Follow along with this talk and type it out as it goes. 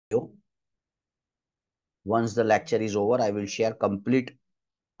Once the lecture is over, I will share complete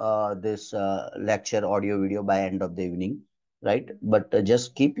this lecture audio video by end of the evening, right? But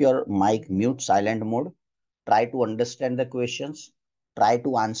just keep your mic mute silent mode. Try to understand the questions, try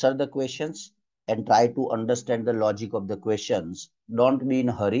to answer the questions, and try to understand the logic of the questions. Don't be in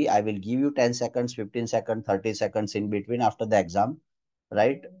a hurry. I will give you 10 seconds, 15 seconds, 30 seconds in between after the exam,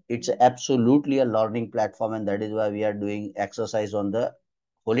 right? It's absolutely a learning platform, and that is why we are doing exercise on the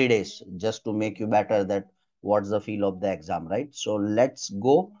holidays just to make you better that what's the feel of the exam, right? So let's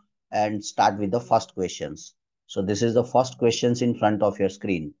go and start with the first questions. So this is the first questions in front of your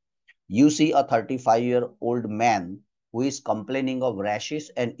screen. You see a 35-year-old man who is complaining of rashes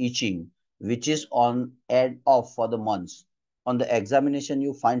and itching, which is on and off for the months. On the examination,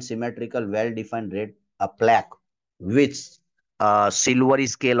 you find symmetrical, well-defined red a plaque with a silvery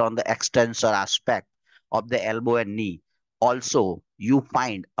scale on the extensor aspect of the elbow and knee. Also, you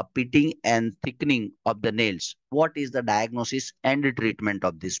find a pitting and thickening of the nails. What is the diagnosis and the treatment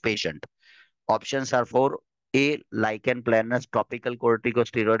of this patient? Options are for A. Lichen planus, topical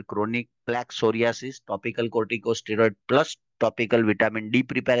corticosteroid, chronic plaque psoriasis, topical corticosteroid plus topical vitamin D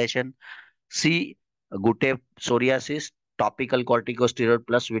preparation. C. Goutte psoriasis, topical corticosteroid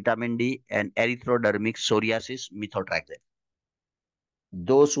plus vitamin D, and erythrodermic psoriasis, methotrexate.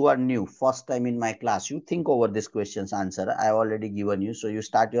 Those who are new, first time in my class, you think over this question's answer. I have already given you. So you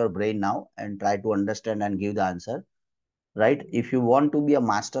start your brain now and try to understand and give the answer, right? If you want to be a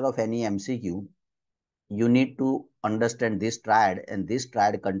master of any MCQ, you need to understand this triad, and this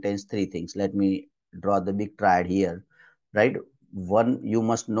triad contains three things. Let me draw the big triad here, right? One, you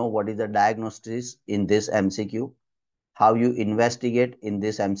must know what is the diagnosis in this MCQ, how you investigate in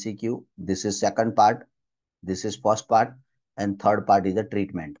this MCQ. This is second part, this is first part, and third part is the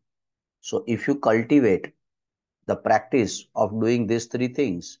treatment. So if you cultivate the practice of doing these three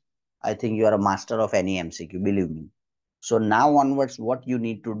things, I think you are a master of any MCQ, believe me. So now onwards, what you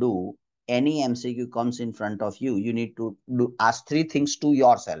need to do, any MCQ comes in front of you, you need to ask three things to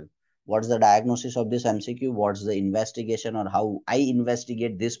yourself. What's the diagnosis of this MCQ? What's the investigation or how I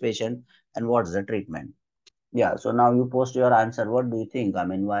investigate this patient? And what's the treatment? Yeah, so now you post your answer. What do you think? I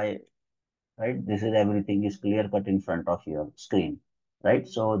mean, why, right? This is everything is clear cut in front of your screen, right?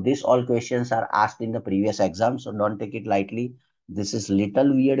 So these all questions are asked in the previous exam, so don't take it lightly. This is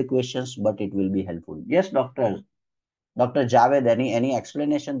little weird questions, but it will be helpful. Yes, Dr. Javed, any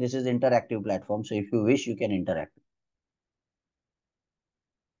explanation? This is interactive platform, so if you wish, you can interact.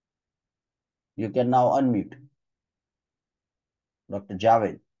 You can now unmute. Dr.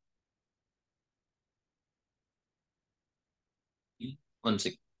 Javed. One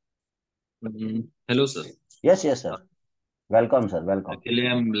sec. Hello, sir. Yes, yes, Uh, sir. Welcome, sir. Welcome. Actually,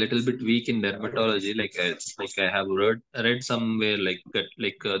 I'm a little bit weak in dermatology. I have read somewhere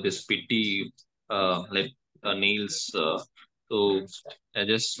this pity, nails. So I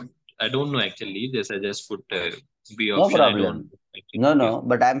just I don't know actually. Just I just put B No option. I don't problem. actually. No, Yeah. no,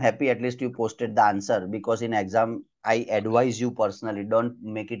 but I'm happy at least you posted the answer, because in exam, I advise you personally, don't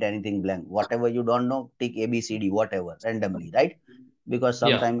make it anything blank. Whatever you don't know, tick A, B, C, D, whatever, randomly, right? Because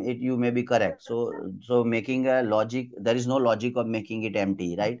Yeah. sometimes it you may be correct. So making a logic, there is no logic of making it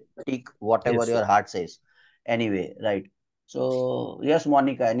empty, right? Tick whatever Yes, sir. your heart says. Anyway, right. So yes,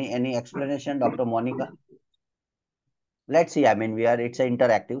 Monica, any explanation, Dr. Monica? Let's see. I mean, it's a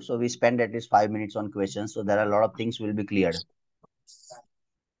interactive, so we spend at least 5 minutes on questions. So there are a lot of things will be cleared.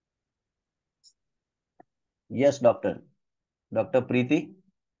 Yes, doctor. Dr. Preeti,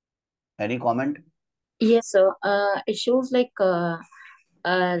 any comment? Yes, sir. It shows like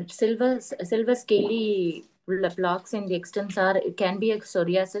silver scaly blocks in the extensor. It can be a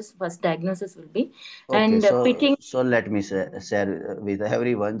psoriasis. First diagnosis will be, Okay, and pitting. so let me share with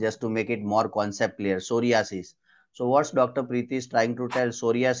everyone just to make it more concept clear. Psoriasis. So what's Dr. Preeti is trying to tell?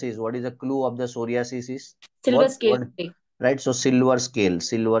 Psoriasis. What is the clue of the psoriasis is? Silver scale What? will be. Right. So silver scale.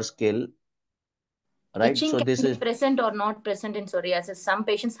 Right. Itching So can this be is present or not present in psoriasis. Some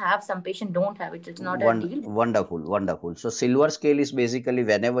patients have, some patients don't have it. It's not a deal. wonderful. So silver scale is basically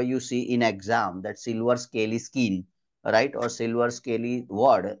whenever you see in exam that silver scaly skin, right, or silver scaly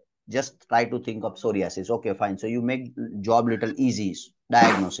word, just try to think of psoriasis. Okay, fine. So you make job little easy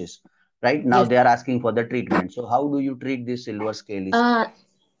diagnosis, right? Now Yes. they are asking for the treatment. So how do you treat this silver scaly? Uh,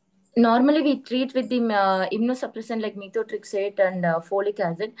 Normally, we treat with the immunosuppressant like methotrexate and folic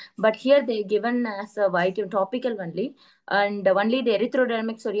acid, but here they given as a white topical only, and only the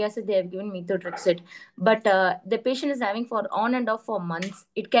erythrodermic psoriasis they have given methotrexate. But the patient is having for on and off for months.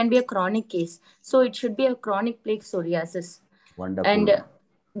 It can be a chronic case, so it should be a chronic plaque psoriasis. And Wonderful.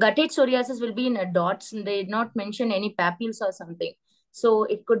 guttate psoriasis will be in a dots. They did not mention any papules or something. So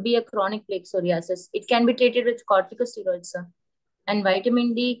it could be a chronic plaque psoriasis. It can be treated with corticosteroids, sir. And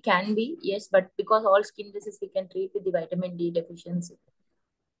vitamin D can be, yes, but because all skin diseases we can treat with the vitamin D deficiency.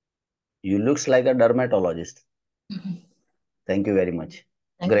 You looks like a dermatologist. Thank you very much.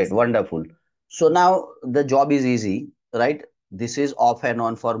 Thank you, Great, sir. wonderful. So now the job is easy, right? This is off and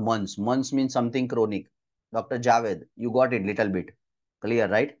on for months. Months means something chronic. Dr. Javed, you got it little bit clear,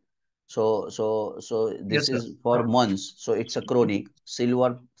 right? So Yes, this sir. is for months. So it's a chronic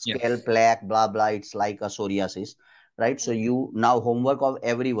silver Yeah. scale plaque, blah blah. It's like a psoriasis, right? So you now homework of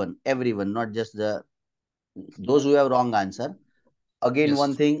everyone, not just the those who have wrong answer. Again, Yes.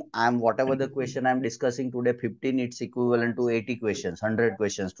 one thing, I'm whatever the question I'm discussing today, 15, it's equivalent to 80 questions, 100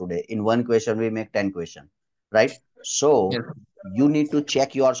 questions today. In one question, we make 10 questions, right? Yes. So you need to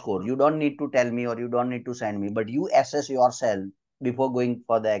check your score. You don't need to tell me or you don't need to send me, but you assess yourself before going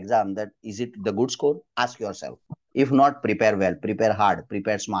for the exam that is it the good score? Ask yourself. If not, prepare well, prepare hard,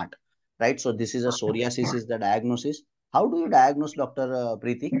 prepare smart, right? So this is a psoriasis is the diagnosis. How do you diagnose, Dr.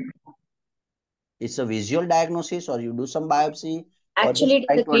 Preeti? It's a visual diagnosis or you do some biopsy or just Actually, it is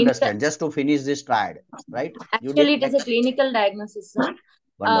try a to clinical. understand just to finish this triad, right? You did Actually, it is a clinical diagnosis, sir.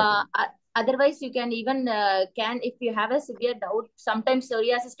 wonderful. Otherwise, you can even can if you have a severe doubt. Sometimes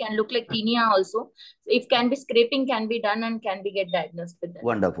psoriasis can look like tinea also. If can be scraping can be done and can be get diagnosed with that.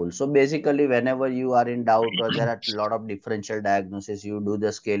 Wonderful. So basically, whenever you are in doubt or there are a lot of differential diagnosis, you do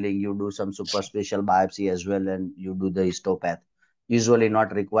the scaling, you do some superficial biopsy as well, and you do the histopath. Usually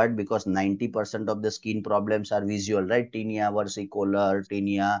not required because 90% of the skin problems are visual, right? Tinea versicolor,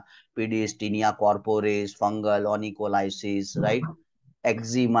 tinea pedis, tinea corporis, fungal onycholysis, right?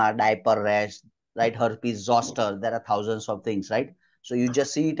 Eczema, diaper rash, right? Herpes zoster. There are thousands of things, right? So you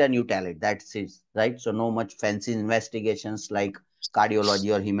just see it and you tell it. That's it, right? So no much fancy investigations like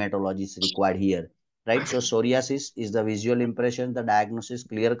cardiology or hematology is required here, right? So psoriasis is the visual impression, the diagnosis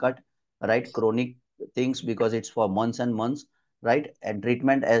clear cut, right? Chronic things because it's for months and months, right? And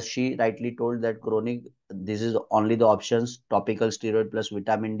treatment, as she rightly told, that chronic, this is only the options topical steroid plus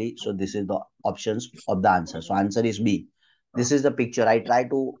vitamin D. So this is the options of the answer. So answer is B. This is the picture I try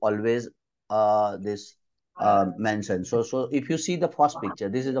to always this mention. So if you see the first picture,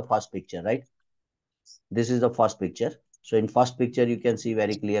 this is the first picture, right? This is the first picture. So in first picture you can see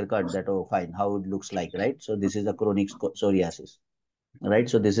very clear cut that, oh fine, how it looks like, right? So this is a chronic psoriasis, right?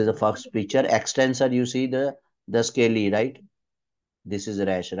 So this is the first picture. Extensor, you see the scaly, right? This is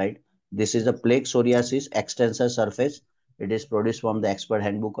rash, right? This is the plaque psoriasis extensor surface. It is produced from the expert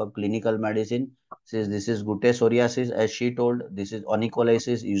handbook of clinical medicine. Says this is goutte psoriasis, as she told. This is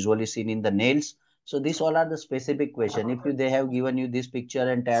onycholysis, usually seen in the nails. So these all are the specific question. If you they have given you this picture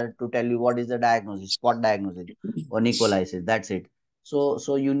and tell you what is the diagnosis, spot diagnosis, onycholysis, that's it.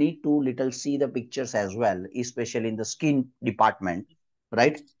 So you need to little see the pictures as well, especially in the skin department,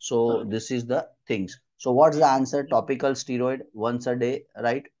 right? So this is the things. So what's the answer? Topical steroid once a day,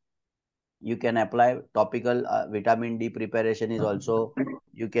 right? You can apply topical vitamin D preparation is also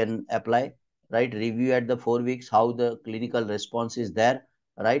you can apply, right? Review at the 4 weeks how the clinical response is there,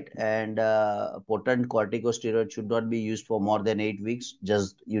 right? And potent corticosteroid should not be used for more than 8 weeks.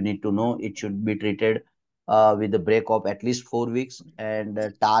 Just you need to know it should be treated with a break of at least 4 weeks, and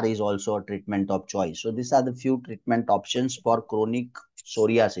tar is also a treatment of choice. So these are the few treatment options for chronic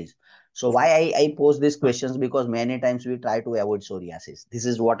psoriasis. So why I pose these questions, because many times we try to avoid psoriasis. This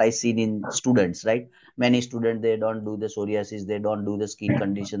is what I seen in students, right? Many students, they don't do the psoriasis, they don't do the skin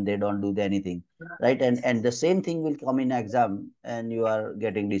condition, they don't do the anything, right? And the same thing will come in exam and you are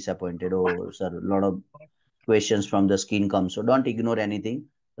getting disappointed. Oh, sir, a lot of questions from the skin come. So don't ignore anything,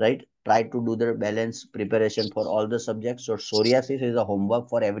 right? Try to do the balance preparation for all the subjects. So psoriasis is a homework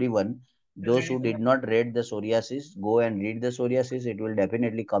for everyone. Those who did not read the psoriasis, go and read the psoriasis. It will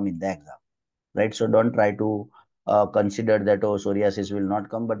definitely come in the exam, right? So don't try to consider that, oh, psoriasis will not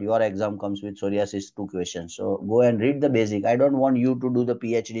come, but your exam comes with psoriasis two questions. So go and read the basic. I don't want you to do the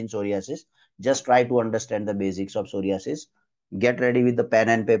PhD in psoriasis. Just try to understand the basics of psoriasis. Get ready with the pen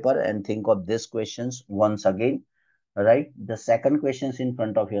and paper and think of these questions once again, right? The second question is in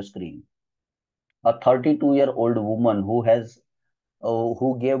front of your screen. A 32-year-old woman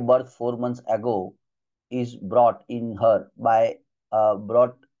who gave birth 4 months ago is brought in by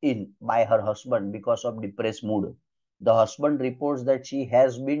her husband because of depressed mood. The husband reports that she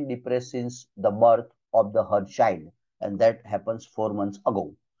has been depressed since the birth of her child, and that happens 4 months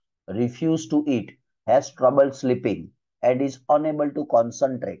ago. Refuse to eat, has trouble sleeping, and is unable to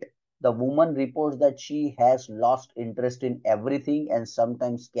concentrate. The woman reports that she has lost interest in everything and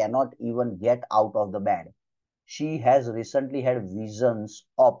sometimes cannot even get out of the bed. She has recently had visions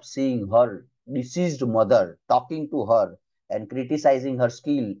of seeing her deceased mother talking to her and criticizing her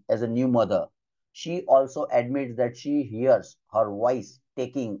skill as a new mother. She also admits that she hears her voice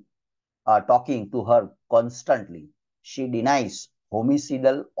talking to her constantly. She denies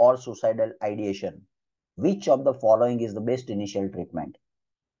homicidal or suicidal ideation. Which of the following is the best initial treatment?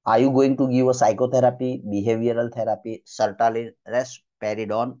 Are you going to give a psychotherapy, behavioral therapy, sertraline,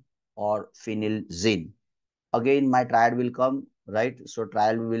 risperidone, or phenylzine? Again my triad will come, right? So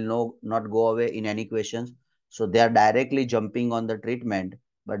trial will not go away in any questions. So they are directly jumping on the treatment,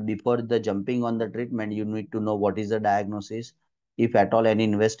 but before the jumping on the treatment you need to know what is the diagnosis, if at all any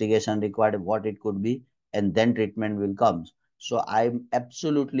investigation required, what it could be, and then treatment will come. So I'm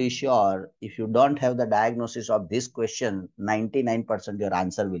absolutely sure if you don't have the diagnosis of this question, 99% your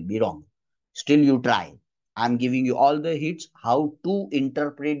answer will be wrong. Still you try. I'm giving you all the hits how to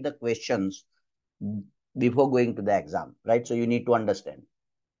interpret the questions before going to the exam, right? So you need to understand.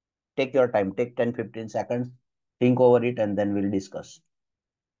 Take your time, take 10-15 seconds, think over it, and then we'll discuss.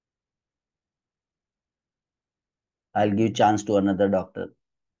 I'll give chance to another doctor,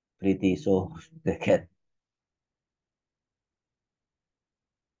 Preeti, so they can.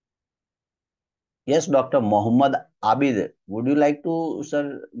 Yes, Dr. Mohammed Abid, would you like to,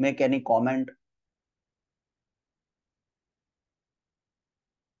 sir, make any comment?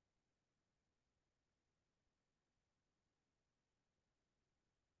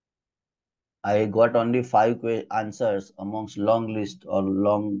 I got only 5 answers amongst long list or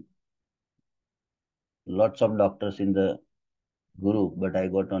lots of doctors in the group, but I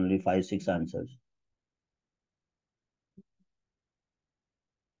got only 5-6 answers.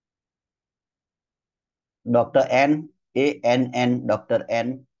 Dr. N, ANN, Dr.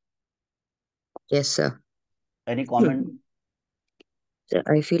 N, Yes, sir. any comment? So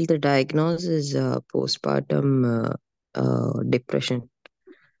I feel the diagnosis is postpartum depression.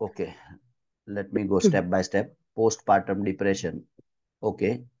 Okay, let me go step by step. Postpartum depression.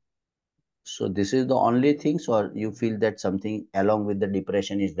 Okay, so this is the only things, or you feel that something along with the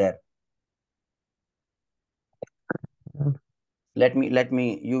depression is there? Uh, Let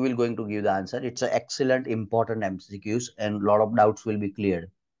me, you will going to give the answer. It's an excellent, important MCQs and lot of doubts will be cleared.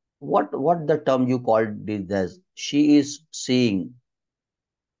 What the term you called this as? She is seeing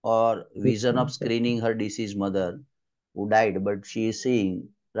or vision of screening her deceased mother who died, but she is seeing,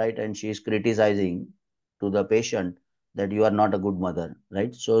 right, and she is criticizing to the patient that you are not a good mother,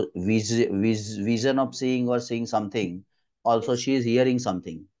 right? So vision of seeing or seeing something, also Yes. she is hearing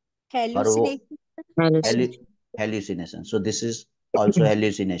something. Her Hallucination. hallu- hallucination. So this is also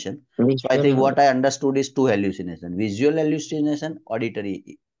hallucination. So I think Visual what I understood is two hallucination: visual hallucination,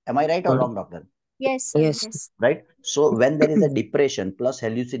 auditory. Am I right or or wrong, doctor? Yes, sir. yes. Yes. Right? So when there is a depression plus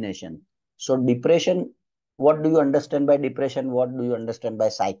hallucination, so depression, what do you understand by depression? What do you understand by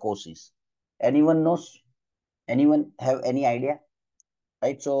psychosis? Anyone knows? Anyone have any idea?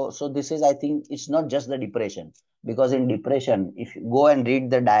 Right? So this is, I think, it's not just the depression, because in depression, if you go and read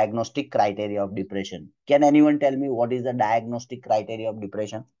the diagnostic criteria of depression, can anyone tell me what is the diagnostic criteria of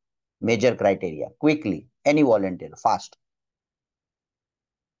depression? Major criteria, quickly. Any volunteer, fast.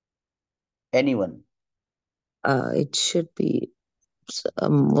 Anyone? It should be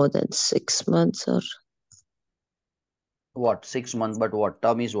more than 6 months or What? 6 months, but what?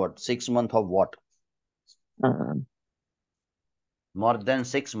 Term is what? 6 months of what? uh, More than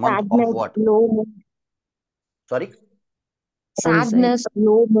 6 months of Sadness, what? low mood. Sorry? anxiety. Sadness,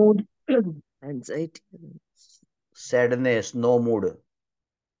 low mood. Anxiety. Sadness, no mood.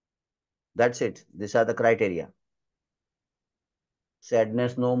 That's it. These are the criteria.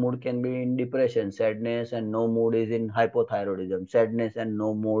 Sadness, no mood can be in depression. Sadness and no mood is in hypothyroidism. Sadness and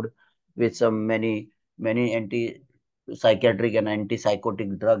no mood with some many anti psychiatric and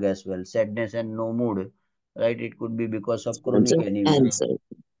antipsychotic drug as well. Sadness and no mood, right? It could be because of chronic Also anemia. anxiety.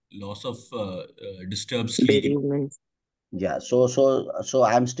 Loss of disturbed sleep. Bereavement. Yeah, so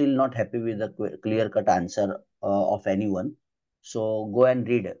I'm still not happy with the clear cut answer of anyone. So go and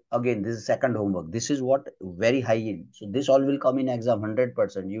read again. This is second homework. This is what very high yield. So this all will come in exam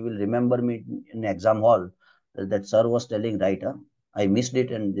 100%. You will remember me in exam hall that sir was telling, right? Huh? I missed it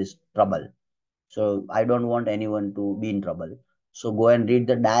and this trouble. So I don't want anyone to be in trouble. So go and read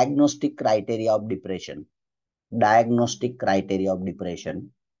the diagnostic criteria of depression. Diagnostic criteria of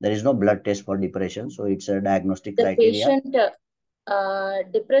depression. There is no blood test for depression, so it's a diagnostic The criteria. patient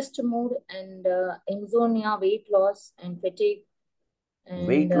depressed mood and insomnia, weight loss and fatigue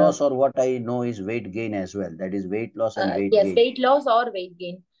Weight and loss, or what I know is weight gain as well. That is weight loss and weight yes, gain, weight loss or weight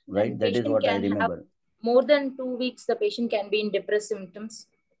gain. right? And That is patient what I can have remember. more than 2 weeks. The patient can be in depressed symptoms,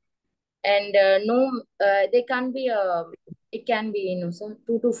 and no, they can't be It can be, sir,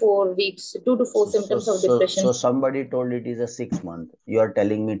 2 to 4 weeks, 2 to 4 symptoms of depression. So somebody told it is a 6 month. You are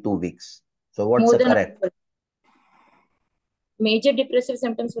telling me 2 weeks. So what's More the than or correct? equal. Major depressive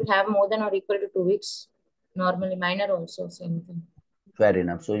symptoms will have more than or equal to 2 weeks. Normally, minor also, same thing. Fair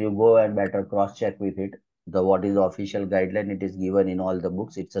enough. So you go and better cross check with it. The what is the official guideline? It is given in all the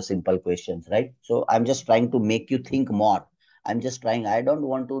books. It's a simple questions, right? So I'm just trying to make you think more. I'm just trying. I don't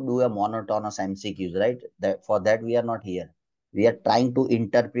want to do a monotonous MCQs, right? That for that we are not here. We are trying to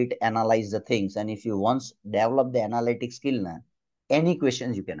interpret, analyze the things. And if you once develop the analytic skill, na, any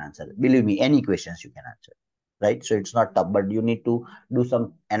questions you can answer. Believe me, any questions you can answer, right? So it's not tough, but you need to do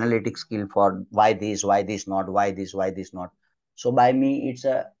some analytic skill for why this not, why this not. So by me, it's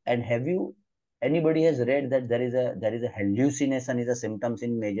a. And have you anybody has read that there is a hallucination is a symptoms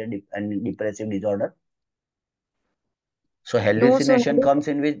in major and depressive disorder? So No, sir. hallucination comes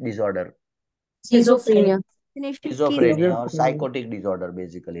in which disorder? Schizophrenia. Schizophrenia or psychotic disorder,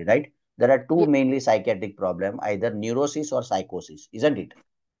 basically, right? There are two mainly psychiatric problem, either neurosis or psychosis, isn't it?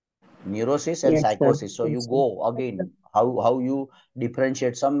 Neurosis and Yes, sir. psychosis. So you Yes, sir. go again. How you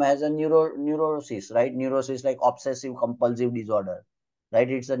differentiate? Some has a neurosis, right? Neurosis like obsessive compulsive disorder, right?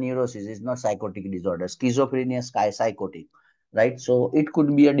 It's a neurosis. It's not psychotic disorder. Schizophrenia, psychotic, right? So it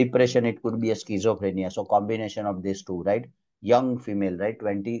could be a depression. It could be a schizophrenia. So combination of these two, right? Young female, right?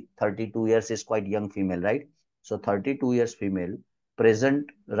 32 years is quite young female, right? So 32 years female present,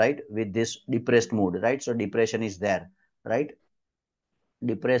 right, with this depressed mood, right? So depression is there, right?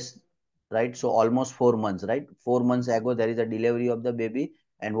 Depressed, right? So almost 4 months, right? 4 months ago, there is a delivery of the baby,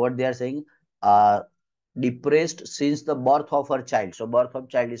 and what they are saying, uh, depressed since the birth of her child. So birth of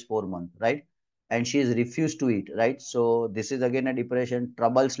child is 4 months, right? And she is refused to eat, right? So this is again a depression.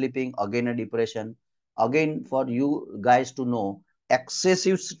 Trouble sleeping, again a depression. Again, for you guys to know,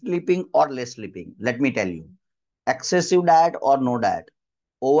 excessive sleeping or less sleeping. Let me tell you, excessive diet or no diet,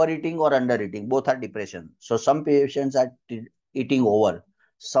 overeating or undereating, both are depression. So some patients are eating over,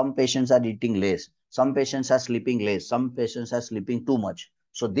 some patients are eating less, some patients are sleeping less, some patients are sleeping too much.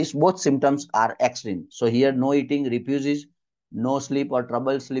 So these both symptoms are extreme. So here no eating, refuses, no sleep or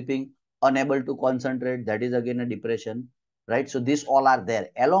trouble sleeping, unable to concentrate, that is again a depression, right? So these all are there.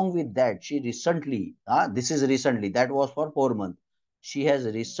 Along with that, she recently, this is recently, that was for 4 months. She has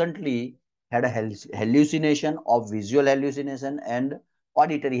recently had a hallucination of visual hallucination and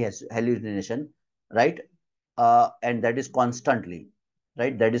auditory hallucination, right? And that is constantly,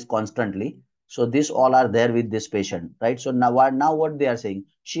 right? That is constantly. So this all are there with this patient, right? So now what they are saying,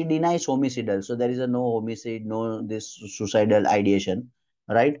 she denies homicidal. So there is a no homicide, no this suicidal ideation,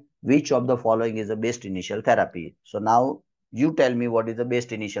 right? Which of the following is the best initial therapy? So now you tell me what is the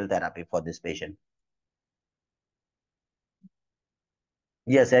best initial therapy for this patient.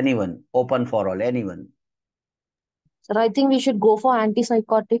 Yes, anyone, open for all, anyone. Sir, I think we should go for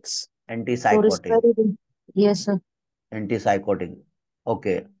antipsychotics. So Antipsychotic, respiratory. Yes, sir. antipsychotic.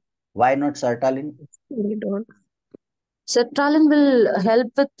 Okay. Why not sertraline? We don't. Sertraline will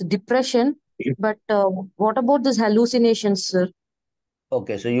help with depression, but what about this hallucinations, sir?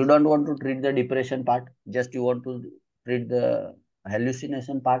 Okay, so you don't want to treat the depression part, just you want to treat the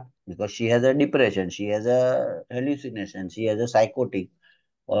hallucination part, because she has a depression, she has a hallucination, she has a psychotic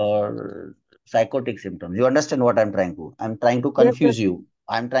or psychotic symptoms. You understand what I'm trying to? I'm trying to Yes, sir. confuse you.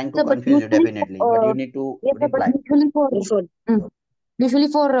 I'm trying to Sir, but confuse you usually, definitely, but you need to yes, sir, but reply. usually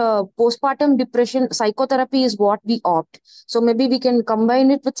for postpartum depression, psychotherapy is what we opt. So maybe we can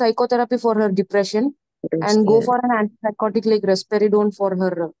combine it with psychotherapy for her depression and go for an antipsychotic like risperidone for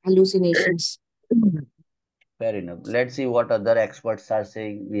her hallucinations. Fair enough. Let's see what other experts are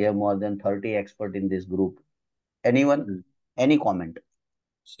saying. We have more than 30 experts in this group. Anyone? Any comment?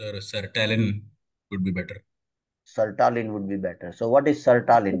 Sir, sertraline would be better. Sertraline would be better. So what is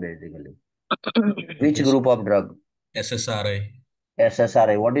sertraline basically? Which Yes. group of drug? SSRI.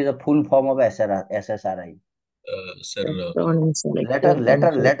 SSRI. What is the full form of SSRI? Sir,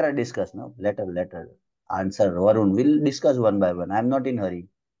 Let her discuss now. Let her answer. Varun, we'll discuss one by one. I'm not in hurry.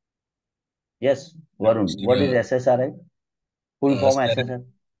 Yes, Varun. sir, What is SSRI? Full form SSRI?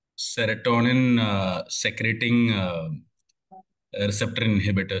 serotonin secreting receptor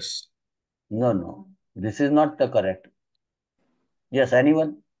inhibitors. No, no. This is not the correct. Yes,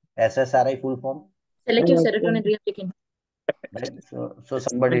 anyone? SSRI full form? Selective serotonin reuptake. Right. So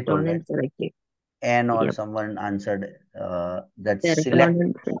somebody told, right? And or Yep. someone answered that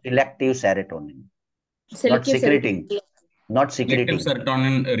Serotonin. selective serotonin, not Selective secreting, serotonin. not Selective secreting.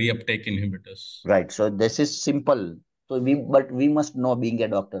 serotonin reuptake inhibitors. Right. So this is simple. So we must know, being a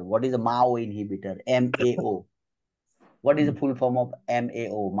doctor, what is a MAO inhibitor? MAO. What is the full form of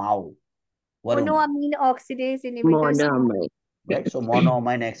MAO? MAO. Varun, Monoamine oxidase inhibitors. Monoamine. right? So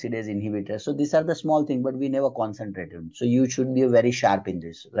monoamine oxidase inhibitors. So these are the small thing, but we never concentrated. So you should be very sharp in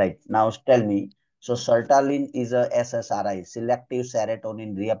this, right? Now tell me. So sertraline is a SSRI, selective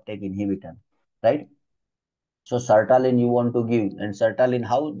serotonin reuptake inhibitor, right? So sertraline you want to give, and sertraline,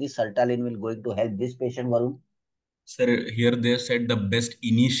 how this sertraline will going to help this patient, Varun? Sir, here they said the best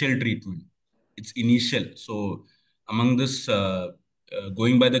initial treatment. It's initial. So among this,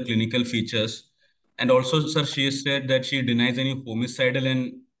 going by the clinical features, and also, sir, she said that she denies any homicidal,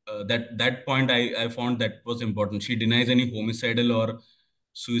 and that point I found that was important. She denies any homicidal or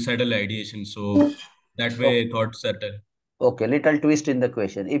suicidal ideation. So that way, I thought certain. Okay, little twist in the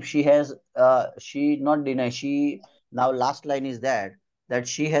question. If she has, she not deny, she now last line is that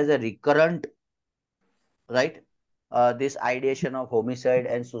she has a recurrent, right? This ideation of homicide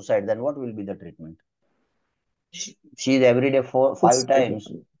and suicide, then what will be the treatment? She's every day four, five times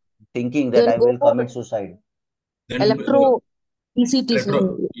thinking that Then I go will for commit suicide. Then electro ECT,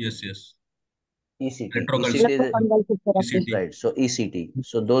 sir. yes, yes, ECT. ECT is Electroconvulsive therapy. ECT. right. So ECT.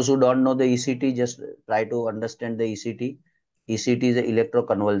 So those who don't know the ECT, just try to understand the ECT. ECT is a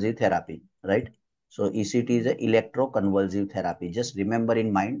electroconvulsive therapy, right? So ECT is a electroconvulsive therapy. Just remember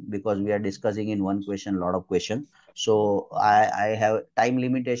in mind because we are discussing in one question, lot of questions. So I have time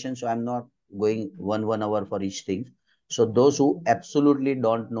limitation, so I'm not going one hour for each thing. So those who absolutely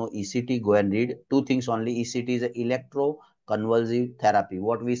don't know ECT, go and read two things only. ECT is a electroconvulsive therapy.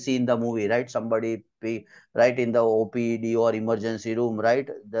 What we see in the movie, right? Somebody right in the OPD or emergency room, right?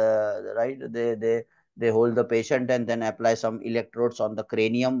 They hold the patient and then apply some electrodes on the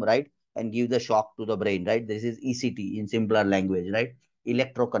cranium, right? And give the shock to the brain, right? This is ECT in simpler language, right?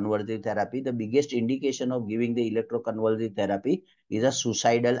 Electroconvulsive therapy. The biggest indication of giving the electroconvulsive therapy is a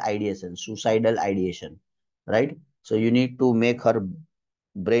suicidal ideation, right? So you need to make her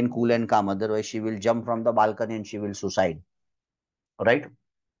brain cool and calm, otherwise she will jump from the balcony and she will suicide, right?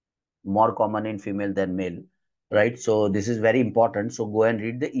 More common in female than male, right? So this is very important. So go and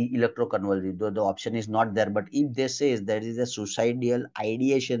read the electroconvulsive. Though the option is not there, but if they say there is a suicidal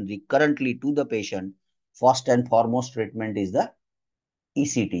ideation recurrently to the patient, first and foremost treatment is the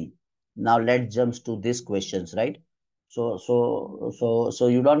ECT. Now let's jump to these questions, right? So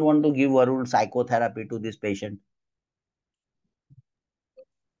you don't want to give Varun psychotherapy to this patient?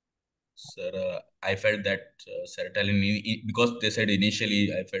 Sir, I felt that sertraline, because they said initially,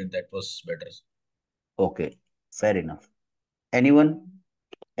 I felt that was better. Okay, fair enough. Anyone?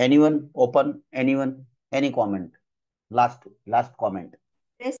 Anyone? Open? Anyone? Any comment? Last comment.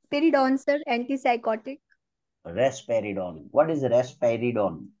 Risperidone, sir, antipsychotic. Risperidone. What is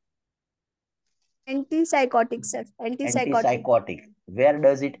risperidone? Antipsychotic, sir. Antipsychotic. Antipsychotic. Where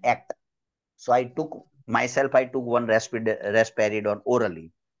does it act? So I took one risperidone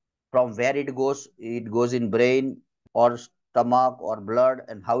orally. From where it goes? It goes in brain or stomach or blood,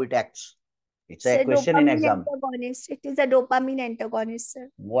 and how it acts. It's It's a a question in dopamine exam. antagonist. It is a dopamine antagonist, sir.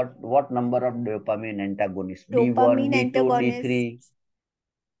 What number of dopamine antagonists? D1, Dopamine D2, antagonist. D3,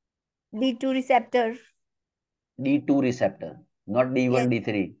 D2 receptor. D2 receptor, not D1, Yes.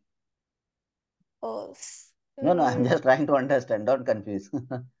 D3. Oh, No, I'm just trying to understand. Don't confuse.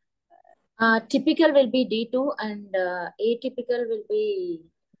 Typical will be D2 and atypical will be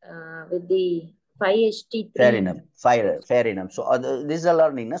with the 5HT3. Fair enough. Fair enough. So this is a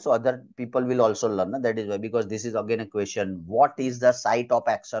learning, na? So other people will also learn. Na? That is why, because this is again a question. What is the site of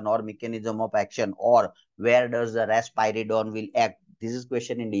action or mechanism of action, or where does the risperidone will act? This is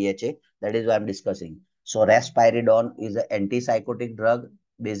question in DHA. That is why I'm discussing. So risperidone is an antipsychotic drug,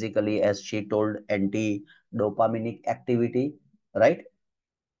 basically, as she told, anti-dopaminic activity, right?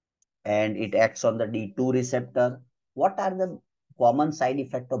 And it acts on the D2 receptor. What are the common side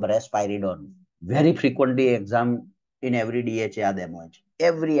effects of risperidone? Very frequently exam in every DHA are them.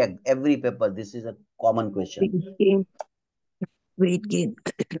 Every paper, this is a common question. Weight gain.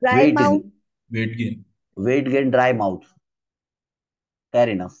 dry Weight mouth. Weight gain. weight gain, dry mouth. Fair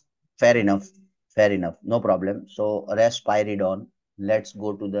enough. Fair enough. Fair enough. No problem. So risperidone. Let's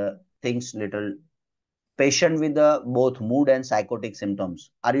go to the things little. Patient with the both mood and psychotic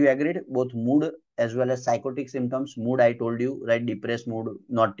symptoms. Are you agreed? Both mood as well as psychotic symptoms. Mood, I told you, right? Depressed mood,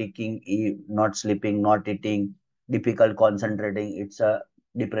 not taking, not sleeping, not eating, difficult concentrating. It's a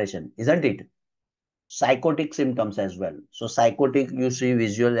depression, isn't it? Psychotic symptoms as well. So psychotic, you see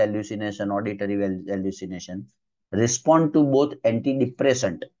visual hallucination, auditory hallucination. Respond to both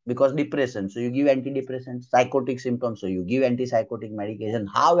antidepressant because depression. So you give antidepressant, psychotic symptoms. So you give antipsychotic medication.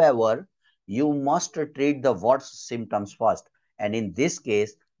 However, you must treat the worst symptoms first. And in this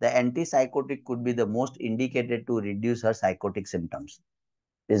case, the antipsychotic could be the most indicated to reduce her psychotic symptoms.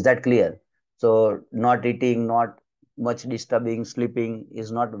 Is that clear? So not eating, not much disturbing, sleeping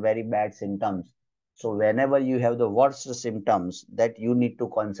is not very bad symptoms. So whenever you have the worst symptoms, that you need to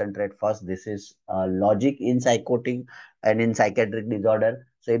concentrate first. This is logic in psychotic and in psychiatric disorder.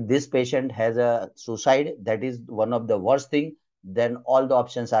 So if this patient has a suicide, that is one of the worst thing. Then all the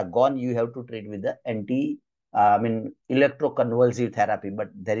options are gone. You have to treat with the electroconvulsive therapy. But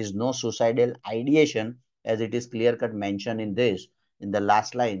there is no suicidal ideation, as it is clear cut mentioned in this in the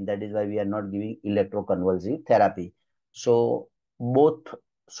last line. That is why we are not giving electroconvulsive therapy. So both.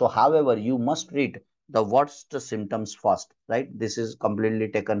 So however, you must treat the worst symptoms first, right? This is completely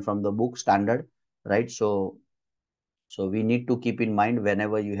taken from the book standard, right? So we need to keep in mind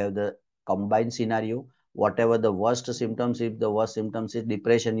whenever you have the combined scenario, whatever the worst symptoms, if the worst symptoms is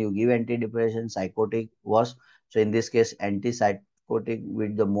depression, you give antidepressant, psychotic worse. So in this case, antipsychotic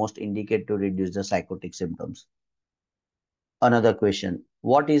with the most indicate to reduce the psychotic symptoms. Another question: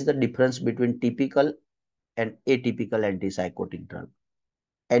 what is the difference between typical and atypical antipsychotic drug?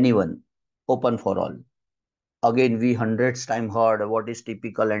 Anyone? Open for all. Again, we hundreds time heard what is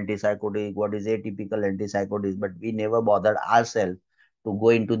typical antipsychotic, what is atypical antipsychotic, but we never bothered ourselves to go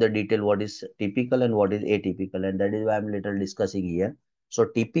into the detail what is typical and what is atypical, and that is why I'm little discussing here. So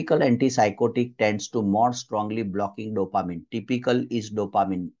typical antipsychotic tends to more strongly blocking dopamine. Typical is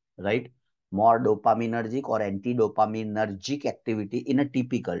dopamine, right? More dopaminergic or anti-dopaminergic activity in a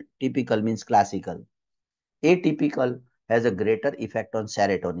typical. Typical means classical. Atypical has a greater effect on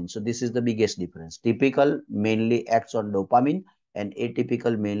serotonin. So this is the biggest difference. Typical mainly acts on dopamine and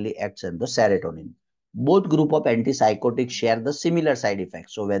atypical mainly acts on the serotonin. Both group of antipsychotics share the similar side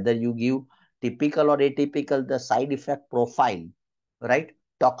effects. So whether you give typical or atypical, the side effect profile, right?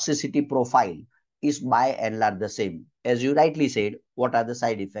 Toxicity profile is by and large the same. As you rightly said, what are the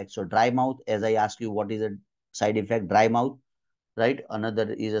side effects? So dry mouth, as I asked you, what is a side effect? Dry mouth, right?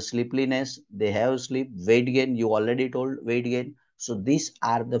 Another is a sleepiness. They have sleep. Weight gain, you already told weight gain. So these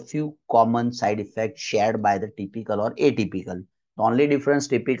are the few common side effects shared by the typical or atypical. The only difference,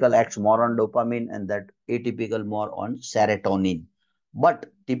 typical acts more on dopamine and that atypical more on serotonin. But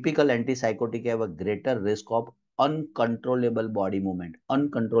typical antipsychotic have a greater risk of uncontrollable body movement.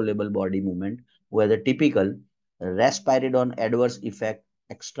 Uncontrollable body movement, where the typical risperidone adverse effect,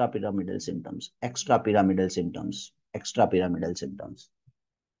 extrapyramidal symptoms, extrapyramidal symptoms, extrapyramidal symptoms.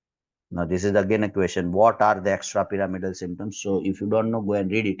 Now, this is again a question. What are the extrapyramidal symptoms? So, if you don't know, go and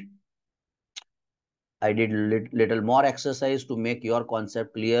read it. I did little more exercise to make your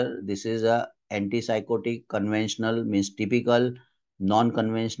concept clear. This is a antipsychotic, conventional means typical,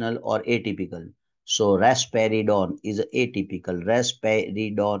 non-conventional or atypical. So, risperidone is atypical.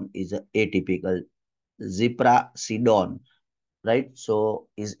 Risperidone is atypical. Ziprasidone, right? So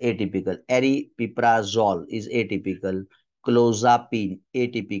is atypical. Aripiprazole is atypical. Clozapine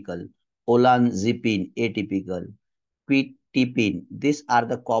atypical. Olanzapine atypical. Quetiapine. These are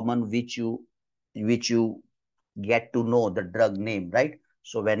the common which you get to know the drug name, right?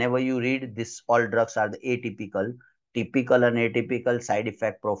 So whenever you read this, all drugs are the atypical. Typical and atypical side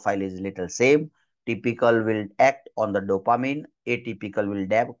effect profile is little same. Typical will act on the dopamine, atypical will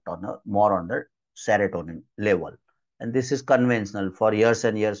act on more on the serotonin level. And this is conventional. For years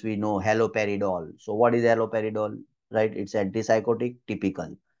and years, we know haloperidol. So what is haloperidol? Right? It's antipsychotic,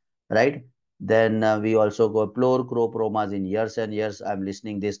 typical, right? Then we also go chlorpromazine. Years and years, I'm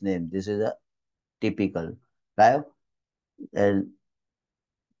listening this name. This is a typical, right? And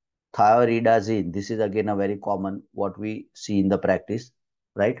thioridazine, this is again a very common what we see in the practice,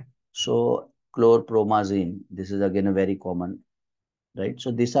 right? So chlorpromazine, this is again a very common, right?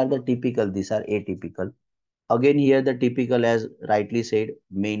 So these are the typical, these are atypical. Again here the typical, as rightly said,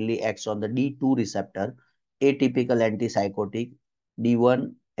 mainly acts on the D2 receptor. Atypical antipsychotic,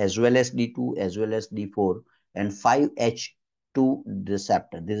 D1 as well as D2 as well as D4 and 5H2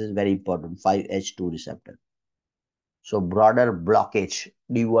 receptor. This is very important, 5H2 receptor. So broader blockage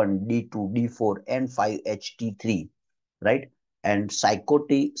D1, D2, D4, and 5HT3, right? And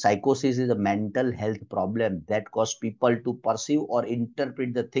psychosis is a mental health problem that cause people to perceive or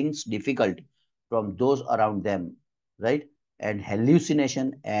interpret the things difficult from those around them, right? And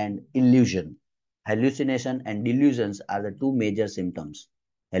hallucination and illusion. Hallucination and delusions are the two major symptoms.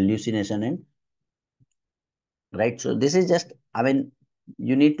 Hallucination and right. So this is just, I mean,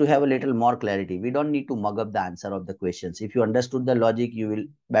 you need to have a little more clarity. We don't need to mug up the answer of the questions. If you understood the logic, you will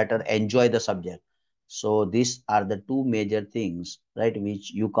better enjoy the subject. So these are the two major things, right,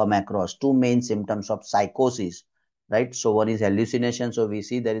 which you come across, two main symptoms of psychosis, right? So one is hallucination. So we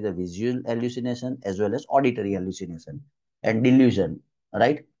see there is a visual hallucination as well as auditory hallucination and delusion,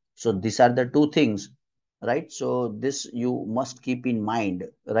 right? So these are the two things. right? So this you must keep in mind,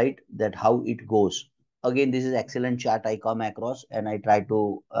 right, that how it goes. Again, this is excellent chart I come across, and I try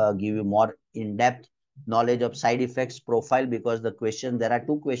to give you more in-depth knowledge of side effects profile, because the question, there are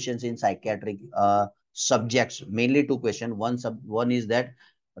two questions in psychiatric subjects, mainly two questions. One is that,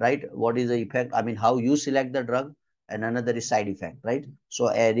 right, what is the effect, I mean how you select the drug, and another is side effect, right? So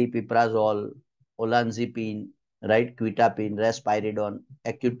aripiprazole, olanzapine, right, quetiapine, risperidone,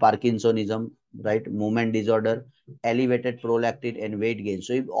 acute Parkinsonism, right, movement disorder, elevated prolactin, and weight gain.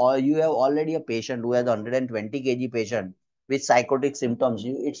 So if you have already a patient who has 120 kg patient with psychotic symptoms,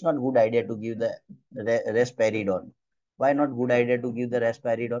 it's not good idea to give the risperidone. Why not good idea to give the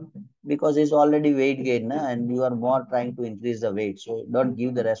risperidone? Because it's already weight gain, na, and you are more trying to increase the weight. So don't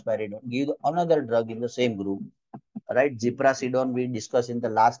give the risperidone. Give another drug in the same group, right? Ziprasidone we discussed in the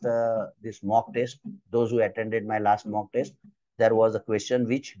last this mock test. Those who attended my last mock test, there was a question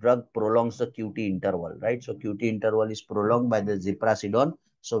which drug prolongs the QT interval, right? So QT interval is prolonged by the ziprasidone.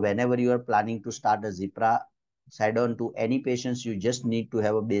 So whenever you are planning to start a ziprasidone to any patients, you just need to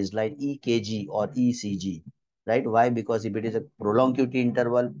have a baseline EKG or ECG, right? Why? Because if it is a prolonged QT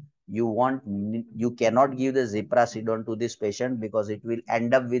interval, you cannot give the ziprasidone to this patient, because it will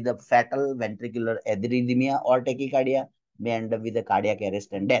end up with a fatal ventricular arrhythmia or tachycardia, may end up with a cardiac arrest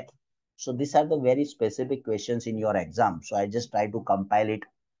and death. So these are the very specific questions in your exam. So I just try to compile it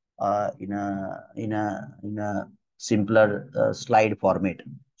in a simpler slide format.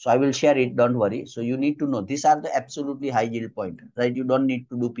 So I will share it. Don't worry. So you need to know these are the absolutely high yield point, right? You don't need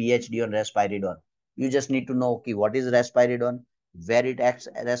to do PhD on risperidone. You just need to know, okay, what is risperidone, where it acts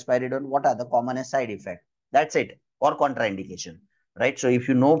risperidone, what are the commonest side effects. That's it, or contraindication, right? So if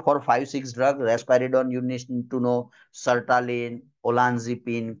you know for 5 6 drug risperidone, you need to know sertraline,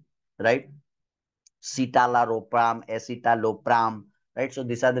 olanzapine, right? Citalopram, escitalopram, right? So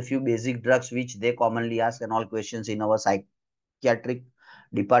these are the few basic drugs which they commonly ask, and all questions in our psychiatric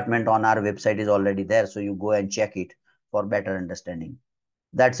department on our website is already there. So you go and check it for better understanding.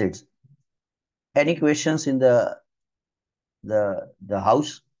 That's it. Any questions in the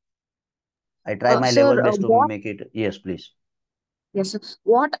house? I try my Sir, level best to what make it. Yes, please. yes, sir.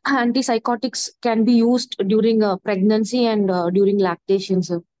 What antipsychotics can be used during pregnancy and during lactation,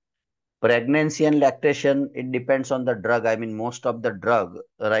 sir? Pregnancy and lactation, it depends on the drug. I mean, most of the drug,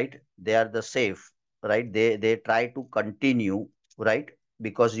 right, they are the safe, right? They try to continue, right?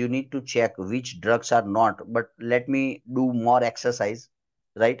 Because you need to check which drugs are not. But let me do more exercise,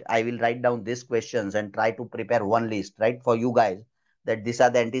 right? I will write down these questions and try to prepare one list, right, for you guys, that these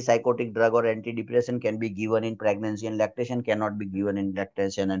are the antipsychotic drug or antidepressant can be given in pregnancy and lactation, cannot be given in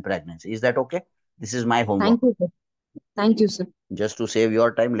lactation and pregnancy. Is that okay? This is my homework. Thank you, sir. Thank you, sir. Just to save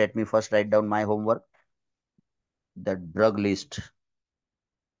your time, let me first write down my homework, the drug list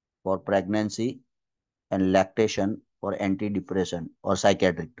for pregnancy and lactation for antidepressant or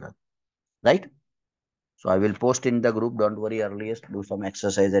psychiatric drug, right? So I will post in the group. Don't worry, earliest do some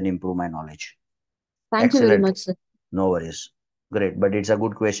exercise and improve my knowledge. Thank you very Excellent. much, sir. No worries. Great. But it's a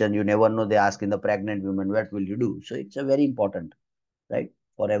good question. You never know. They ask in the pregnant woman, what will you do? So it's a very important, right,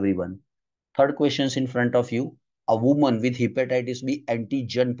 for everyone. Third questions in front of you. A woman with hepatitis B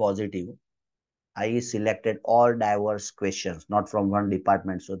antigen positive. I selected all diverse questions, not from one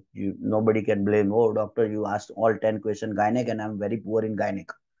department. So nobody can blame, oh, doctor, you asked all 10 questions gynec and I'm very poor in gynec.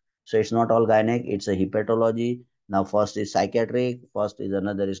 So it's not all gynec, it's a hepatology. Now first is psychiatric, first is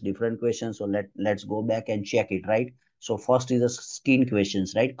another is different question. So let's go back and check it, right? So first is the skin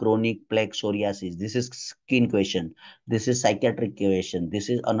questions, right? Chronic plaque psoriasis. This is skin question. This is psychiatric question. This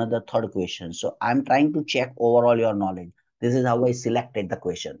is another third question. So I'm trying to check overall your knowledge. This is how I selected the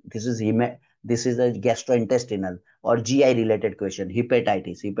question. This is a gastrointestinal or GI related question.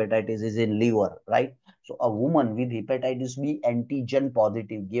 Hepatitis. Hepatitis is in liver, right? So a woman with hepatitis B antigen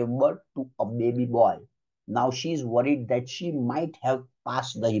positive gave birth to a baby boy. Now she is worried that she might have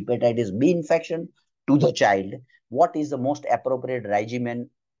passed the hepatitis B infection to the child. What is the most appropriate regimen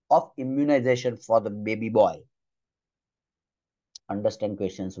of immunization for the baby boy? Understand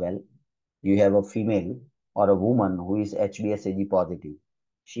questions well. You have a female or a woman who is HBsAg positive.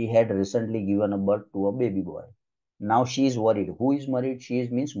 She had recently given a birth to a baby boy. Now she is worried. Who is worried? She is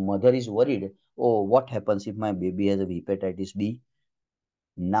means mother is worried. Oh, what happens if my baby has a hepatitis B?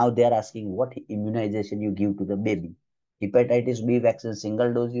 Now they are asking what immunization you give to the baby. Hepatitis B vaccine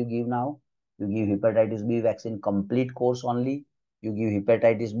single dose you give now. You give hepatitis B vaccine complete course only. You give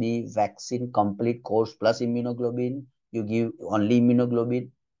hepatitis B vaccine complete course plus immunoglobulin. You give only immunoglobulin,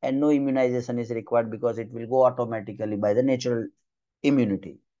 and no immunization is required because it will go automatically by the natural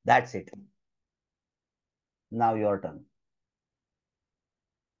immunity. That's it. Now your turn.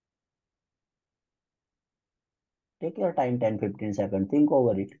 Take your time, 10-15 seconds, think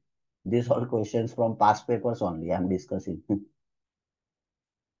over it. These all questions from past papers only I am discussing.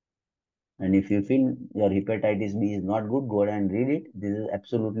 And if you feel your hepatitis B is not good, go ahead and read it. This is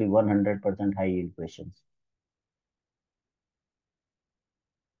absolutely 100% high yield questions.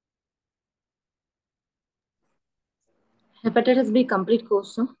 Hepatitis B complete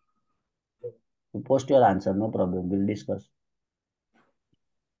course, sir. You post your answer, no problem. We'll discuss.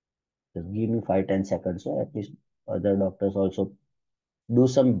 Just give me 5-10 seconds, so at least other doctors also do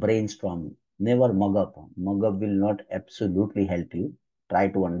some brainstorming. Never mug up. Mug up will not absolutely help you. Try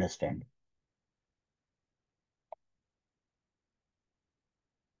to understand.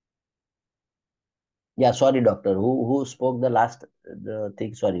 Yeah, sorry, doctor. Who spoke the last the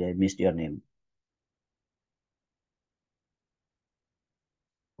thing? Sorry, I missed your name.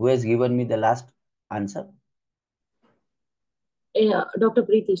 Who has given me the last answer? Yeah, Dr.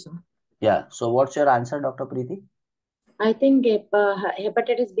 Preeti, sir. Yeah. So what's your answer, Dr. Preeti? I think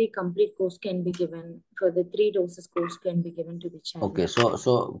hepatitis B complete course can be given for the 3 doses course can be given to the child. Okay.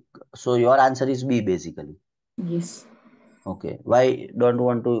 So your answer is B basically. Yes. Okay. Why don't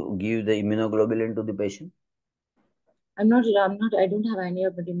want to give the immunoglobulin to the patient? I don't have any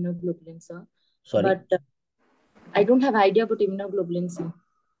about immunoglobulin, sir. Sorry. But I don't have idea about immunoglobulin, sir.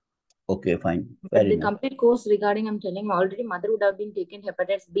 Okay, fine. But Fair the enough. complete course regarding, I'm telling, already mother would have been taken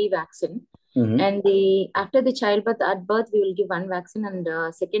hepatitis B vaccine. Mhm. And after the childbirth, at birth, we will give one vaccine and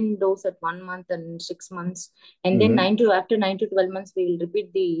second dose at 1 month and 6 months. And then after 9 to 12 months, we will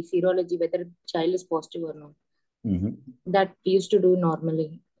repeat the serology whether the child is positive or not. Mhm. That we used to do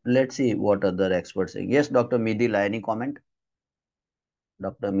normally. Let's see what other experts say. Yes, Dr. Midila, any comment?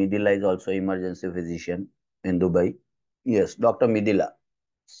 Dr. Midila is also emergency physician in Dubai. Yes, Dr. Midila.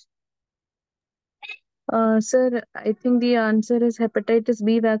 Sir, I think the answer is hepatitis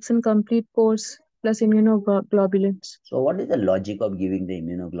B vaccine complete course plus immunoglobulins. So what is the logic of giving the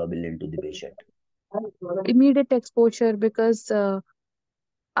immunoglobulin to the patient? Immediate exposure, because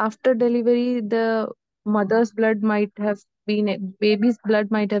after delivery, the mother's blood might have baby's blood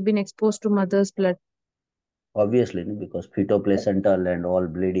might have been exposed to mother's blood. Obviously, no, because fetoplacental and all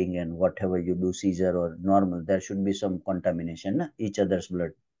bleeding and whatever you do, seizure or normal, there should be some contamination, na? Each other's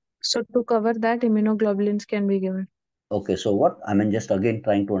blood. So to cover that, immunoglobulins can be given. Okay, so what, I mean, just again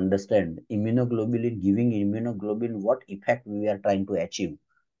trying to understand immunoglobulin, giving immunoglobulin, what effect we are trying to achieve?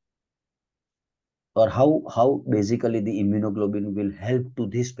 Or how basically the immunoglobulin will help to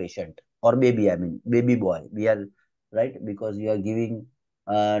this patient or baby, I mean, baby boy. We are right because you are giving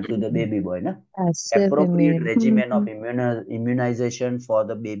to the baby boy, na? Passive Appropriate immune. regimen of immunization for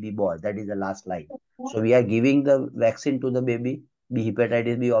the baby boy. That is the last line. So we are giving the vaccine to the baby. B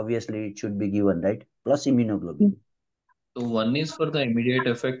hepatitis B, obviously it should be given, right? Plus immunoglobulin. So one is for the immediate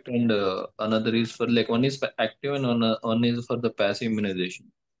effect, and another is for like one is active, and one is for the passive immunization.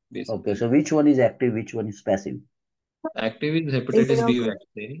 Basically. Okay, so which one is active, which one is passive? Active is hepatitis B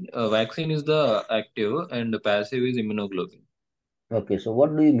vaccine. Vaccine is the active, and the passive is immunoglobulin. Okay, so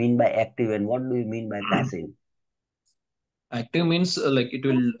what do you mean by active and what do you mean by passive? Active means like it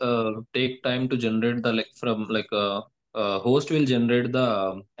will take time to generate the like from like host will generate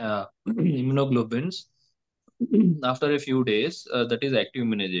the immunoglobulins after a few days. That is active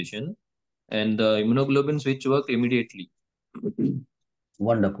immunization, and the immunoglobulins which work immediately.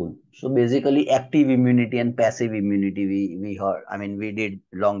 Wonderful. So basically, active immunity and passive immunity, we heard. I mean, we did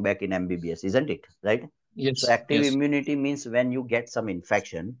long back in MBBS, isn't it? Right. So Yes, active yes, immunity means when you get some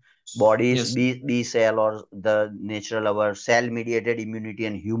infection, body's yes, B cell or the natural our cell mediated immunity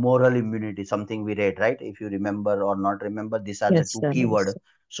and humoral immunity, something we read, right? If you remember or not remember, these are the Yes, two sir. keywords.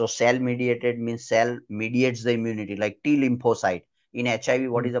 So cell mediated means cell mediates the immunity, like T lymphocyte. In HIV,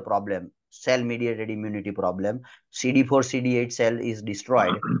 what is the problem? Cell mediated immunity problem. CD4, CD8 cell is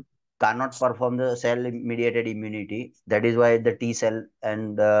destroyed, cannot perform the cell mediated immunity. That is why the T cell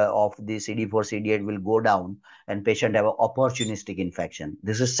and of the CD4 CD8 will go down and patient have a opportunistic infection.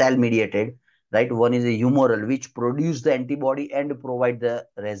 This is cell mediated, right? One is a humoral which produce the antibody and provide the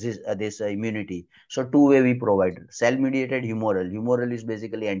this immunity. So two way we provide cell mediated, humoral. Humoral is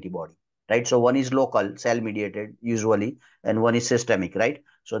basically antibody, right? So one is local cell mediated usually and one is systemic, right?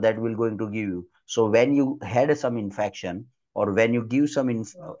 So that will going to give you. So when you had some infection or when you give some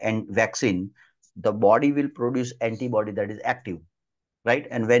and vaccine, the body will produce antibody that is active, right?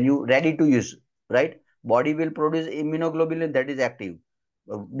 And when you ready to use, right, body will produce immunoglobulin that is active.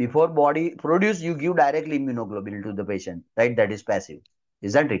 Before body produce, you give directly immunoglobulin to the patient, right? That is passive,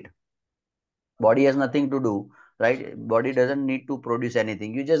 isn't it? Body has nothing to do, right? Body doesn't need to produce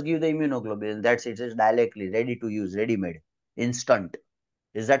anything. You just give the immunoglobulin, that's it. It's directly ready to use, ready made, instant.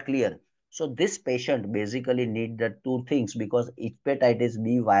 Is that clear? So this patient basically need the two things because hepatitis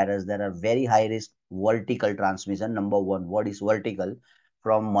B virus, there are very high risk vertical transmission. Number one, what is vertical?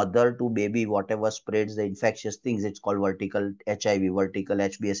 From mother to baby, whatever spreads the infectious things, it's called vertical HIV, vertical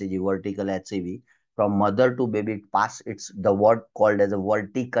HBsAg, vertical HCV. From mother to baby, it pass. It's the word called as a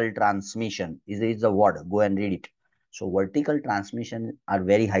vertical transmission. Is the word. Go and read it. So vertical transmission are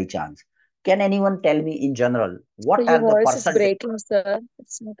very high chance. Can anyone tell me in general So what your are the voice is percent? breaking, sir.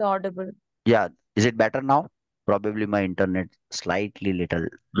 It's not audible. Yeah, is it better now? Probably my internet slightly little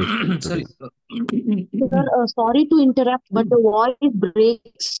bit Sorry. today. Sir, sorry to interrupt, but the voice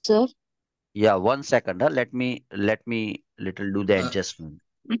breaks, sir. Yeah, 1 second. Let me little do the Uh, adjustment.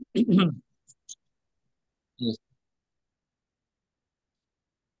 yes.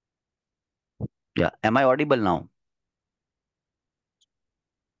 Yeah, am I audible now?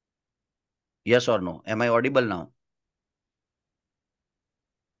 Yes or no? Am I audible now?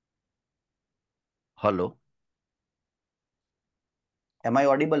 Hello, am I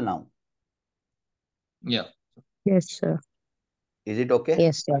audible now? Yeah. Yes, sir. Is it okay?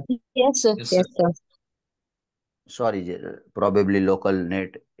 Yes, sir. Yes, sir. Yes, Yes, sir. sir. Sorry, probably local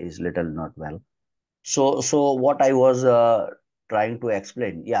net is little not well. So what I was trying to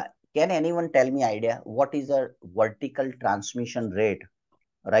explain. Yeah, can anyone tell me idea what is the vertical transmission rate,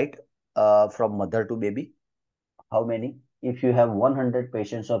 right? From mother to baby? How many? If you have 100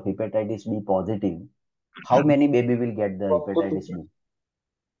 patients of hepatitis B positive, how many baby will get the hepatitis B?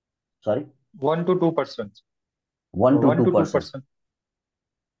 Sorry, 1 to 2%. 1 to 1 to 2%. 2%.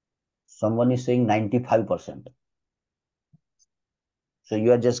 Someone is saying 95%. So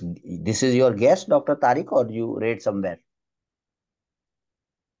you are just, this is your guess, Dr. Tariq, or you read somewhere?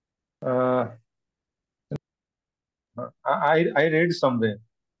 Uh, I read somewhere.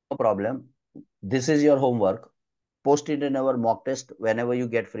 No problem. This is your homework. Post it in our mock test whenever you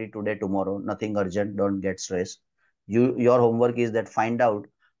get free today, tomorrow. Nothing urgent. Don't get stressed. Your homework is that find out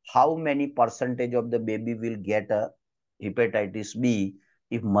how many percentage of the baby will get a hepatitis B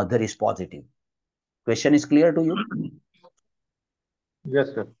if mother is positive. Question is clear to you? Yes,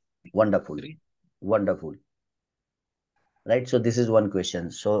 sir. Wonderful. Great. Wonderful. Right? So this is one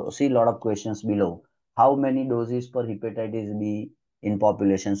question. So see a lot of questions below. How many doses per hepatitis B in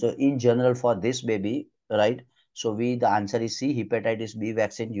population? So in general for this baby, right? So the answer is C, hepatitis B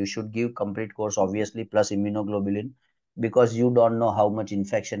vaccine. You should give complete course obviously plus immunoglobulin because you don't know how much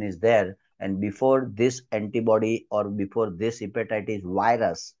infection is there. And before this antibody or before this hepatitis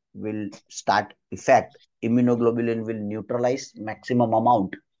virus will start effect, immunoglobulin will neutralize maximum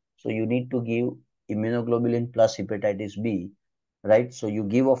amount. So you need to give immunoglobulin plus hepatitis B, right? So you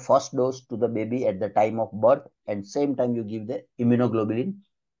give a first dose to the baby at the time of birth and same time you give the immunoglobulin,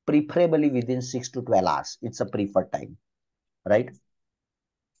 preferably within 6 to 12 hours. It's a preferred time, right?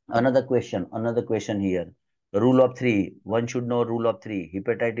 Another question here. Rule of three. One should know rule of three.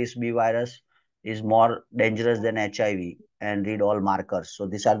 Hepatitis B virus is more dangerous than HIV and read all markers. So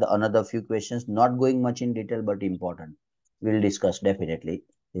these are the another few questions, not going much in detail, but important. We'll discuss definitely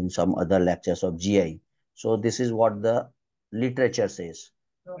in some other lectures of GI. So this is what the literature says.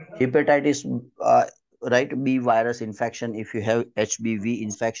 Hepatitis, right, B virus infection. If you have HBV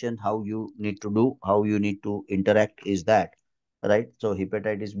infection, how you need to do, how you need to interact is that, right? So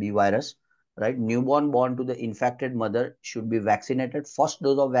hepatitis B virus, right? Newborn born to the infected mother should be vaccinated. First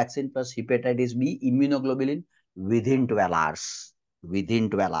dose of vaccine plus hepatitis B immunoglobulin within 12 hours. Within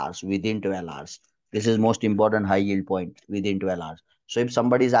 12 hours. Within 12 hours. This is most important high yield point within 12 hours. So if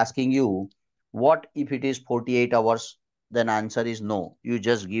somebody is asking you, what if it is 48 hours? Then answer is no. You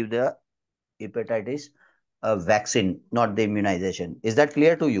just give the hepatitis vaccine, not the immunization. Is that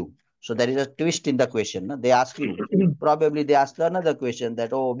clear to you? So there is a twist in the question. No? They ask you, probably they ask another question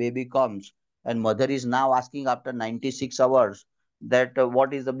that, oh, baby comes and mother is now asking after 96 hours that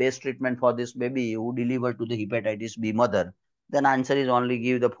what is the best treatment for this baby who delivered to the hepatitis B mother. Then answer is only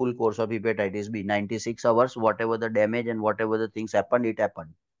give the full course of hepatitis B, 96 hours, whatever the damage and whatever the things happened, it happened.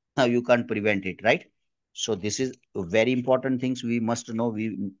 Now you can't prevent it, right? So this is very important things we must know,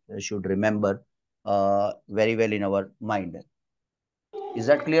 we should remember very well in our mind. Is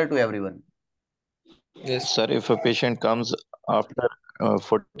that clear to everyone? Yes. Sir, if a patient comes after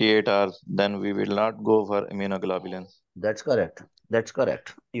 48 hours, then we will not go for immunoglobulins. That's correct. That's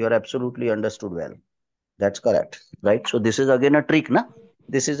correct. You are absolutely understood well. That's correct. Right. So this is again a trick, na?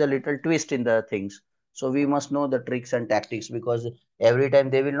 This is a little twist in the things. So we must know the tricks and tactics because every time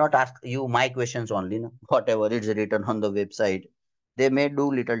they will not ask you my questions only, na? Whatever is written on the website, they may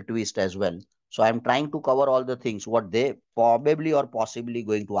do little twist as well. So I'm trying to cover all the things what they probably or possibly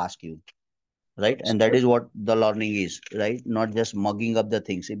going to ask you. right? And that is what the learning is, right? Not just mugging up the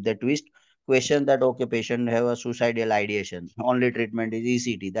things. If they twist question that, okay, patient have a suicidal ideation, only treatment is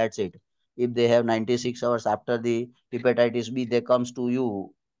ECT, that's it. If they have 96 hours after the hepatitis B, they comes to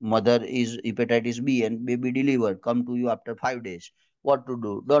you, mother is hepatitis B and baby delivered, come to you after 5 days. What to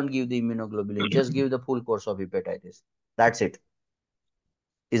do? Don't give the immunoglobulin, just give the full course of hepatitis. That's it.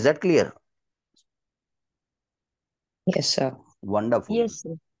 Is that clear? Yes, sir. Wonderful. Yes,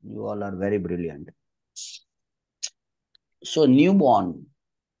 sir. You all are very brilliant. So newborn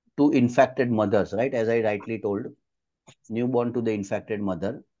to infected mothers, right? As I rightly told, newborn to the infected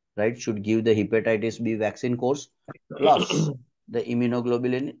mother, right, should give the hepatitis B vaccine course plus the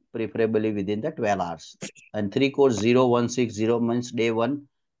immunoglobulin, preferably within the 12 hours. And 3 course 0, 1, 6, 0 means day one,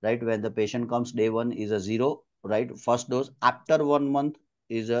 right? When the patient comes, day one is a 0, right? First dose after 1 month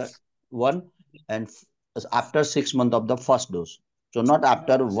is a 1, and after 6 months of the first dose. So not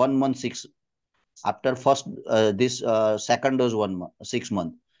after 1 month, 6, after first this second dose 1 month, 6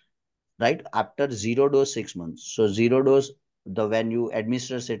 months, right? After 0 dose 6 months. So 0 dose, the when you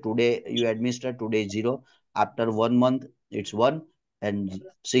administer, say today you administer, today 0, after 1 month it's 1, and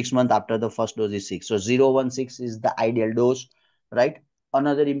 6 months after the first dose is 6. So 0, 1, 6 is the ideal dose, right?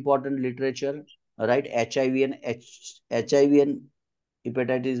 Another important literature, right? HIV and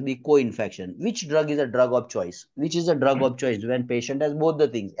hepatitis B co-infection. Which drug is a drug of choice? Which is a drug of choice when patient has both the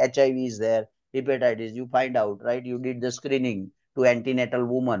things? HIV is there, hepatitis. You find out, right? You did the screening to antenatal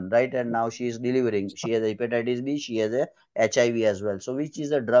woman, right? And now she is delivering. She has a hepatitis B. She has a HIV as well. So which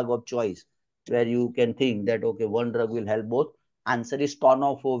is a drug of choice where you can think that okay, one drug will help both? Answer is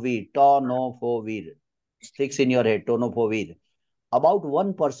tonofovir. Tonofovir. Fix in your head. Tonofovir. About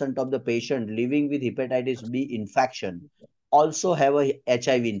 1% of the patient living with hepatitis B infection also have a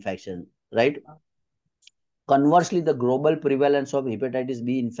HIV infection, right? Conversely, the global prevalence of hepatitis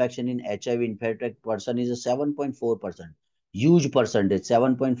B infection in HIV infected person is a 7.4%. Huge percentage.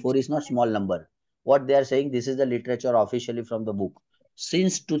 7.4 is not small number. What they are saying, this is the literature officially from the book.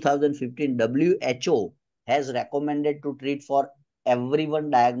 Since 2015, WHO has recommended to treat for everyone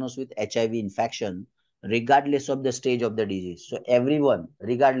diagnosed with HIV infection, regardless of the stage of the disease. So everyone,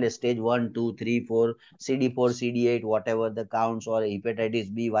 regardless stage 1, 2, 3, 4, CD4, CD8, whatever the counts, or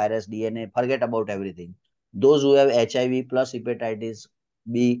hepatitis B virus, DNA, forget about everything. Those who have HIV plus hepatitis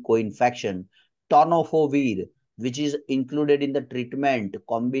B co-infection, tonofovir, which is included in the treatment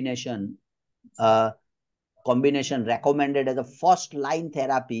uh, combination recommended as a first line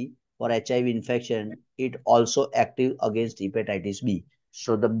therapy for HIV infection, it also active against hepatitis B.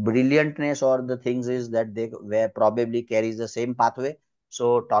 So the brilliantness or the things is that they were probably carries the same pathway.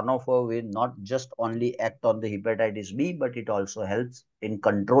 So turnover will not just only act on the hepatitis B, but it also helps in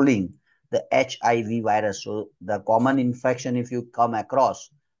controlling the HIV virus. So the common infection, if you come across,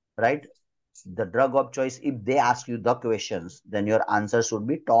 right, the drug of choice, if they ask you the questions, then your answer should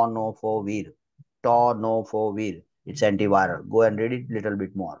be tonofovir. Tonofovir. It's antiviral. Go and read it little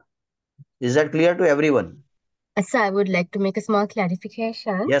bit more. Is that clear to everyone? Sir, I would like to make a small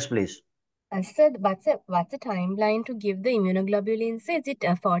clarification. Yes, please. Sir, what's the timeline to give the immunoglobulins? Is it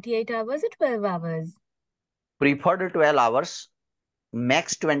 48 hours or 12 hours? Preferred 12 hours,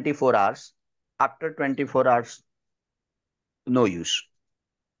 max 24 hours. After 24 hours, no use.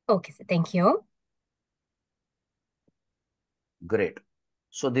 Okay, sir. Thank you. Great.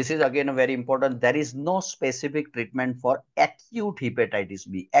 So this is again a very important. There is no specific treatment for acute hepatitis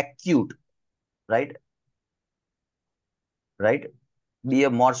B. Acute, right? Right? Be a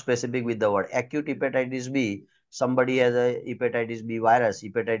more specific with the word acute hepatitis B. Somebody has a hepatitis B virus,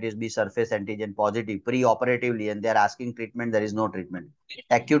 hepatitis B surface antigen positive pre-operatively, and they're asking treatment. There is no treatment.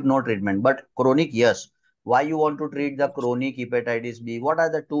 Acute, no treatment. But chronic, yes. Why you want to treat the chronic hepatitis B? What are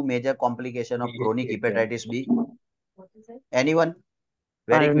the two major complications of chronic hepatitis B? Anyone?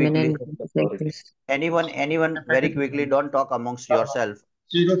 Very quickly. Permanent hepatitis. Anyone, very quickly. Don't talk amongst yourself.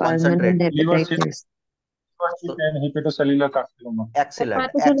 Cirrhosis, Concentrate. liver Hepatitis. cirrhosis, and hepatocellular carcinoma. Excellent,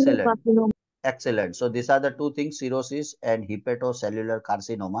 Hepatocellular excellent. carcinoma. Excellent. So these are the two things, cirrhosis and hepatocellular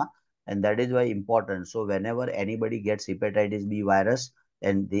carcinoma, and that is why important. So whenever anybody gets hepatitis B virus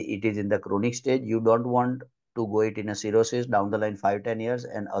and it is in the chronic stage, you don't want to go it in a cirrhosis down the line 5, 10 years,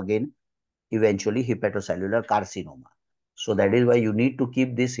 and again eventually hepatocellular carcinoma. So that is why you need to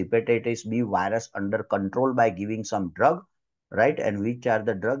keep this hepatitis B virus under control by giving some drug, right? And which are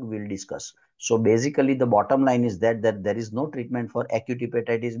the drug we'll discuss. So basically the bottom line is that there is no treatment for acute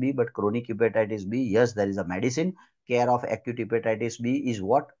hepatitis B, but chronic hepatitis B, yes, there is a medicine. Care of acute hepatitis B is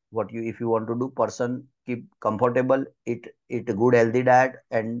what you, if you want to do, person keep comfortable, eat a good healthy diet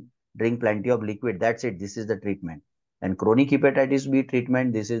and drink plenty of liquid. That's it. This is the treatment. And chronic hepatitis B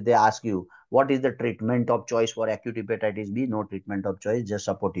treatment, this is they ask you What is the treatment of choice for acute hepatitis B? No treatment of choice, just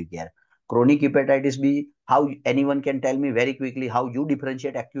supportive care. Chronic hepatitis B, how anyone can tell me very quickly how you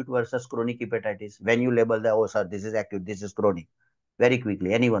differentiate acute versus chronic hepatitis when you label the, oh sir, this is acute, this is chronic. Very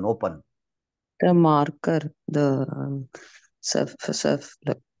quickly, anyone open. The marker, the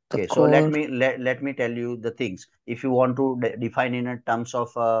Okay, so let me tell you the things. If you want to define in a terms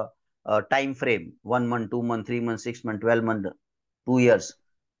of time frame, 1 month, 2 month, 3 months, 6 month, 12 month, 2 years,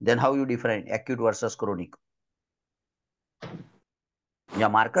 then how you define acute versus chronic? Yeah,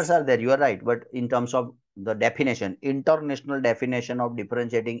 markers are there, you are right, but in terms of the definition, international definition of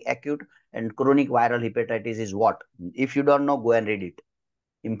differentiating acute and chronic viral hepatitis is what? If you don't know, go and read it.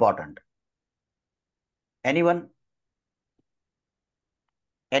 Important. Anyone?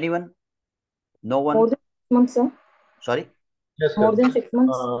 Anyone? No one? More than 6 months, sir. Sorry? Yes, More sir. than 6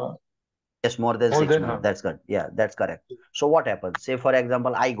 months. Yes, more than More 6 than months. That's good. Yeah, that's correct. So what happens? Say for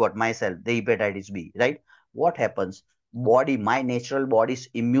example, I got myself the hepatitis B, right? What happens? Body, my natural body's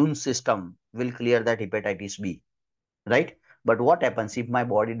immune system will clear that hepatitis B, right? But what happens if my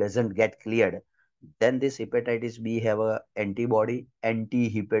body doesn't get cleared? Then this hepatitis B have a antibody,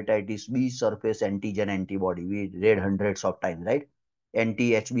 anti-hepatitis B surface antigen antibody. We read hundreds of times, right?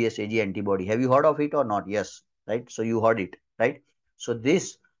 Anti-HBsAg antibody. Have you heard of it or not? Yes, right? So you heard it, right? So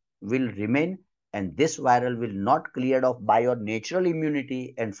this will remain, and this viral will not cleared off by your natural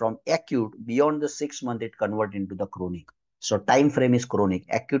immunity, and from acute beyond the 6 month it convert into the chronic. So time frame is chronic.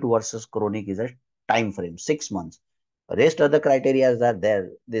 Acute versus chronic is a time frame, 6 months. Rest other criteria are there.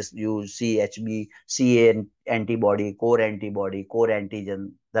 This you see HBCA antibody, core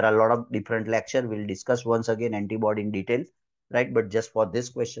antigen. There are a lot of different lecture. We'll discuss once again antibody in detail, right? But just for these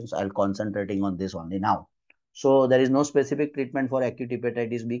questions, I'll concentrating on this only now. So there is no specific treatment for acute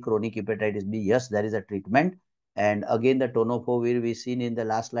hepatitis B, chronic hepatitis B. Yes, there is a treatment. And again, the tonopavir we seen in the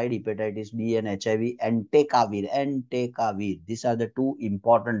last slide, hepatitis B and HIV, entecavir. These are the two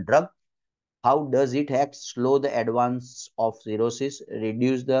important drugs. How does it act? Slow the advance of cirrhosis,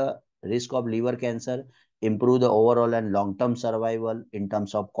 reduce the risk of liver cancer, improve the overall and long-term survival in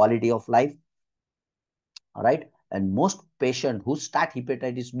terms of quality of life. All right. And most patients who start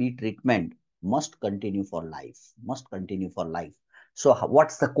hepatitis B treatment must continue for life. Must continue for life. So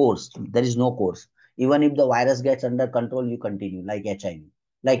what's the course? There is no course. Even if the virus gets under control, you continue like HIV,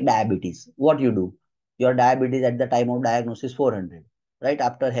 like diabetes. What you do? Your diabetes at the time of diagnosis 400, right?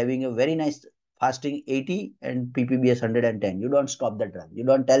 After having a very nice fasting 80 and ppbs 110, you don't stop the drug. You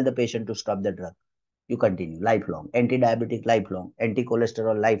don't tell the patient to stop the drug. You continue lifelong. Anti-diabetic lifelong.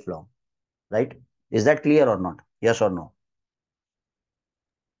 Anti-cholesterol lifelong, right? Is that clear or not? Yes or no?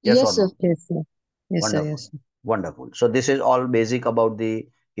 Yes Yes, or sir. no? Yes, sir. Yes, sir. Wonderful. Yes, sir. Wonderful. So this is all basic about the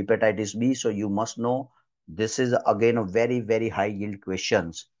hepatitis B. So you must know this is again a very, very high yield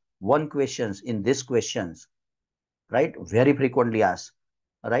questions. One questions in these questions, right? Very frequently asked,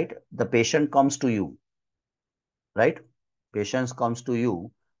 right? The patient comes to you, right? Patient comes to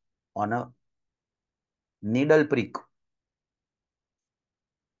you on a needle prick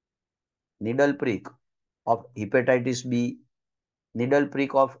of hepatitis B, needle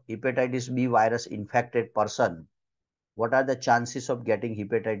prick of hepatitis B virus infected person. What are the chances of getting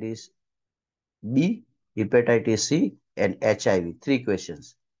hepatitis B, hepatitis C, and HIV? Three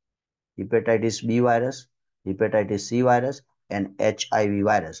questions. Hepatitis B virus, hepatitis C virus, and HIV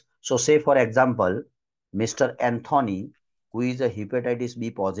virus. So say for example, Mr. Anthony, who is a hepatitis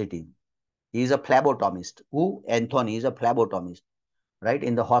B positive, he is a phlebotomist. Who? Anthony is a phlebotomist, right,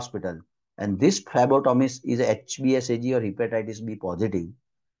 in the hospital. And this phlebotomist is a HBsAg or hepatitis B positive,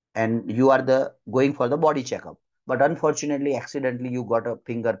 and you are the going for the body checkup. But unfortunately, accidentally, you got a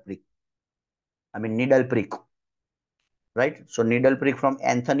finger prick. I mean, needle prick, right? So needle prick from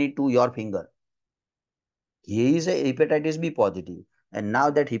Anthony to your finger. He is a hepatitis B positive. And now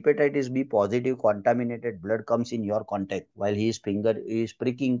that hepatitis B positive contaminated blood comes in your contact while his finger is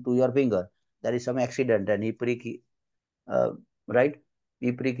pricking to your finger, there is some accident and he prick, right?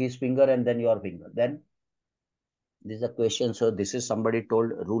 He prick his finger and then your finger. Then this is a question. So this is somebody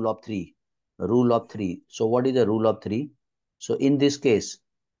told rule of three. Rule of three. So what is the rule of three? So in this case,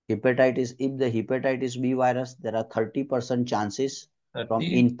 hepatitis, if the hepatitis B virus, there are 30% chances from 30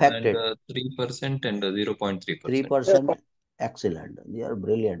 and infected. 3% and 0.3%. 3%. Excellent. You are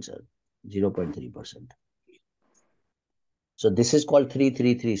brilliant, sir. 0.3%. So this is called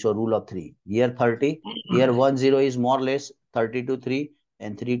 333. So rule of three. Here 30. Here 10 is more or less 30 to 3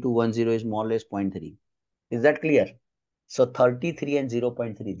 and 3 to 10 is more or less 0.3. Is that clear? So 33 and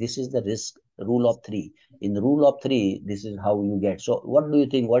 0.3. This is the risk rule of three. In the rule of three, this is how you get. So what do you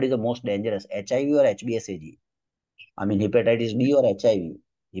think? What is the most dangerous? HIV or HBsAg? I mean hepatitis B or HIV?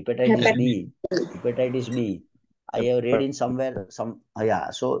 Hepatitis B. Hepatitis B. I have read in somewhere yeah.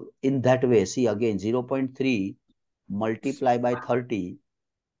 So in that way, see again 0.3 multiply by 30.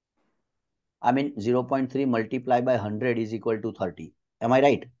 I mean 0.3 multiply by 100 is equal to 30. Am I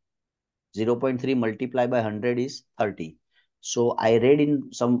right? 0.3 multiply by 100 is 30. So I read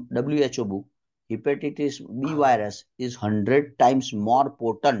in some WHO book, hepatitis B virus is 100 times more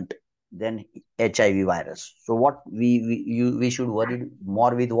potent than HIV virus. So what we should worry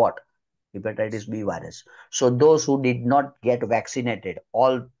more with what? Hepatitis B virus. So those who did not get vaccinated,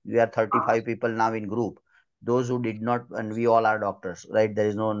 all we are 35 people now in group. Those who did not, and we all are doctors, right? There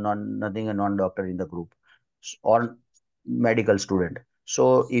is nothing a non-doctor in the group or medical student.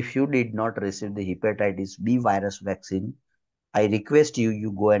 So if you did not receive the hepatitis B virus vaccine, I request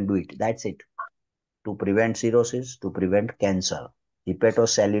you go and do it. That's it. To prevent cirrhosis, to prevent cancer.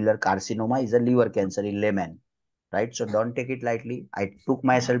 Hepatocellular carcinoma is a liver cancer in layman, right? So don't take it lightly. I took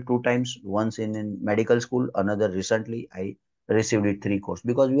myself 2 times, once in medical school, another recently. I received it 3 course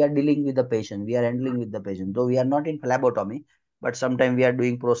because we are dealing with the patient, we are handling with the patient. Though we are not in phlebotomy, but sometimes we are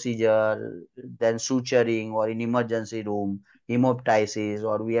doing procedure, then suturing, or in emergency room, hemoptysis,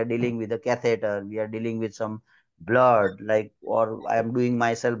 or we are dealing with a catheter, we are dealing with some blood, like, or I am doing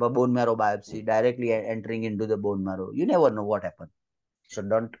myself a bone marrow biopsy, directly entering into the bone marrow. You never know what happens. So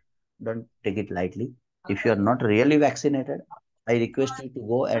don't take it lightly. If you are not really vaccinated, I request you to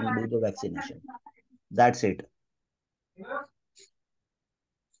go and do the vaccination. That's it.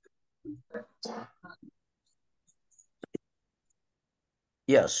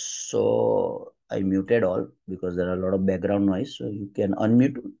 Yes, so I muted all because there are a lot of background noise. So you can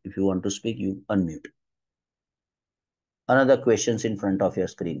unmute. If you want to speak, you unmute. Another questions in front of your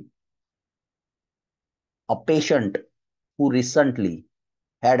screen. A patient who recently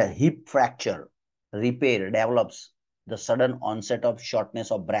had a hip fracture repair develops the sudden onset of shortness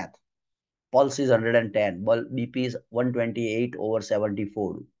of breath. Pulse is 110, BP is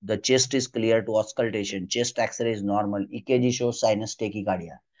 128/74. The chest is clear to auscultation. Chest X-ray is normal. EKG shows sinus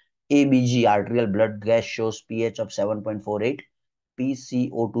tachycardia. ABG, arterial blood gas, shows pH of 7.48.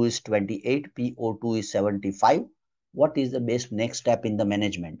 PCO2 is 28. PO2 is 75. What is the best next step in the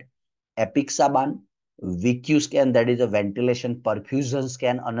management? Apixaban, VQ scan, that is a ventilation perfusion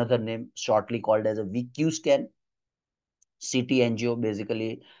scan, another name shortly called as a VQ scan. CT angio,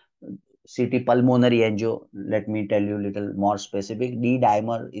 basically CT pulmonary angio. Let me tell you a little more specific.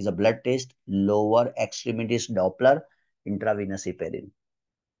 D-dimer is a blood test. Lower extremities Doppler, intravenous heparin.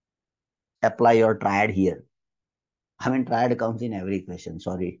 Apply your triad here. I mean, triad comes in every question.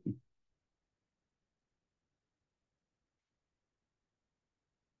 Sorry.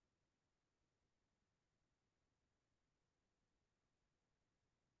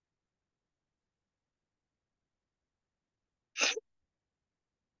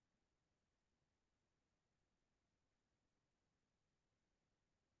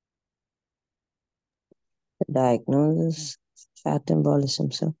 Diagnosis fat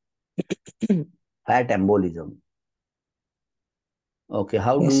embolism, sir. Fat embolism. Okay,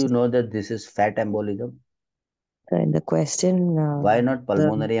 how do Yes. you know that this is fat embolism? In the question, Why not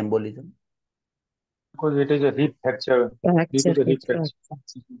pulmonary embolism? Because it is a hip fracture. Due to the hip fracture.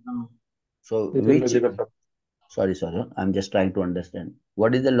 So which? Sorry, I'm just trying to understand.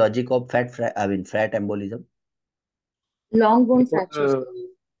 What is the logic of fat embolism? Long bone fractures.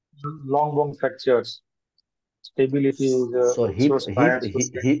 Long bone fractures. Stability is So hip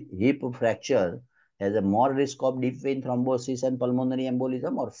hip fracture has a more risk of deep vein thrombosis and pulmonary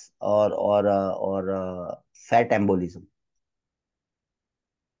embolism, or fat embolism.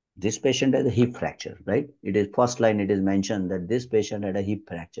 This patient has a hip fracture, right? It is first line. It is mentioned that this patient had a hip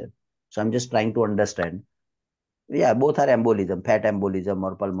fracture. So I'm just trying to understand. Yeah, both are embolism, fat embolism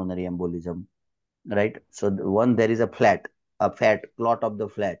or pulmonary embolism, right? So one, there is a fat clot of the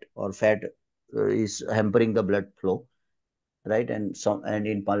fat, or fat is hampering the blood flow, right? And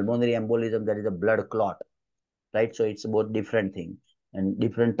in pulmonary embolism there is a blood clot, right? So it's both different things and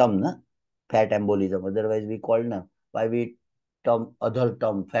different term, na? Fat embolism. Otherwise we call, na, why we term other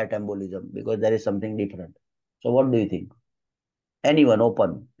term fat embolism, because there is something different. So what do you think? Anyone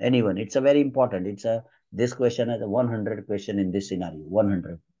open? Anyone? It's a very important. This question has a 100 question in this scenario.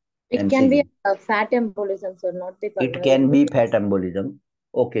 100. It can be a fat embolism, sir, not the pulmonary. It can be fat embolism.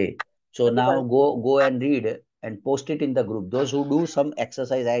 Okay. So now go and read and post it in the group. Those who do some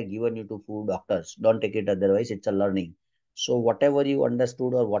exercise I have given you to few doctors, don't take it otherwise. It's a learning. So whatever you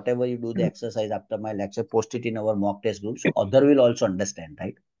understood or whatever you do the exercise after my lecture, post it in our mock test group. So other will also understand,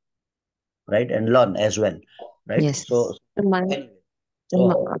 right? Right, and learn as well, right? Yes.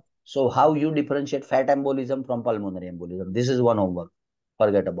 So how you differentiate fat embolism from pulmonary embolism? This is one homework.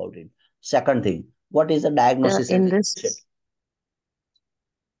 Forget about it. Second thing, what is the diagnosis In in this patient?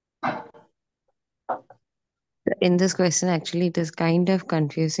 In this question, actually, it is kind of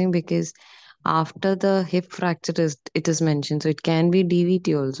confusing because after the hip fracture it is mentioned, so it can be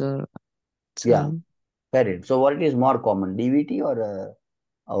DVT also. So Yeah, correct. So what is more common, DVT or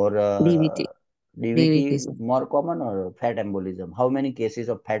DVT, DVT DVT. more common or fat embolism? How many cases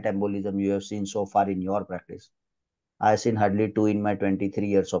of fat embolism you have seen so far in your practice? I have seen hardly 2 in my 23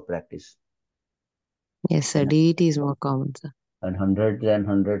 years of practice. Yes, sir. And, DVT is more common, sir. and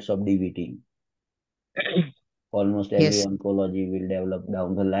hundreds of DVT. Almost every Yes. oncology will develop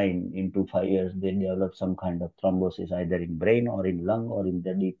down the line in 2 5 years. They develop some kind of thrombosis either in brain or in lung or in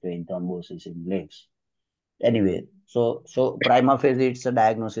the deep vein thrombosis in legs. Anyway, so prima facie it's a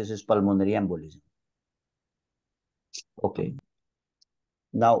diagnosis is pulmonary embolism. Okay.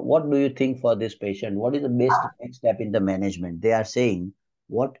 Now, what do you think for this patient? What is the best next step in the management? They are saying,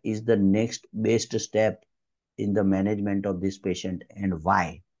 what is the next best step in the management of this patient and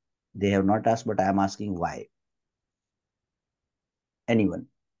why? They have not asked, but I am asking why. Anyone?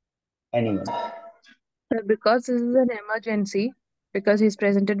 Anyone? So because this is an emergency, because he's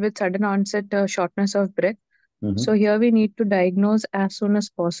presented with sudden onset shortness of breath, so here we need to diagnose as soon as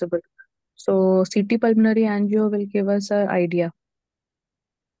possible. So CT pulmonary angio will give us an idea.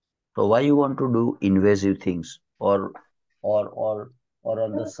 So why you want to do invasive things or or or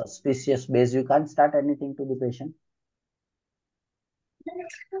on the suspicious base you can't start anything to the patient?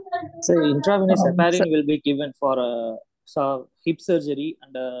 So intravenous So heparin will be given for hip surgery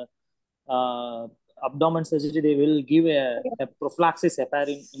and abdomen surgery. They will give a prophylaxis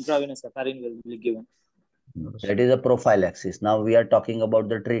heparin. Intravenous heparin will be given. That is a prophylaxis. Now we are talking about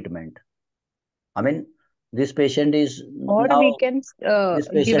the treatment. I mean, this patient is or now we can this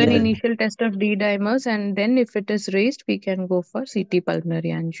give patient an is initial test of D dimers, and then if it is raised, we can go for CT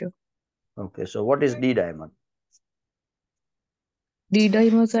pulmonary angio. okay. So what is D dimer? D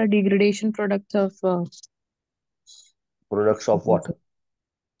dimers are degradation products of Products of what?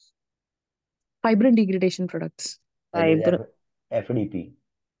 fibrin degradation products. That is FDP.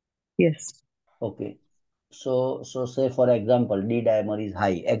 Yes. Okay. So say for example, D dimer is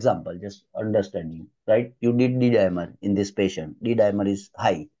high. Example, just understanding, right? You did D dimer in this patient. D dimer is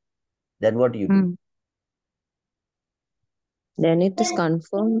high. Then what you do? Then it is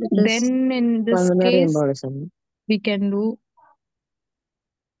confirmed it is Then in this pulmonary case, embolism. we can do.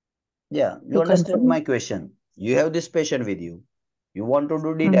 Yeah, you To understand confirm. my question. You have this patient with you. You want to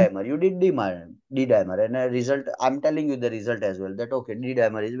do D dimer. You did D dimer, and a result. I'm telling you the result as well. That okay, D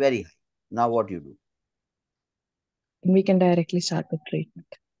dimer is very high. Now what you do? We can directly start the treatment.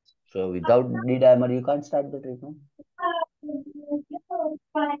 So without D dimer, you can't start the treatment.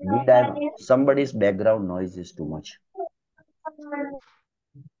 D dimer. Somebody's background noise is too much.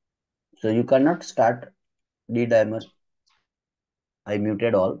 So you cannot start D dimer. I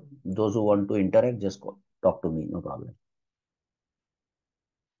muted all. Those who want to interact, just talk to me. No problem.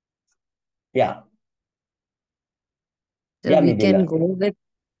 Yeah. So Yeah, we can Midila. go with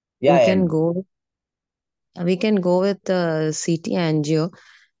Yeah, we can go with CT angio,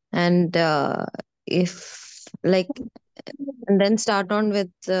 and if like, and then start on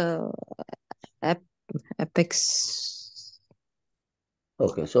with apex.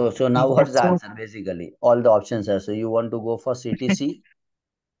 Okay, so now what's the answer basically? All the options are. So you want to go for CTC?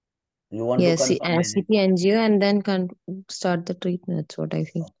 You want to Yes, confirm CT basically? angio, and then start the treatment. That's what I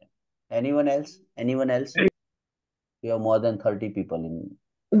think. Okay. Anyone else? Anyone else? We have more than 30 people in.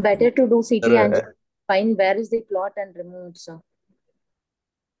 Better to do CT Sir, angio. Find where is the clot and remove it, sir.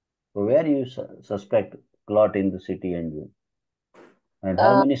 Where you suspect clot in the CT angio? And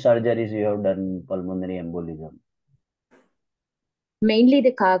how many surgeries you have done in pulmonary embolism? Mainly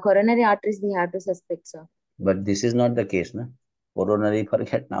the coronary arteries we have to suspect, sir. But this is not the case, na? Coronary,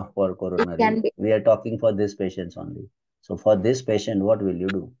 forget now for coronary. We are talking for these patients only. So for this patient, what will you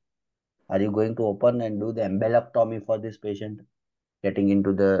do? Are you going to open and do the embolectomy for this patient? Getting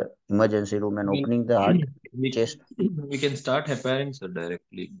into the emergency room and opening the heart, chest? We can start heparin, sir,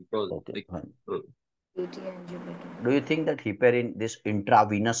 directly because Okay, fine. CT angio better. Do you think that heparin, this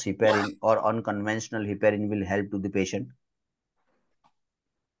intravenous heparin or unconventional heparin will help to the patient?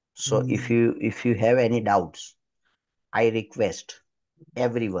 So if you have any doubts, I request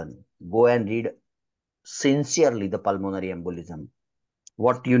everyone go and read sincerely the pulmonary embolism.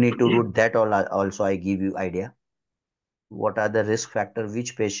 What you need to do that also I give you idea. What are the risk factors?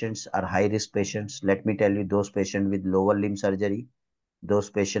 Which patients are high risk patients? Let me tell you, those patients with lower limb surgery, those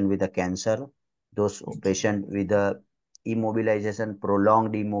patients with a cancer, those patients with a immobilization,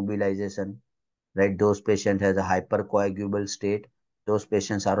 prolonged immobilization, right? Those patients has a hypercoagulable state, Those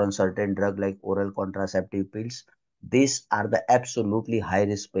patients are on certain drug like oral contraceptive pills. These are the absolutely high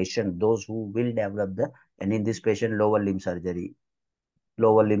risk patient, those who will develop the, and in this patient, lower limb surgery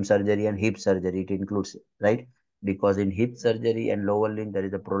and hip surgery it includes, right? Because in hip surgery and lower limb there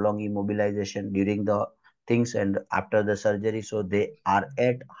is a prolonged immobilization during the things and after the surgery, so they are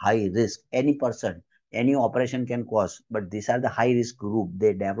at high risk. Any person, any operation can cause, but these are the high risk group,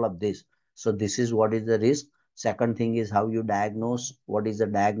 they develop this. So this is what is the risk. Second thing is how you diagnose, what is the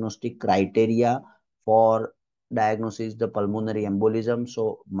diagnostic criteria for diagnosis the pulmonary embolism.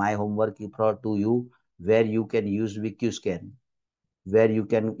 So my homework is for to you, where you can use VQ scan, where you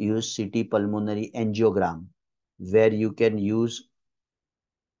can use CT pulmonary angiogram, where you can use,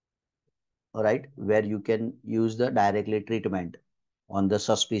 right, where you can use the directly treatment on the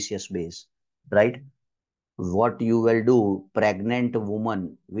suspicious base, right? What you will do, pregnant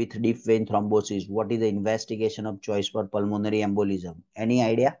woman with deep vein thrombosis, what is the investigation of choice for pulmonary embolism? Any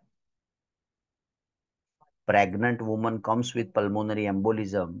idea? Pregnant woman comes with pulmonary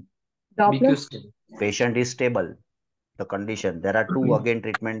embolism. Doppler. Patient is stable. The condition. There are two again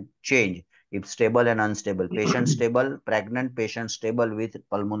treatment change. If stable and unstable. Patient stable, pregnant patient stable with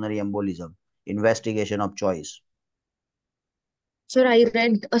pulmonary embolism. Investigation of choice. Sir, I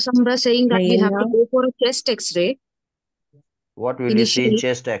read somewhere saying that we have to go for a chest X-ray. What will you see in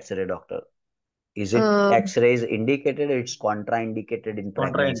chest X-ray, doctor? Is it X-ray is indicated? It's contraindicated in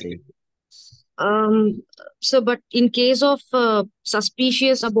pregnancy. So, but in case of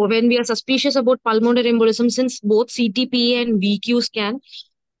suspicious about, when we are suspicious about pulmonary embolism, since both CTPA and VQ scan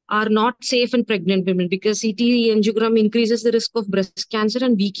are not safe in pregnant women, because CT angiogram increases the risk of breast cancer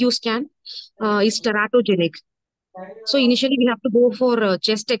and VQ scan is teratogenic. So initially we have to go for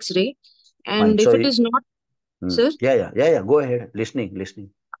chest X-ray, and if it is not, sir. Yeah. Go ahead. Listening.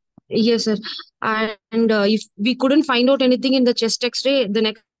 Yes, sir. And if we couldn't find out anything in the chest X-ray, the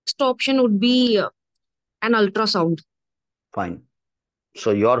next option would be an ultrasound. Fine.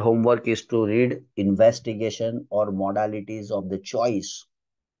 So your homework is to read investigation or modalities of the choice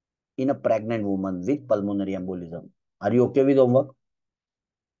in a pregnant woman with pulmonary embolism. Are you okay with homework?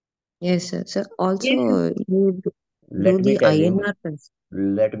 Yes, sir. Sir, also you do Let me the tell you. INR test.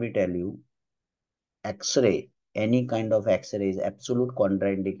 Let me tell you. X-ray, any kind of X-ray is absolute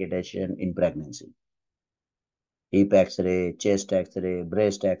contraindication in pregnancy. Hip X-ray, chest X-ray,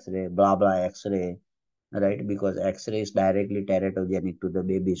 breast X-ray, blah blah X-ray, right? Because X-ray is directly teratogenic to the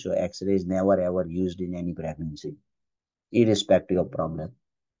baby, so X-ray is never ever used in any pregnancy, irrespective of problem.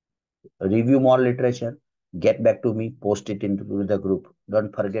 Review more literature, get back to me, post it into the group.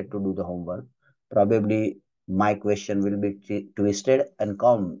 Don't forget to do the homework. Probably my question will be twisted and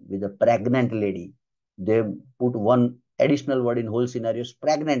come with a pregnant lady. They put one additional word in whole scenarios,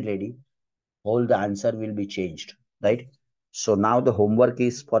 pregnant lady, whole the answer will be changed, right? So now the homework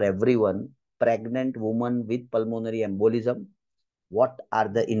is for everyone. Pregnant woman with pulmonary embolism, what are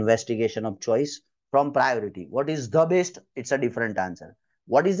the investigation of choice from priority? What is the best? It's a different answer.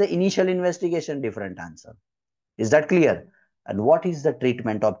 What is the initial investigation? Different answer. Is that clear? And what is the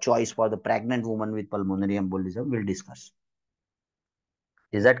treatment of choice for the pregnant woman with pulmonary embolism? We'll discuss.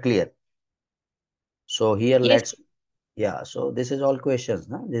 Is that clear? So here so this is all questions.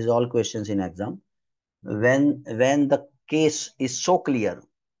 Huh? This is all questions in exam. When the case is so clear,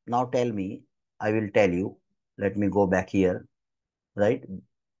 now tell me, I will tell you. Let me go back here, right?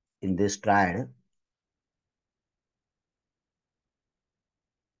 In this triad.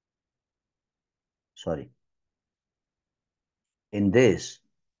 Sorry. In this,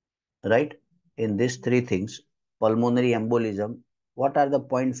 right? In these three things, pulmonary embolism, what are the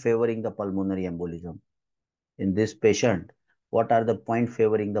points favoring the pulmonary embolism? In this patient, what are the points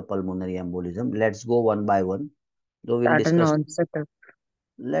favoring the pulmonary embolism? Let's go one by one. Though we'll discuss.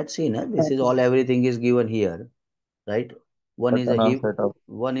 Let's see, na? This is all, everything is given here, right? One is a hip,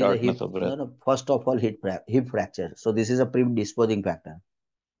 one is a hip. No, first of all, hip fracture. So this is a predisposing factor.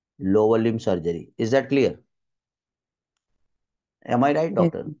 Lower limb surgery. Is that clear? Am I right,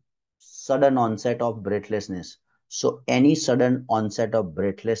 doctor? Sudden onset of breathlessness. So any sudden onset of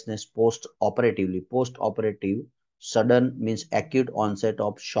breathlessness post-operative, sudden means acute onset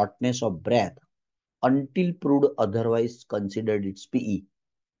of shortness of breath until proved otherwise considered its PE.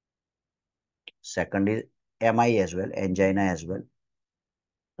 Second is MI as well, angina as well,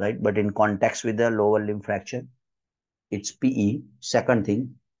 right? But in context with the lower limb fracture, it's PE. Second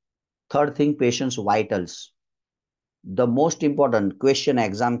thing. Third thing, patient's vitals. The most important question,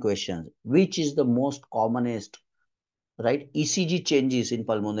 exam questions, which is the most commonest, right? ECG changes in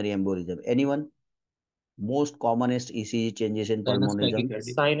pulmonary embolism. Anyone? Most commonest ECG changes in pulmonary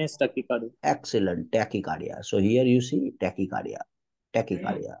embolism? Sinus tachycardia. Excellent, tachycardia. So here you see tachycardia.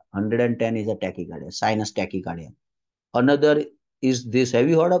 tachycardia. 110 is a tachycardia, sinus tachycardia. Another is this. Have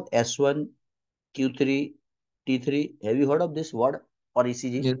you heard of S1, Q3, T3? Have you heard of this word or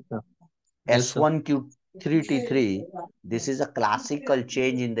ECG? Yes, sir. Yes, sir. S1, Q3, T3. This is a classical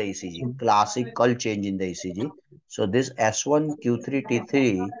change in the ECG. Classical change in the ECG. So this S1, Q3,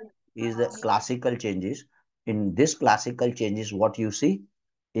 T3 is the classical changes. In this classical changes, what you see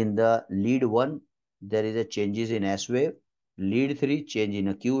in the lead 1, there is a changes in S wave. Lead 3 change in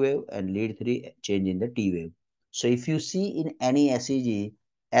a Q wave, and lead 3 change in the T wave. So if you see in any ECG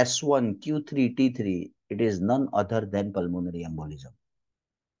S1, Q3, T3, it is none other than pulmonary embolism.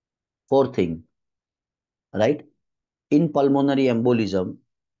 Fourth thing, right? In pulmonary embolism,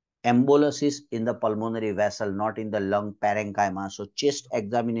 embolus is in the pulmonary vessel, not in the lung parenchyma. So chest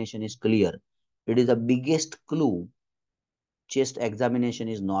examination is clear. It is the biggest clue. Chest examination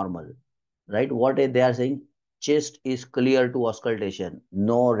is normal, right? What they are saying? Chest is clear to auscultation.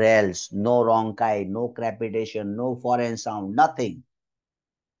 No rales, no rhonchi, no crepitation, no foreign sound, nothing.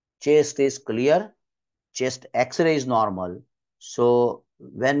 Chest is clear. Chest X-ray is normal. So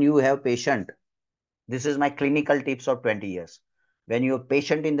when you have patient, this is my clinical tips of 20 years. When you have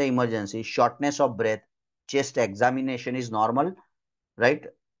patient in the emergency, shortness of breath, chest examination is normal, right?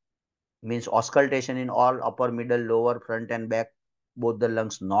 Means auscultation in all upper, middle, lower, front and back, both the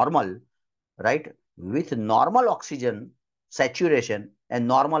lungs normal, right? With normal oxygen saturation and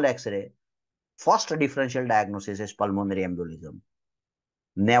normal X-ray, first differential diagnosis is pulmonary embolism.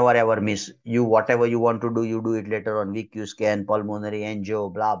 Never ever miss. You whatever you want to do, you do it later on. VQ scan, pulmonary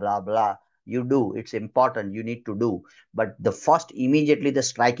angio, blah blah blah. You do. It's important. You need to do. But the first, immediately, the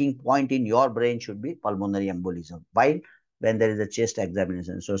striking point in your brain should be pulmonary embolism. While when there is a chest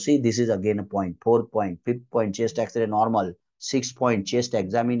examination. So see, this is again a point. Fourth point, fifth point, chest X-ray normal. 6 point, chest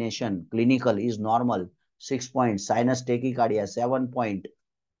examination clinical is normal. 6 point, sinus tachycardia. 7 point,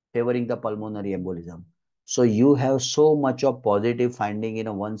 favoring the pulmonary embolism. So you have so much of positive finding in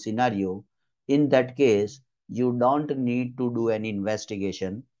a one scenario. In that case, you don't need to do any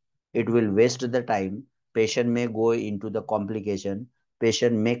investigation. It will waste the time. Patient may go into the complication.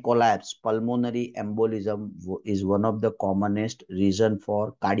 Patient may collapse. Pulmonary embolism is one of the commonest reason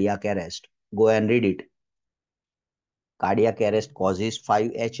for cardiac arrest. Go and read it. Cardiac arrest causes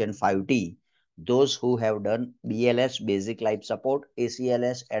 5H and 5T. Those who have done BLS, basic life support,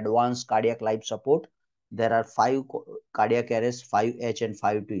 ACLS, advanced cardiac life support, there are 5 cardiac arrests, 5H and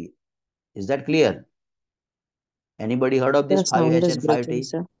 5T. Is that clear? Anybody heard of this The sound 5H is and breaking, 5T?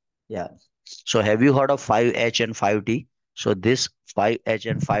 sir. Yeah. So have you heard of 5H and 5T? So this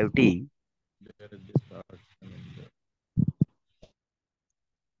 5H and 5T.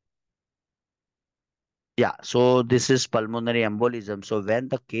 Yeah, so this is pulmonary embolism. So when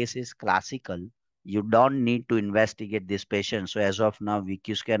the case is classical, you don't need to investigate this patient. So as of now,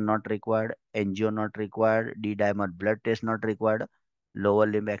 VQ scan not required, angio not required, D-dimer blood test not required, lower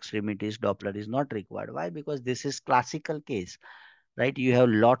limb extremities Doppler is not required. Why? Because this is classical case, right? You have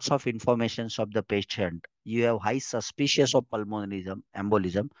lots of informations of the patient. You have high suspicious of pulmonary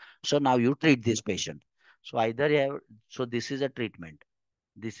embolism. So now you treat this patient. So either you have, so this is a treatment.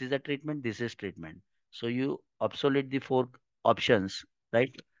 This is a treatment, this is treatment. So you obsolete the 4 options,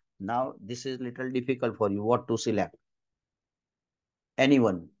 right? Now this is little difficult for you. What to select?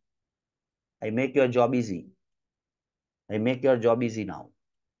 Anyone? I make your job easy. I make your job easy now.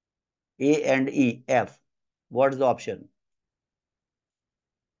 A and E, F. What's the option?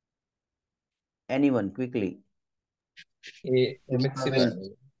 Anyone, quickly.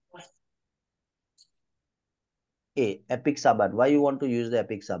 Apixaban. A, Epic Saban. Why you want to use the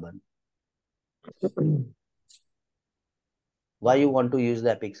Epic Saban? Why you want to use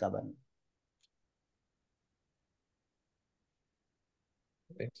the Epic Saban?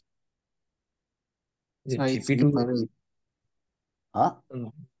 Is it cheapy to? Huh?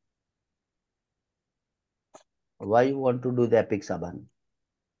 Why you want to do the Epic Saban?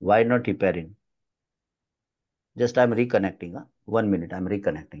 Why not heparin? Just I'm reconnecting. Huh? 1 minute, I'm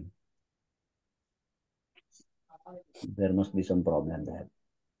reconnecting. There must be some problem there.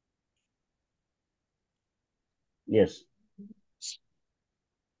 Yes.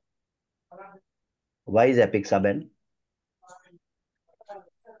 Why is Epic Saban?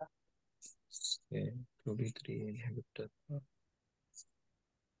 23 inhibitor.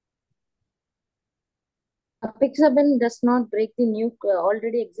 Apixaban does not break the new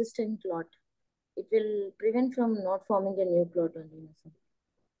already existing clot. It will prevent from not forming a new clot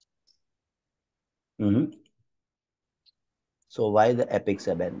only. So why the Epic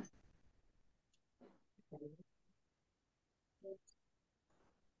Saban?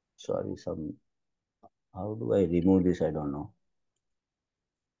 Sorry, how do I remove this? I don't know.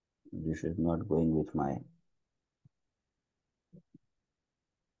 This is not going with my.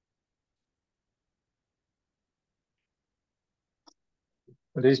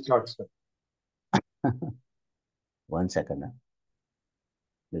 Restart, sir. 1 second,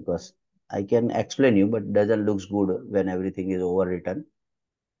 because I can explain you, but doesn't looks good when everything is overwritten.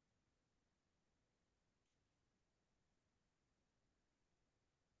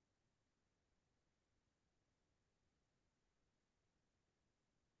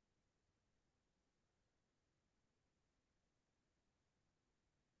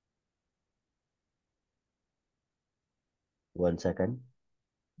 One second.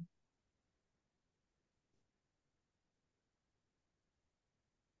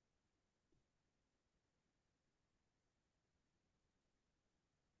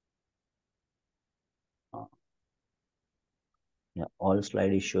 Yeah, all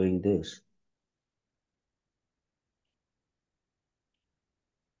slide is showing this.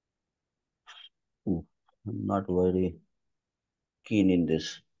 Ooh, I'm not very keen in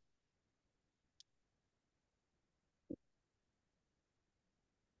this.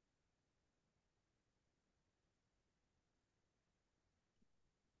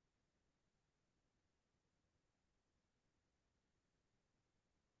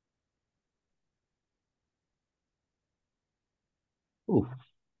 Ooh.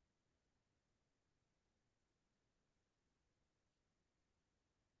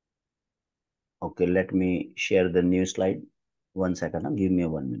 Okay, let me share the new slide. 1 second, give me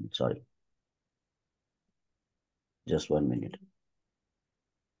 1 minute. Sorry. Just 1 minute.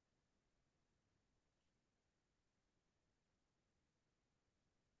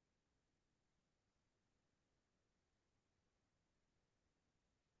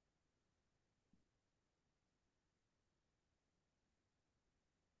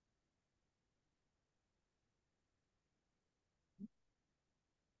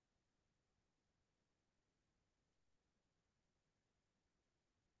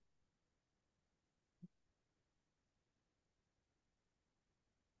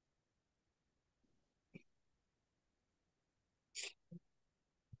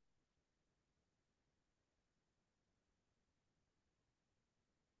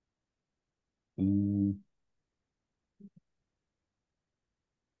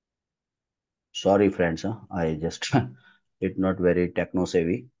 Sorry, friends. I just it's not very techno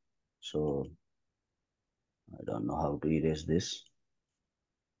savvy, so I don't know how to erase this.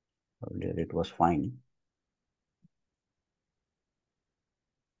 Earlier it was fine.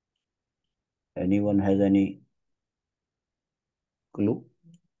 Anyone has any clue?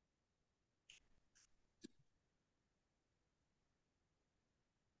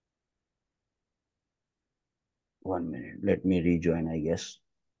 One minute. Let me rejoin, I guess.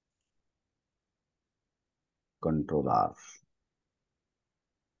 Control R.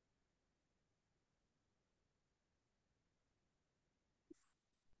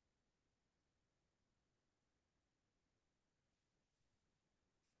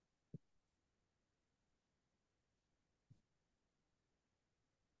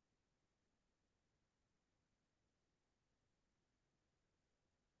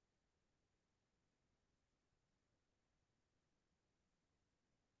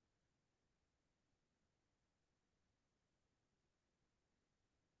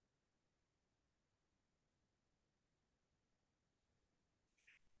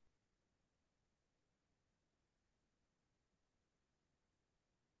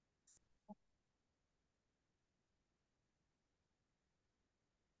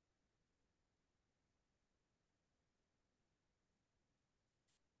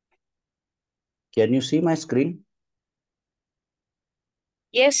 Can you see my screen?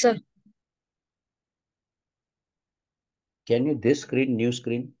 Yes, sir. Can you this screen, new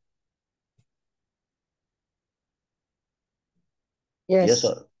screen? Yes, Yes.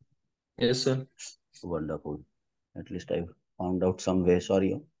 sir. Yes, sir. Wonderful. At least I found out some way.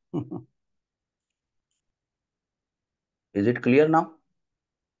 Sorry. Is it clear now?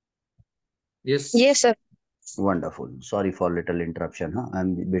 Yes. Yes, sir. Wonderful. Sorry for little interruption.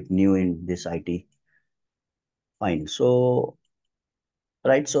 I'm a bit new in this IT. Fine. So,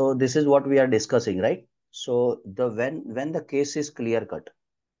 right. So this is what we are discussing, right? So the when the case is clear cut,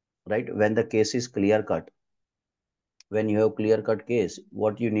 right? When the case is clear cut, when you have clear cut case,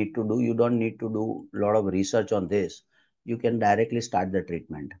 what you need to do, you don't need to do a lot of research on this. You can directly start the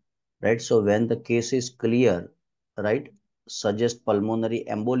treatment, right? So when the case is clear, right, suggest pulmonary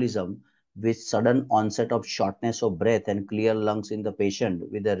embolism with sudden onset of shortness of breath and clear lungs in the patient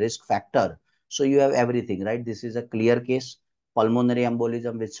with a risk factor. So you have everything, right? This is a clear case. pulmonary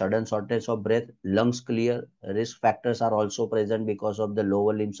embolism with sudden shortness of breath, lungs clear. Risk factors are also present because of the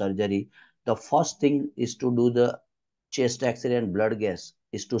lower limb surgery. The first thing is to do the chest X-ray and blood gas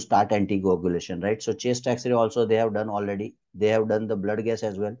is to start anticoagulation, right? So chest X-ray also they have done already. They have done the blood gas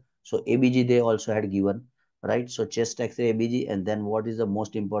as well. So ABG they also had given, right? So chest X-ray, ABG, and then what is the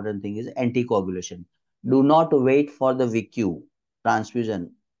most important thing is anticoagulation. Do not wait for the VQ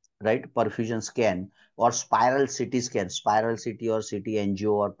transfusion, right? Perfusion scan or spiral CT scan, spiral CT or CT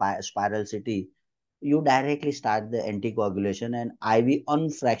angio or spiral CT. You directly start the anticoagulation, and IV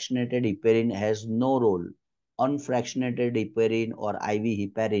unfractionated heparin has no role. Unfractionated heparin or IV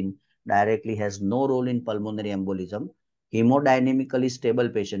heparin directly has no role in pulmonary embolism. Hemodynamically stable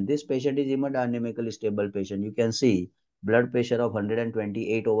patient. This patient is hemodynamically stable patient. You can see blood pressure of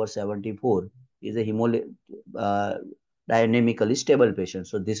 128/74 is a dynamically stable patient.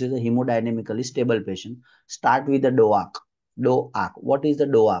 So this is a hemodynamically stable patient. Start with the DOAC. DOAC. What is the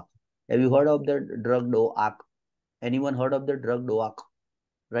DOAC? Have you heard of the drug DOAC? Anyone heard of the drug DOAC?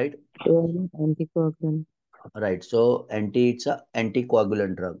 Right? Anticoagulant. Right. So it's a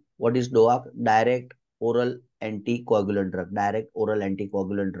anticoagulant drug. What is DOAC? Direct oral anticoagulant drug. Direct oral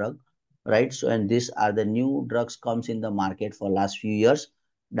anticoagulant drug. Right. So and these are the new drugs comes in the market for last few years.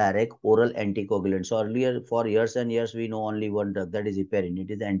 Direct oral anticoagulant. So earlier for years and years we know only one drug, that is heparin.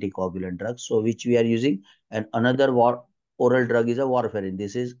 It is the anticoagulant drug. So which we are using, and another oral drug is a warfarin.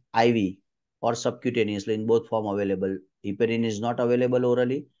 This is IV or subcutaneously in both form available. Heparin is not available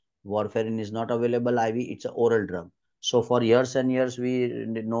orally. Warfarin is not available IV, it's an oral drug. So for years and years, we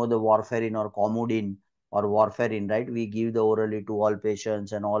know the warfarin or comodine or warfarin, right? We give the orally to all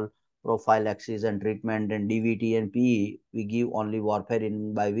patients and all prophylaxis and treatment and DVT and PE. We give only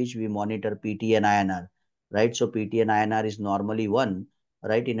warfarin by which we monitor PT and INR, right? So PT and INR is normally 1,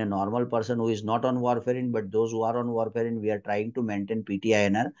 right? In a normal person who is not on warfarin, but those who are on warfarin, we are trying to maintain PT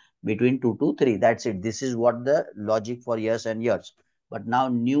INR between 2 to 3. That's it. This is what the logic for years and years. But now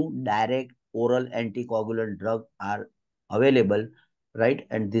new direct oral anticoagulant drug are available, right?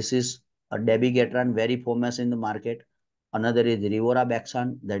 And this is a dabigatran, very famous in the market. Another is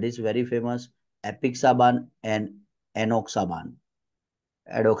rivaroxaban, that is very famous. Apixaban and enoxaban,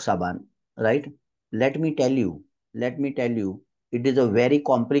 adoxaban, right? Let me tell you, it is a very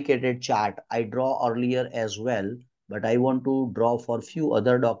complicated chart. I draw earlier as well, but I want to draw for few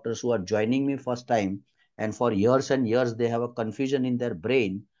other doctors who are joining me first time, and for years and years they have a confusion in their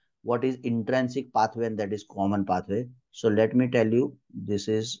brain. What is intrinsic pathway and that is common pathway? So let me tell you, this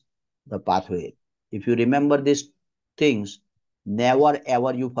is the pathway. If you remember these things, never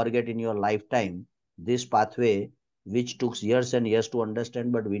ever you forget in your lifetime this pathway which took years and years to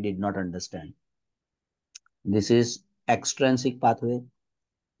understand, but we did not understand. This is extrinsic pathway.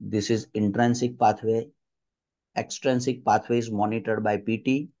 This is intrinsic pathway. Extrinsic pathway is monitored by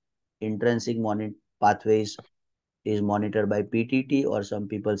PT. Intrinsic pathways is monitored by PTT, or some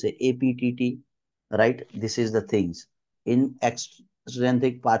people say APTT, right? This is the things. In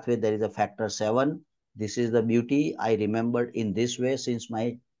extrinsic pathway, there is a factor 7. This is the beauty. I remembered in this way since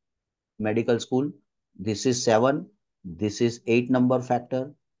my medical school. This is 7, this is 8 number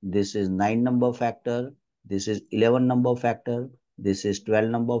factor, this is 9 number factor, this is 11 number factor, this is 12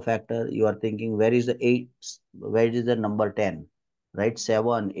 number factor. You are thinking, where is the 8, where is the number 10, right?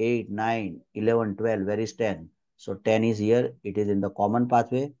 7, 8, 9, 11, 12, where is 10? So 10 is here, it is in the common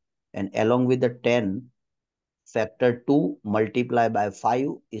pathway, and along with the 10, factor 2 multiplied by 5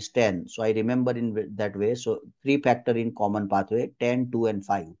 is 10. So I remember in that way. So 3 factor in common pathway, 10, 2 and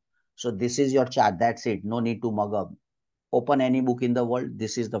 5. So this is your chart. That's it. No need to mug up. Open any book in the world.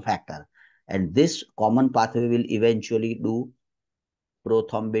 This is the factor. And this common pathway will eventually do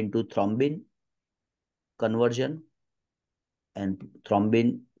prothrombin to thrombin conversion, and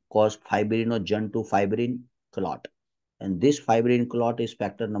thrombin cause fibrinogen to fibrin clot. And this fibrin clot is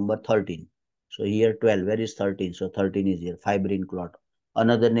factor number 13. So here 12, where is 13? So 13 is here, fibrin clot.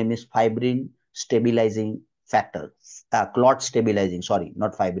 Another name is fibrin stabilizing factor, clot stabilizing, sorry,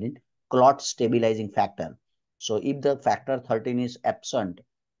 not fibrin, clot stabilizing factor. So if the factor 13 is absent,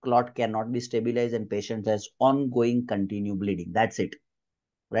 clot cannot be stabilized and patient has ongoing continue bleeding. That's it,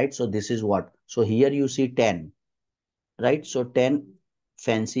 right? So this is what. So here you see 10, right? So 10,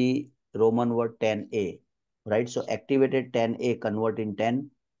 fancy Roman word 10A, right? So activated 10A convert in 10,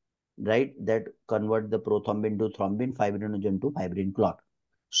 right? That convert the prothrombin to thrombin, fibrinogen to fibrin clot.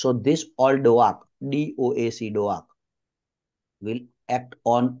 So this all DOAC, DOAC, DOAC will act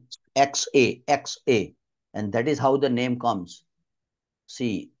on XA, and that is how the name comes.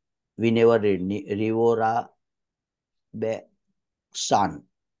 See, we never read Rivoraxan,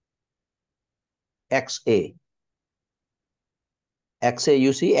 XA. XA,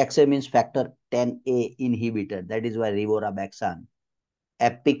 you see, XA means factor 10A inhibitor. That is why rivorabaxan.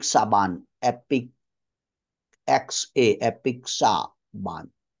 Apixaban, XA, apixaban.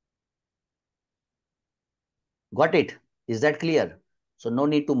 Got it? Is that clear? So no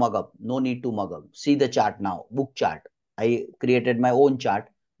need to mug up. No need to mug up. See the chart now. Book chart. I created my own chart,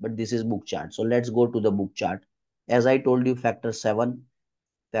 but this is book chart. So let's go to the book chart. As I told you, factor 7,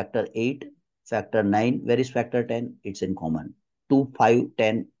 factor 8, factor 9. Where is factor 10? It's in common. 2, 5,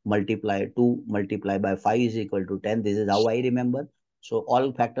 10 multiply 2 multiply by 5 is equal to 10. This is how I remember. So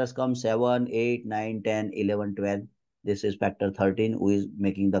all factors come 7, 8, 9, 10, 11, 12. This is factor 13 who is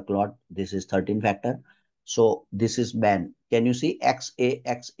making the clot. This is 13 factor. So this is band. Can you see XA,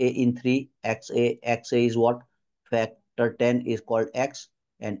 XA in 3? XA is what? Factor 10 is called X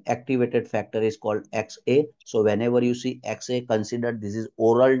and activated factor is called XA. So whenever you see XA, consider this is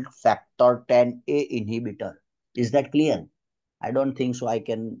oral factor 10A inhibitor. Is that clear? I don't think so. I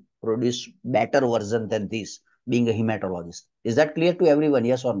can produce better version than this being a hematologist. Is that clear to everyone?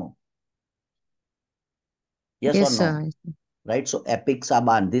 Yes or no? Yes or Yes, no? sir. Right? So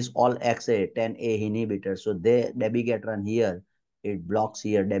apixaban, this all XA, 10A inhibitor. So they dabigatran here, it blocks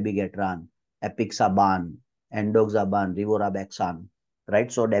here dabigatran, apixaban, endoxaban, rivorabaxan.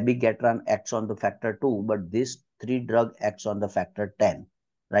 Right? So dabigatran acts on the factor 2, but this three drug acts on the factor 10.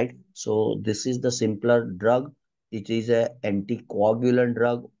 Right? So this is the simpler drug. It is a anticoagulant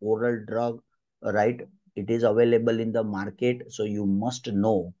drug, oral drug, right? It is available in the market. So you must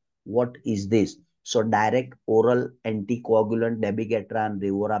know what is this. So direct oral anticoagulant dabigatran,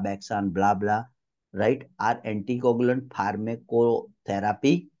 rivorabaxan, blah blah, right, are anticoagulant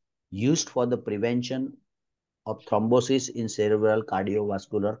pharmacotherapy used for the prevention of thrombosis in cerebral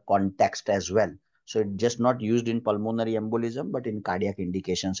cardiovascular context as well. So it's just not used in pulmonary embolism, but in cardiac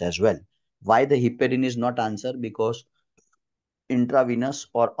indications as well. Why the heparin is not answered? Because intravenous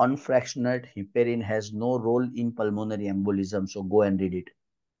or unfractionated heparin has no role in pulmonary embolism. So go and read it.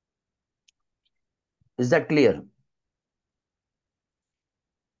 Is that clear?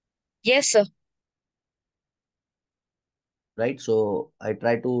 Yes, sir. Right? So I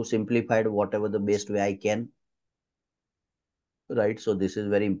try to simplify it whatever the best way I can. Right? So this is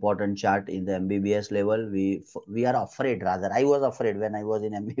very important chart in the MBBS level. We are afraid rather. I was afraid when I was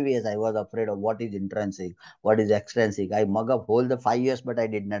in MBBS. I was afraid of what is intrinsic, what is extrinsic. I mug up whole the 5 years, but I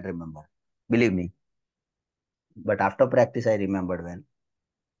did not remember. Believe me. But after practice, I remembered well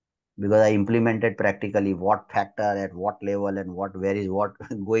because I implemented practically what factor at what level and what where is what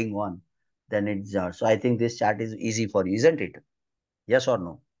going on. Then it's so I think this chart is easy for you, isn't it? Yes or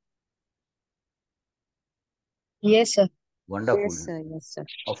no? Yes, sir. Wonderful. Yes, sir. Yes, sir.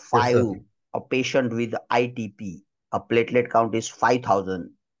 A Yes, five, sir. a patient with ITP, a platelet count is 5,000.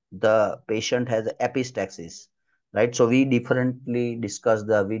 The patient has epistaxis, right? So we differently discuss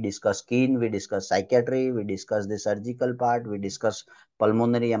we discuss skin, we discuss psychiatry, we discuss the surgical part, we discuss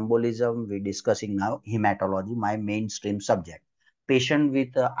pulmonary embolism, we discussing now hematology, my mainstream subject. Patient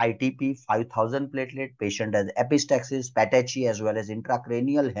with ITP, 5,000 platelet, patient has epistaxis, patechi, as well as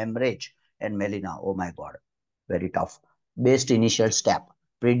intracranial hemorrhage and melena. Oh my God, very tough. Best initial step.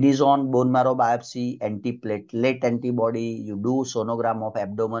 Prednisone, bone marrow biopsy, antiplatelet antibody, you do sonogram of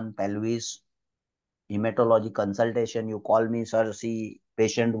abdomen, pelvis, hematology consultation, you call me, sir, see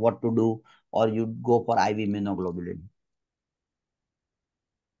patient what to do, or you go for IV immunoglobulin.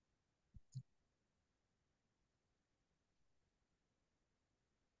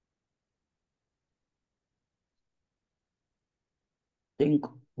 Think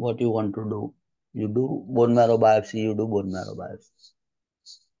what you want to do. You do bone marrow biopsy, you do bone marrow biopsy.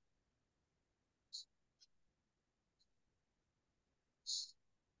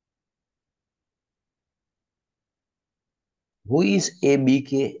 Who is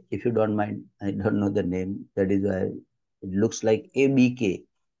ABK, if you don't mind? I don't know the name. That is why it looks like ABK.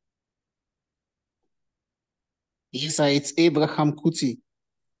 Yes, sir, it's Abraham Kuti.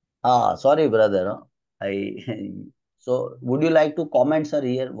 Ah, sorry, brother. I so would you like to comment, sir,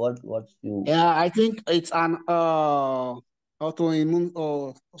 here? What's you? Yeah, I think it's an autoimmune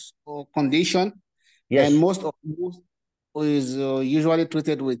condition, and Yes. most is usually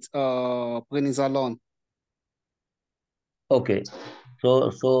treated with prednisolone. Okay.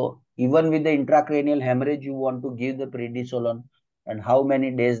 So even with the intracranial hemorrhage, you want to give the prednisolone, and how many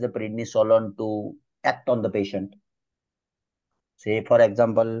days the prednisolone to act on the patient? Say, for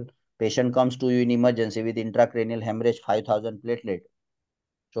example, patient comes to you in emergency with intracranial hemorrhage, 5,000 platelet.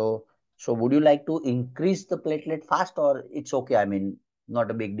 So would you like to increase the platelet fast, or it's okay? I mean,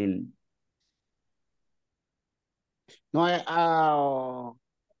 not a big deal. No,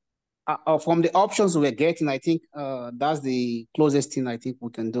 from the options we're getting, I think that's the closest thing I think we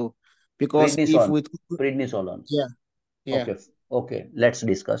can do. Because if we prednisolone. Yeah. Okay, let's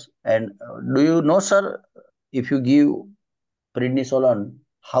discuss. And do you know, sir, if you give prednisolone,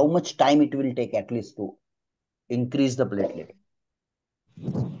 how much time it will take at least to increase the platelet?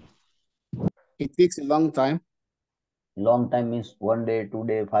 It takes a long time. Long time means 1 day, 2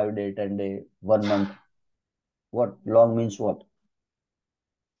 day, 5 day, 10 day, 1 month. What long means what?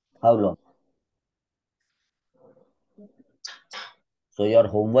 How long? So your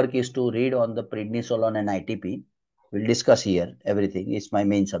homework is to read on the prednisolone and ITP. We'll discuss here everything. It's my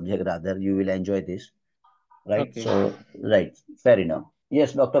main subject rather. You will enjoy this. Right? Okay. So, right. Fair enough.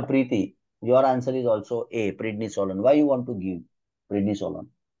 Yes, Dr. Preeti, your answer is also A, prednisolone. Why you want to give prednisolone?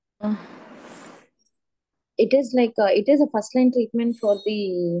 It is like it is a first line treatment for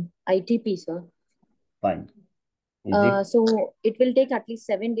the ITP, sir. Fine. So it will take at least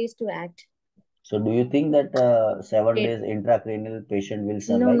 7 days to act. So do you think that 7 days intracranial patient will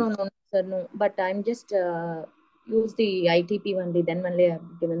survive? No, sir, no. But I'm just use the ITP only. Then only I've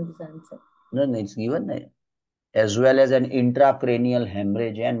given this answer. No, it's given as well as an intracranial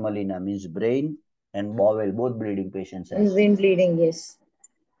hemorrhage and melena means brain and bowel both bleeding patients has. Brain bleeding, yes.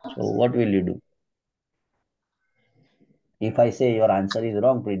 So what will you do? If I say your answer is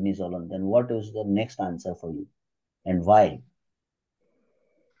wrong, prednisolone, then what is the next answer for you and why?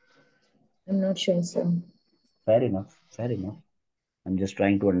 I'm not sure, sir. Fair enough. Fair enough. I'm just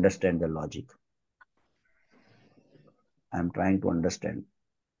trying to understand the logic. I'm trying to understand.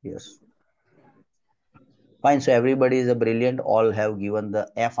 Yes. Fine. So everybody is a brilliant. All have given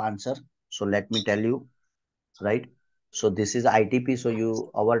the F answer. So let me tell you, right? So this is ITP. So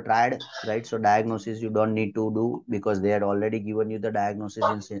you our tried, right? So diagnosis you don't need to do because they had already given you the diagnosis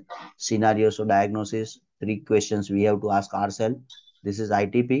in scenario. So diagnosis, 3 questions we have to ask ourselves. This is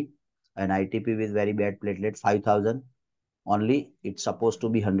ITP, and ITP with very bad platelet 5,000. Only it's supposed to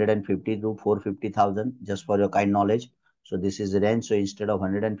be 150 to 450,000 just for your kind knowledge. So this is the range. So instead of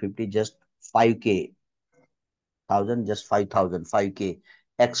 150, just 5K, 1000, just 5,000, 5K.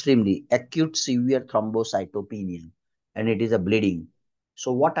 Extremely acute severe thrombocytopenia, and it is a bleeding.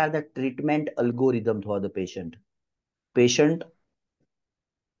 So what are the treatment algorithm for the patient? Patient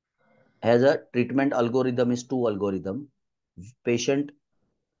has a treatment algorithm is 2 algorithm. Patient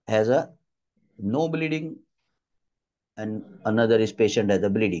has a no bleeding and another is patient has a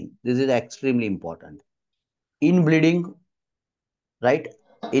bleeding. This is extremely important. In bleeding, right?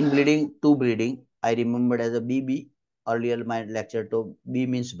 In bleeding, 2 bleeding, I remembered as a BB. Earlier my lecture to B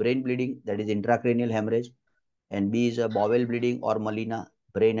means brain bleeding, that is intracranial hemorrhage, and B is a bowel bleeding or melena,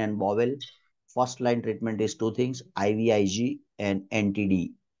 brain and bowel. First line treatment is 2 things, IVIG and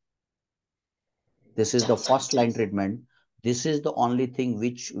NTD. This is the first line treatment. This is the only thing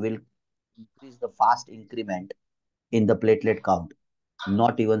which will increase the fast increment in the platelet count,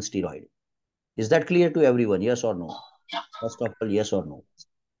 not even steroid. Is that clear to everyone? Yes or no? First of all, yes or no?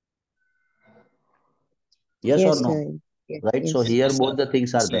 Yes or no? Yes, Right? yes. So here both the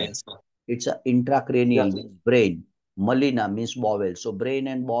things are there. It's a intracranial means brain. Melena means bowel. So brain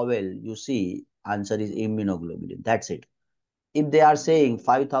and bowel, you see, answer is immunoglobulin. That's it. If they are saying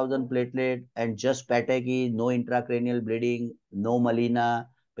 5,000 platelet and just Pateki, no intracranial bleeding, no melena,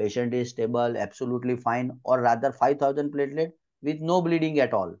 patient is stable, absolutely fine, or rather 5,000 platelet with no bleeding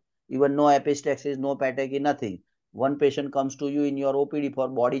at all, even no epistaxis, no Pateki, nothing. One patient comes to you in your OPD for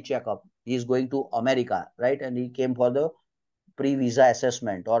body checkup. He is going to America, right? And he came for the pre-visa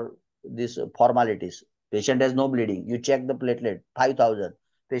assessment or this formalities. Patient has no bleeding. You check the platelet, 5,000.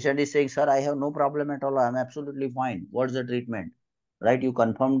 Patient is saying, sir, I have no problem at all. I'm absolutely fine. What's the treatment? Right? You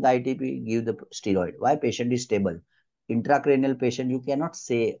confirm the ITP, give the steroid. Why? Patient is stable. Intracranial patient, you cannot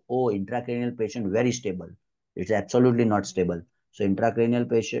say, oh, intracranial patient very stable. It's absolutely not stable. So intracranial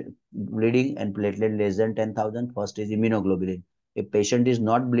patient bleeding and platelet less than 10,000, first is immunoglobulin. If patient is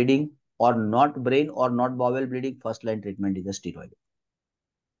not bleeding, or not brain or not bowel bleeding, first line treatment is a steroid.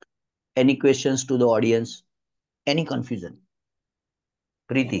 Any questions to the audience? Any confusion?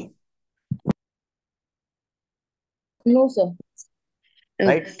 Preeti? No, sir.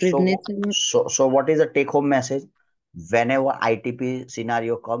 Right? So what is the take home message? Whenever ITP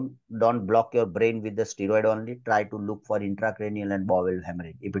scenario come, don't block your brain with the steroid only. Try to look for intracranial and bowel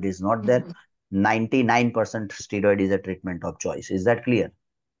hemorrhage. If it is not there, 99% steroid is a treatment of choice. Is that clear?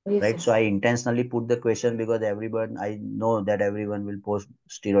 Yes, Right? sir. So I intentionally put the question because everyone, I know that everyone will post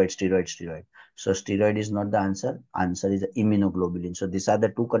steroid. So steroid is not the answer. Answer is immunoglobulin. So these are the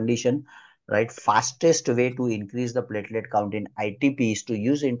 2 conditions, right? Fastest way to increase the platelet count in ITP is to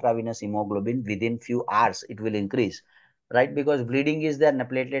use intravenous hemoglobin. Within few hours, it will increase, right? Because bleeding is there, and the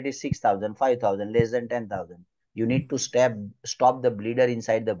platelet is 6,000, 5,000, less than 10,000. You need to stop the bleeder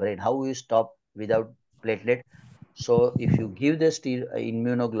inside the brain. How you stop without platelet? So if you give the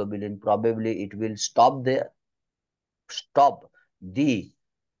immunoglobulin, probably it will stop the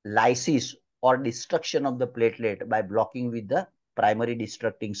lysis or destruction of the platelet by blocking with the primary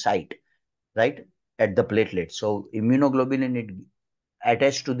destructing site, right, at the platelet. So immunoglobulin, it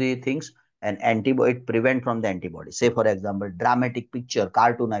attached to the things, and antibody, it prevent from the antibody. Say for example, dramatic picture,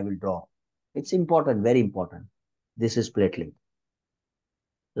 cartoon I will draw. It's important, very important. This is platelet,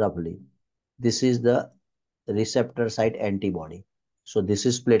 roughly. This is the receptor site antibody. So this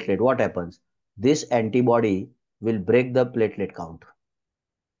is platelet. What happens? This antibody will break the platelet count.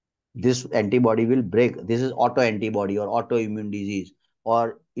 This antibody will break. This is autoantibody or autoimmune disease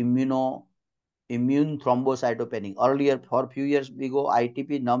or immune thrombocytopenic. Earlier, for few years ago,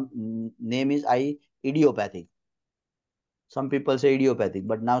 ITP name is idiopathic. Some people say idiopathic,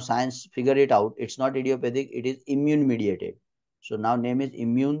 but now science figure it out. It's not idiopathic, it is immune mediated. So now name is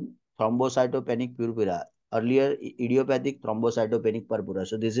immune thrombocytopenic purpura. Earlier idiopathic thrombocytopenic purpura.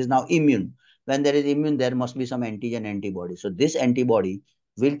 So this is now immune. When there is immune, there must be some antigen antibody. So this antibody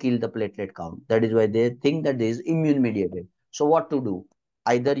will kill the platelet count. That is why they think that this is immune mediated. So what to do?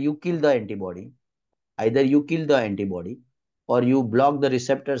 Either you kill the antibody, or you block the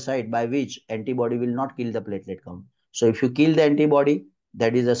receptor site by which antibody will not kill the platelet count. So if you kill the antibody,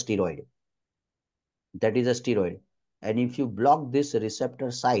 that is a steroid. And if you block this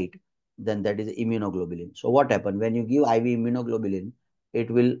receptor site, then that is immunoglobulin. So what happens when you give IV immunoglobulin? It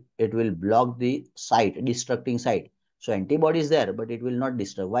will block the site, destructing site. So antibody is there, but it will not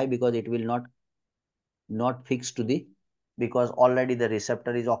destroy. Why? Because it will not fix to the, because already the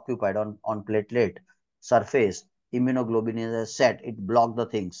receptor is occupied on platelet surface. Immunoglobulin is a set, it block the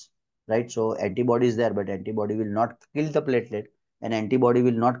things, right? So antibody is there, but antibody will not kill the platelet, and antibody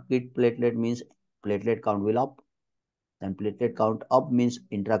will not kill platelet means platelet count will up, and platelet count up means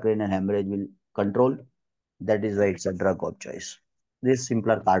intracranial hemorrhage will control. That is why it's a drug of choice. This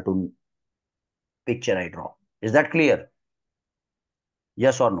simpler cartoon picture I draw. Is that clear?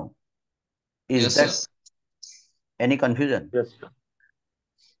 Yes or no? Is Yes, that sir. any confusion? Yes, sir.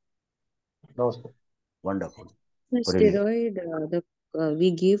 No, sir. Wonderful. The Brilliant. steroid,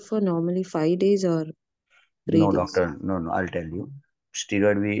 we give for normally 5 days or 3 No, days. doctor. No, I'll tell you.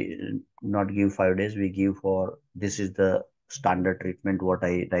 Steroid we not give 5 days. We give for, this is the standard treatment what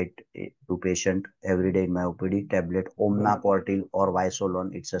I write to patient every day in my OPD. Tablet Omnacortil or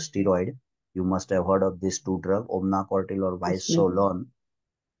Visolon. It's a steroid. You must have heard of these two drugs, Omnacortil or Yes, ma'am. Visolon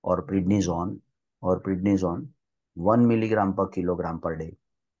or prednisone, 1 milligram per kilogram per day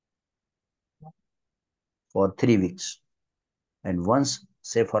for 3 weeks. And once,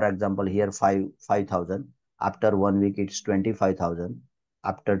 say for example, here 5,000, after 1 week it's 25,000,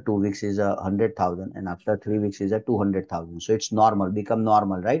 after 2 weeks is 100,000, and after 3 weeks is 200,000. So it's normal, become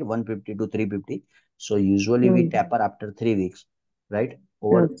normal, right? 150 to 350. So usually we taper after 3 weeks, right?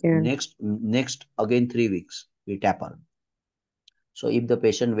 Over Okay. next again 3 weeks we taper. So if the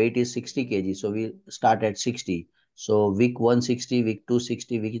patient weight is 60 kg, so we start at 60. So week 160, week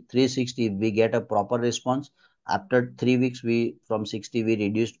 260, week 360, we get a proper response. After 3 weeks, we from 60 we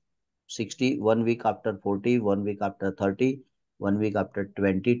reduced 60. 1 week after 40, 1 week after 30, 1 week after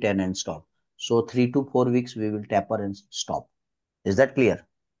 20, 10 and stop. So 3 to 4 weeks we will taper and stop. Is that clear?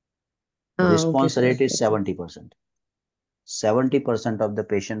 Okay, Response sir. rate is 70%. 70% of the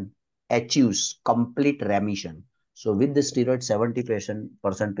patient achieves complete remission. So with the steroid,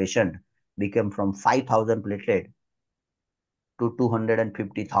 70% patient became from 5,000 platelet to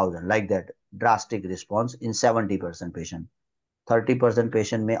 250,000, like that. Drastic response in 70% patient. 30%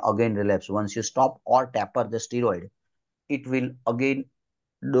 patient may again relapse. Once you stop or taper the steroid, it will again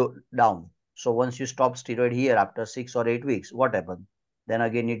down. So once you stop steroid here after 6 or 8 weeks, what happens? Then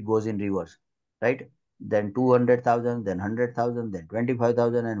again it goes in reverse, right? Then 200,000, then 100,000, then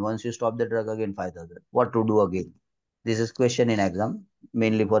 25,000, and once you stop the drug again 5,000. What to do again? This is question in exam,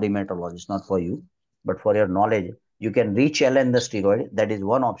 mainly for hematologists, not for you, but for your knowledge. You can re-challenge the steroid, that is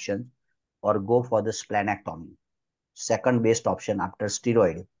one option, or go for the splenectomy. Second best option after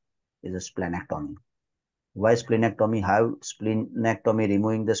steroid is a splenectomy. Why splenectomy? How splenectomy,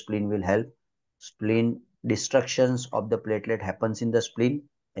 removing the spleen will help. Spleen destructions of the platelet happens in the spleen,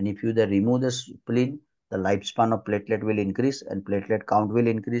 and if you remove the spleen, the lifespan of platelet will increase and platelet count will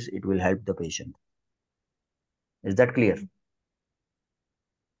increase. It will help the patient. Is that clear?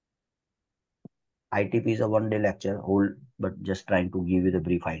 ITP is a one-day lecture, whole, but just trying to give you the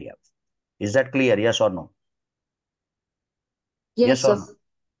brief idea. Is that clear? Yes or no? Yes, Yes or sir.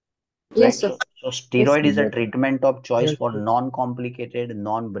 no? right? Yes, sir. So Yes, steroid is sir. a treatment of choice for non-complicated,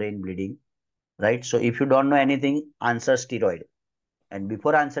 non-brain bleeding, right? So if you don't know anything, answer steroid. And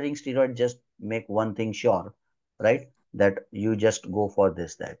before answering steroid, just make one thing sure, right? That you just go for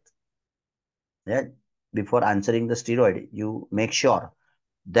this, that. Yeah. Before answering the steroid, you make sure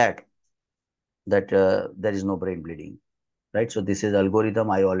that there is no brain bleeding, right? So this is algorithm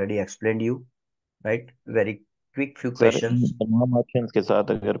I already explained you, right? Very quick few Sir, questions. तमाम options के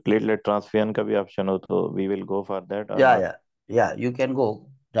साथ अगर platelet transfusion का भी option हो तो we will go for that or Yeah, not? yeah, you can go.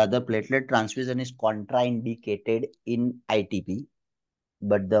 Rather, platelet transfusion is contraindicated in ITP,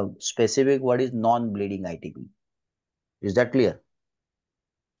 but the specific word is non-bleeding ITP. Is that clear?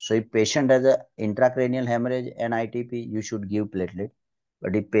 So if patient has a intracranial hemorrhage and ITP, you should give platelet.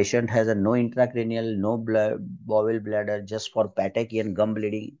 But if patient has a no intracranial, no bowel bladder, just for patache and gum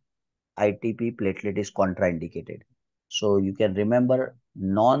bleeding, ITP, platelet is contraindicated. So you can remember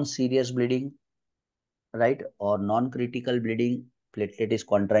non-serious bleeding, right, or non-critical bleeding, platelet is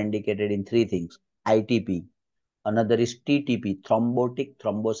contraindicated in three things: ITP, another is TTP, thrombotic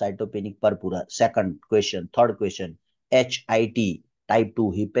thrombocytopenic purpura. Second question, third question, HIT, type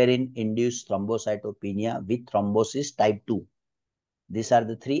 2, heparin induced thrombocytopenia with thrombosis type 2. These are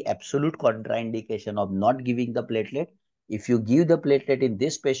the three absolute contraindication of not giving the platelet. If you give the platelet in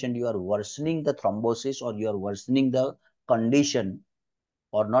this patient, you are worsening the thrombosis or you are worsening the condition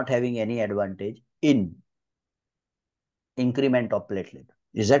or not having any advantage in increment of platelet.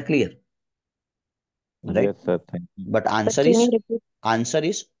 Is that clear? Right? Yes, sir. Thank you. But answer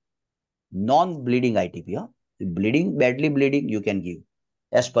is non-bleeding ITP. Huh? Bleeding, badly bleeding, you can give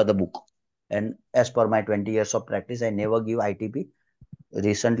as per the book. And as per my 20 years of practice, I never give ITP.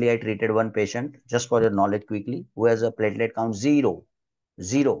 Recently, I treated one patient, just for your knowledge quickly, who has a platelet count 0.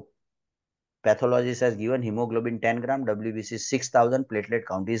 Pathologist has given hemoglobin 10 gram, WBC 6000, platelet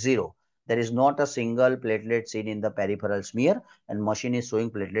count is 0. There is not a single platelet seen in the peripheral smear, and machine is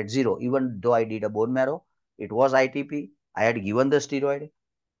showing platelet 0. Even though I did a bone marrow, it was ITP, I had given the steroid,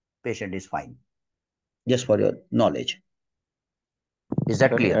 patient is fine. Just for your knowledge. Is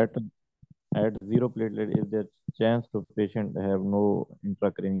that Sir, clear? at zero platelet, is there chance the patient have no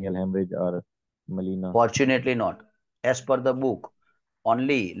intracranial hemorrhage or melena? Fortunately not. As per the book,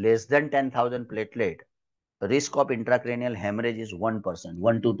 only less than 10,000 platelet, risk of intracranial hemorrhage is 1%,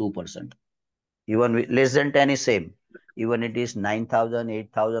 1 to 2%. Even less than 10 is same. Even it is 9,000,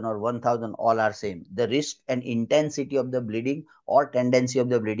 8,000 or 1,000, all are same. The risk and intensity of the bleeding or tendency of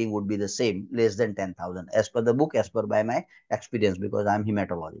the bleeding would be the same, less than 10,000. As per the book, as per by my experience, because I'm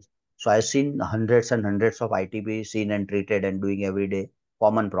hematologist. So I've seen hundreds and hundreds of ITP seen and treated and doing every day.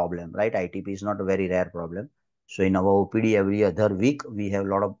 Common problem, right? ITP is not a very rare problem. So in our OPD every other week, we have a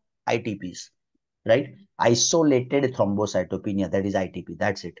lot of ITPs, right? Isolated thrombocytopenia, that is ITP.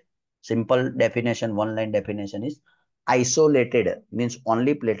 That's it. Simple definition, one line definition is isolated means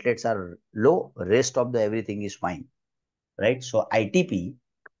only platelets are low, rest of the everything is fine, right? So ITP,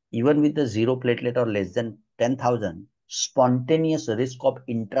 even with the zero platelet or less than 10,000, spontaneous risk of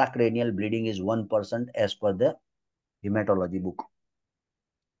intracranial bleeding is 1% as per the hematology book.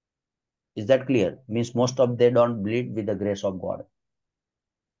 Is that clear? Means most of they don't bleed with the grace of God.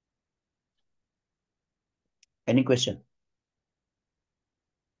 Any question?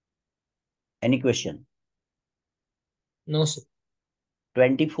 Any question? No, sir.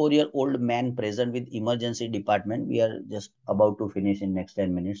 24-year-old man present with emergency department. We are just about to finish in next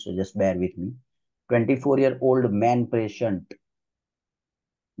 10 minutes, so just bear with me. 24-year-old man presents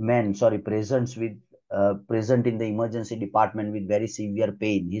with present in the emergency department with very severe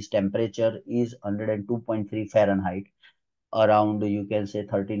pain. His temperature is 102.3 Fahrenheit, around you can say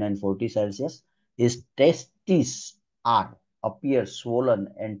 39-40 Celsius. His testes are appear swollen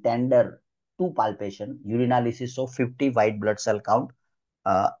and tender to palpation. Urinalysis of 50 white blood cell count,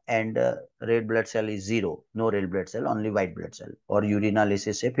 and red blood cell is 0, no red blood cell, only white blood cell, or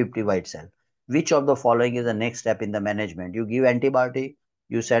urinalysis say 50 white cell. Which of the following is the next step in the management? You give antibiotic,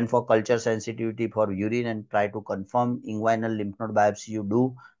 you send for culture sensitivity for urine and try to confirm inguinal lymph node biopsy. You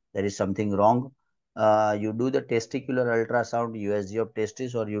do, there is something wrong. You do the testicular ultrasound, USG of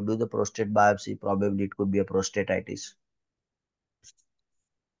testis, or you do the prostate biopsy, probably it could be a prostatitis.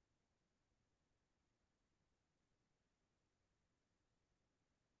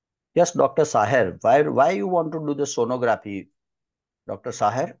 Yes, Dr. Saher, why you want to do the sonography, Dr.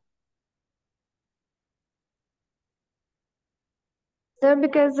 Saher? Sir,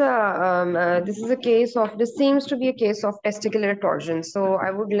 because this seems to be a case of testicular torsion. So I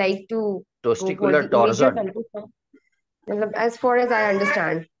would like to go for Testicular the immediate torsion. ultrasound, as far as I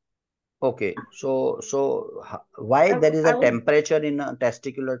understand. Okay, why there is I a would, temperature in a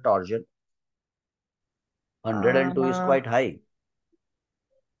testicular torsion? 102 is quite high.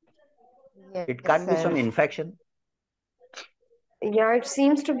 yes, It can't be some sir. infection. Yeah, it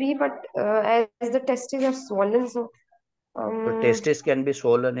seems to be, but as the testes are swollen, so So testis can be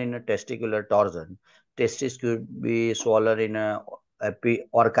swollen in a testicular torsion. Testis could be swollen in a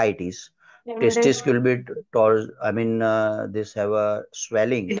orchitis. and Testis could be this have a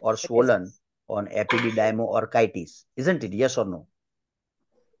swelling or swollen on epididymoorchitis, isn't it? Yes or no?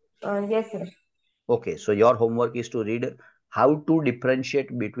 yes, sir. Okay, so your homework is to read how to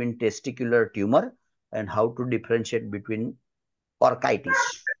differentiate between testicular tumor and how to differentiate between orchitis.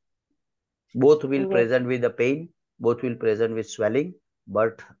 Both will Yes, present with the pain, both will present with swelling,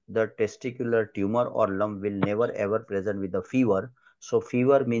 but the testicular tumor or lump will never ever present with the fever. So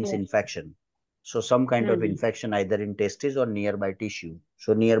fever means yes. infection. So some kind of infection either in testis or nearby tissue.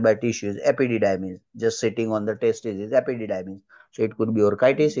 So nearby tissue is epididymis. Just sitting on the testis is epididymis. So it could be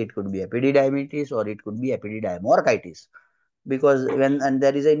orchitis, it could be epididymitis, or it could be epididymoorchitis. Because when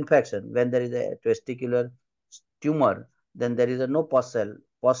there is an infection, when there is a testicular tumor, then there is a no pus cell.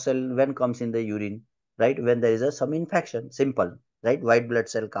 Pus cell when comes in the urine, right? When there is a some infection, simple, right? White blood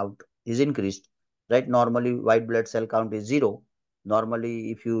cell count is increased, right? Normally white blood cell count is 0.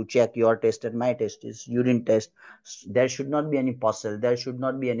 Normally, if you check your test and my test is urine test, there should not be any pus cell, there should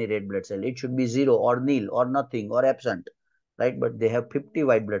not be any red blood cell. It should be 0 or nil or nothing or absent, right? But they have 50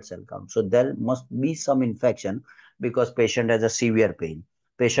 white blood cell count. So there must be some infection because patient has a severe pain,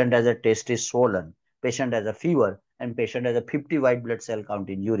 patient has a test is swollen, patient has a fever, and patient has a 50 white blood cell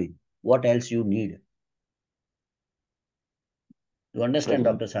count in urine. What else you need? You understand,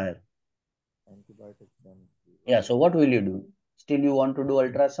 Dr. Sahir? Antibiotics then. Yeah, so what will you do? Still you want to do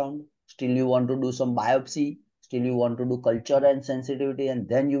ultrasound? Still you want to do some biopsy? Still you want to do culture and sensitivity and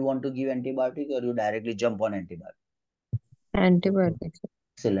then you want to give antibiotic or you directly jump on antibiotic? Antibiotics.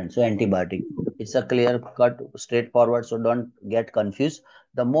 Excellent. So antibiotic. It's a clear cut, straightforward. So don't get confused.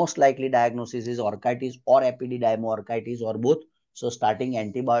 The most likely diagnosis is orchitis or epididymoorchitis or both. So starting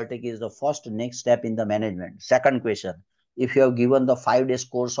antibiotic is the first next step in the management. Second question. If you have given the 5 days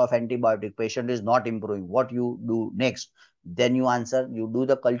course of antibiotic, patient is not improving, what you do next? Then you answer, you do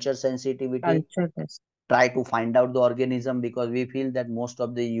the culture sensitivity, Culture test. try to find out the organism because we feel that most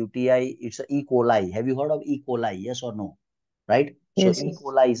of the UTI, it's a E. coli. Have you heard of E. coli? Yes or no? Right? So Yes. E.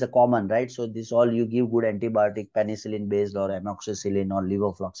 coli is a common, right? So this all you give good antibiotic, penicillin based or amoxicillin or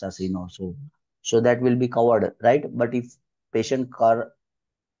levofloxacin also. So that will be covered, right? But if patient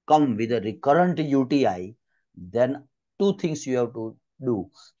come with a recurrent UTI, then two things you have to do.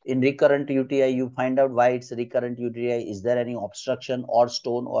 In recurrent UTI, you find out why it's recurrent UTI. Is there any obstruction or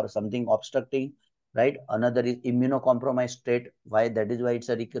stone or something obstructing? Right? Another is immunocompromised state. Why? That is why it's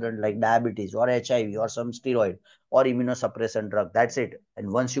a recurrent, like diabetes or HIV or some steroid or immunosuppressant drug. That's it.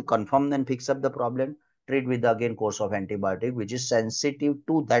 And once you confirm, then fix up the problem, treat with the again course of antibiotic, which is sensitive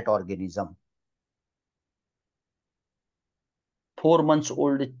to that organism. 4 months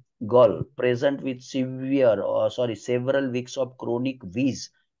old girl present with several weeks of chronic wheeze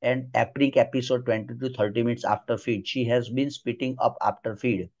and apric episode 20 to 30 minutes after feed. She has been spitting up after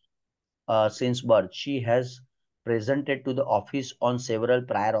feed since birth. She has presented to the office on several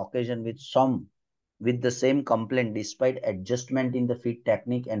prior occasions with the same complaint despite adjustment in the feed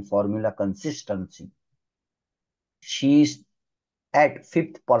technique and formula consistency. She is at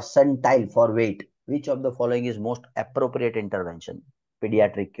 5th percentile for weight. Which of the following is most appropriate intervention?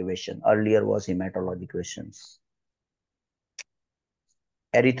 Pediatric question. Earlier was hematology questions.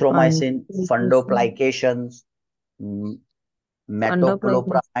 Erythromycin, fundoplications,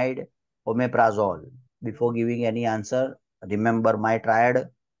 metoclopramide, omeprazole. Before giving any answer, remember my triad.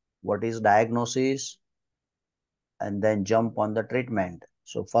 What is diagnosis? And then jump on the treatment.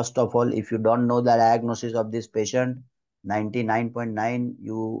 So first of all, if you don't know the diagnosis of this patient, 99.9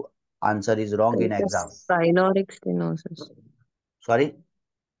 you answer is wrong in exam. Pyloric stenosis. Sorry?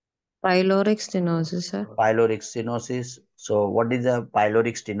 Pyloric stenosis, sir. Pyloric stenosis. So what is a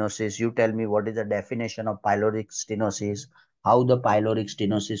pyloric stenosis? You tell me what is the definition of pyloric stenosis, how the pyloric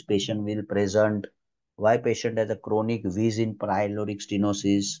stenosis patient will present, why patient has a chronic wheeze in pyloric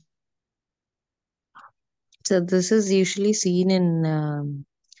stenosis. So this is usually seen in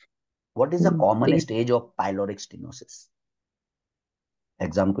what is the common stage of pyloric stenosis?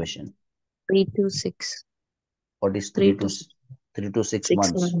 Exam question. 3 to 6. What is 3 to 6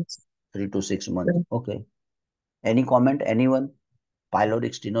 months? 3 to 6 months. Okay. Any comment? Anyone?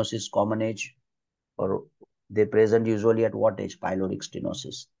 Pyloric stenosis common age, or they present usually at what age? Pyloric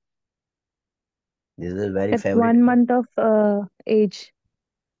stenosis. This is a very At favorite. 1 month of age.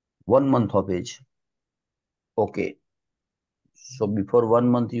 1 month of age. Okay. So before 1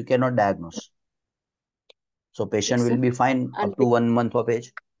 month, you cannot diagnose. So patient Yes, will sir. be fine And up to 1 month of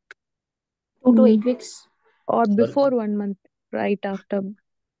age. 2 to 8 weeks. Or Sorry? before 1 month, right after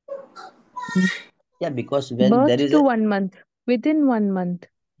Yeah, because when there birth is to a 1 month, within 1 month.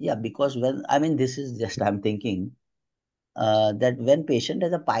 yeah, because when I mean this is just I'm thinking that when patient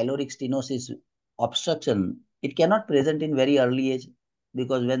has a pyloric stenosis obstruction, it cannot present in very early age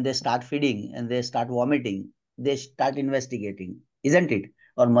because when they start feeding and they start vomiting, they start investigating, isn't it?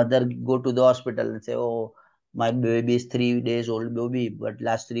 Or mother go to the hospital and say, "Oh, my baby is 3 days old baby, but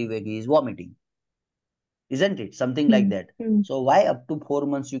last 3 weeks he is vomiting," isn't it? Something like Hmm. that. Hmm. So why up to 4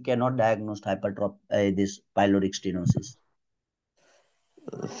 months you cannot diagnose this pyloric stenosis?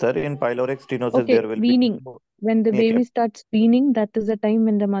 Sir, in pyloric stenosis, Okay, there will be weaning. no When the apnea baby starts weaning, that is the time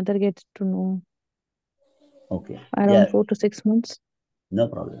when the mother gets to know, Okay. around Yeah, 4 to 6 months. no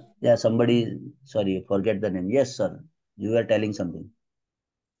problem. Yeah, somebody, sorry, forget the name. Yes, sir. You were telling something.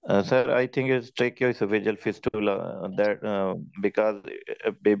 Sir, I think it's tracheoesophageal fistula that because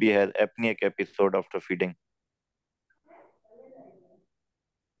a baby has apneic episode after feeding.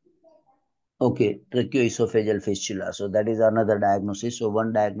 Okay, tracheoesophageal fistula. So that is another diagnosis. So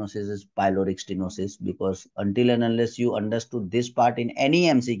one diagnosis is pyloric stenosis because until and unless you understood this part in any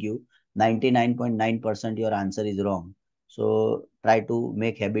MCQ, 99.9% your answer is wrong. So try to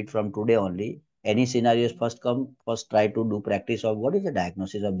make habit from today only. Any scenarios first come, first try to do practice of what is the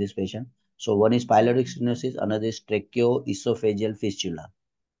diagnosis of this patient. So one is pyloric stenosis, another is tracheoesophageal fistula.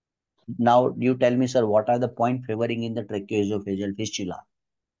 Now you tell me, sir, what are the point favoring in the tracheoesophageal fistula?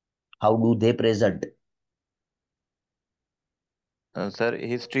 How do they present? Sir,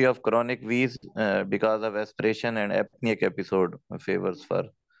 history of chronic wheeze because of aspiration and apneic episode favors for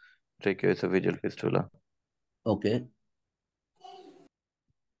tracheoesophageal fistula. Okay,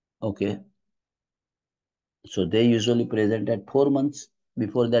 okay. So they usually present at 4 months.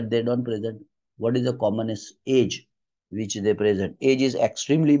 Before that, they don't present. What is the commonest age which they present? Age is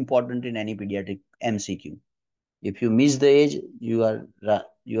extremely important in any pediatric MCQ. If you miss the age, you are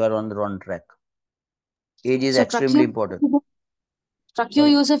on the wrong track. Age is So extremely important. Sorry.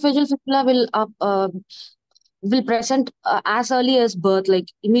 tracheoesophageal fistula will present as early as birth, like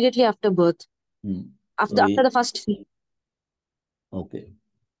immediately after birth, Hmm. after the first feed. Okay.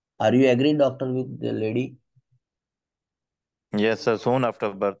 Are you agreed, doctor, with the lady? Yes, sir. Soon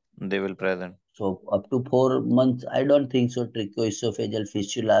after birth, they will present. So up to 4 months, I don't think so. Tracheoesophageal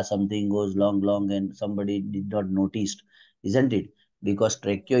fistula, something goes long, and somebody did not notice, isn't it? Because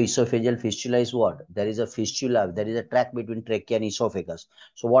tracheoesophageal fistula is what? There is a fistula, there is a track between trachea and esophagus.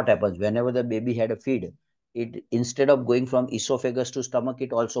 So what happens? Whenever the baby had a feed, it instead of going from esophagus to stomach,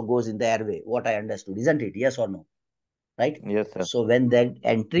 it also goes in the airway. What I understood, isn't it? Yes or no? Right? Yes, sir. So when they're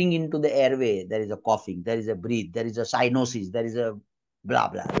entering into the airway, there is a coughing, there is a breathe, there is a cyanosis, there is a blah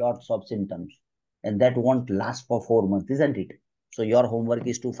blah, lots of symptoms, and that won't last for 4 months, isn't it? So your homework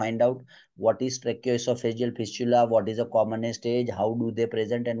is to find out what is tracheoesophageal fistula, what is a commonest stage, how do they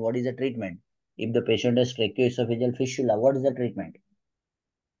present, and what is the treatment. If the patient has tracheoesophageal fistula, what is the treatment?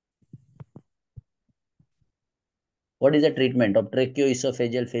 What is the treatment of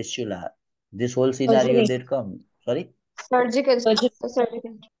tracheoesophageal fistula? This whole scenario Surgery. did come. Sorry, Surgical. Surgical.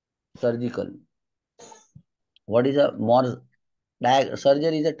 surgical. What is a more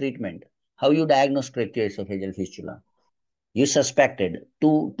surgery is a treatment. How you diagnose tracheoesophageal fistula? You suspected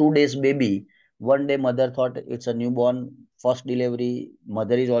two days baby. One day mother thought it's a newborn, first delivery.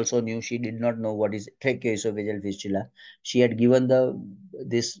 Mother is also new. She did not know what is tracheoesophageal fistula. She had given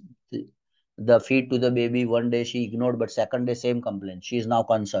this the feed to the baby. One day she ignored, but second day same complaint. She is now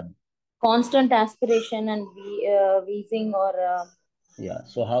concerned. Constant aspiration and wheezing or Yeah.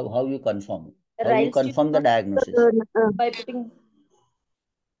 So how you confirm? How you rise confirm the diagnosis? by putting.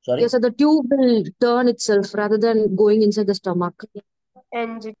 Sorry. Yes, so the tube will turn itself rather than going inside the stomach.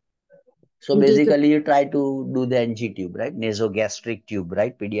 NG. So And take it. basically, you try to do the NG tube, right? Nasogastric tube,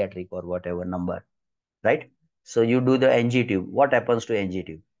 right? Pediatric or whatever number, right? So you do the NG tube. What happens to NG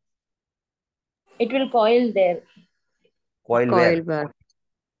tube? It will coil there. Coil Coil where? back.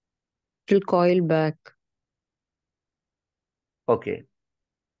 It will coil back. Okay.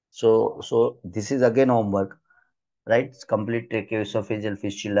 So this is again homework, right? It's complete tracheoesophageal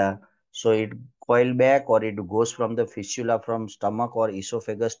fistula. So it coil back or it goes from the fistula from stomach or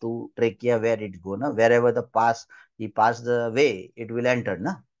esophagus to trachea where it go, na? Wherever he pass the way, it will enter,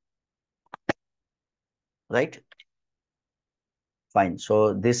 na? Right? Fine.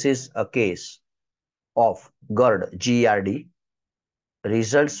 So this is a case of GERD, GERD,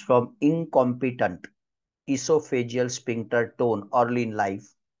 results from incompetent esophageal sphincter tone early in life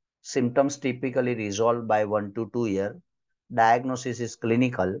Symptoms typically resolve by 1 to 2 years. Diagnosis is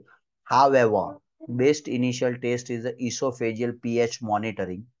clinical. However, best initial test is the esophageal pH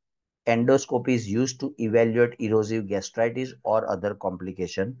monitoring. Endoscopy is used to evaluate erosive gastritis or other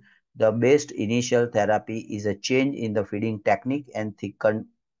complication. The best initial therapy is a change in the feeding technique and thickened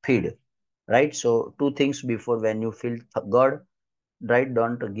feed. Right? So two things before when you feel good, right?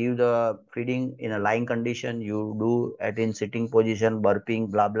 Don't give the feeding in a lying condition. You do it in sitting position,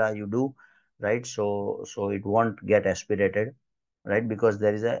 burping, blah blah. You do, right? So it won't get aspirated, right? Because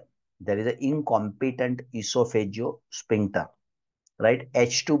there is a incompetent esophageal sphincter, right?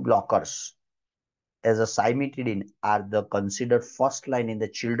 H2 blockers as a cimetidine are the considered first line in the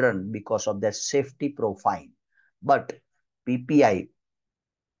children because of their safety profile. But PPI,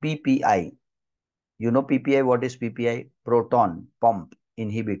 PPI, you know PPI, what is PPI? Proton pump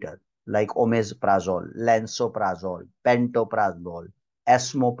inhibitor like omeprazole, lansoprazole, pantoprazole,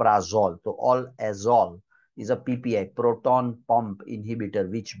 esomeprazole. So all azole is a PPI, proton pump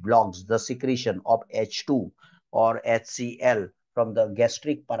inhibitor, which blocks the secretion of H2 or HCl from the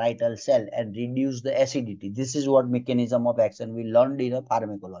gastric parietal cell and reduce the acidity. This is what mechanism of action we learned in a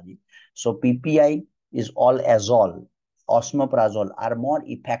pharmacology. So PPI is all azole, osmeprazole are more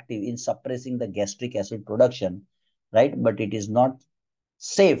effective in suppressing the gastric acid production, right? But it is not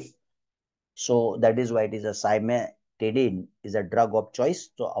safe. So that is why it is a cimetidine is a drug of choice.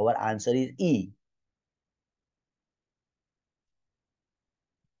 So our answer is E.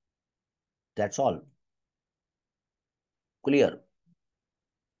 That's all. Clear?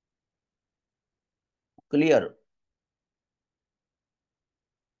 Clear?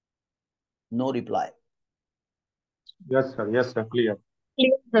 No reply. Yes, sir. Yes, sir. Clear.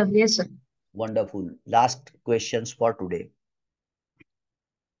 Clear, sir. Yes, sir. Wonderful. Last questions for today.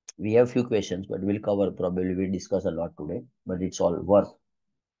 We have few questions, but we'll cover probably. We'll discuss a lot today, but it's all worth.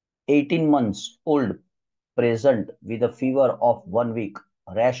 18 months old present with a fever of 1 week,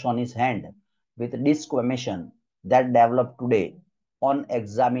 rash on his hand with desquamation that developed today. On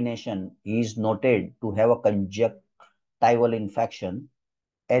examination, he is noted to have a conjunctival infection,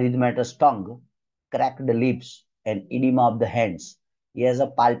 erythematous tongue, cracked lips, and edema of the hands. He has a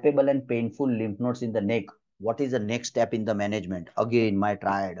palpable and painful lymph nodes in the neck. What is the next step in the management? Again, my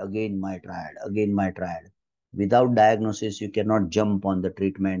triad, again, my triad, again, my triad. Without diagnosis, you cannot jump on the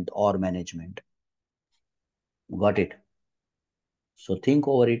treatment or management. Got it? So think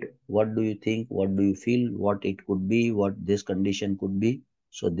over it. What do you think? What do you feel? What it could be? What this condition could be?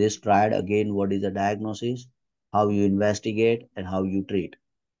 So this triad again, what is the diagnosis? How you investigate and how you treat.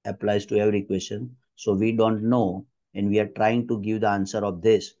 Applies to every question. So we don't know and we are trying to give the answer of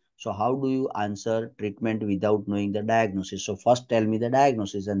this. So how do you answer treatment without knowing the diagnosis? So first tell me the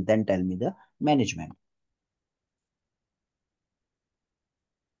diagnosis and then tell me the management.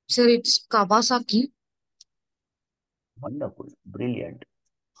 Sir, it's Kawasaki. Wonderful. Brilliant.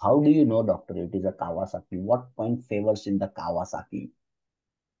 How do you know, doctor, it is a Kawasaki? What point favors in the Kawasaki?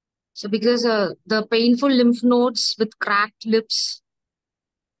 So because the painful lymph nodes with cracked lips.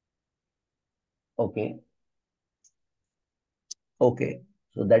 Okay. Okay.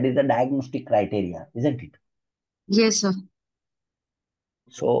 So that is the diagnostic criteria, isn't it? Yes, sir.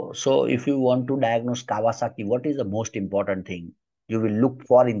 So if you want to diagnose Kawasaki, what is the most important thing you will look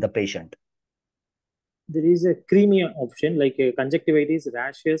for in the patient? There is a creamy option like a conjunctivitis,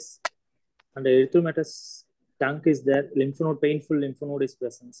 rashes, and erythematous tongue is there. Lymph node, painful lymph node is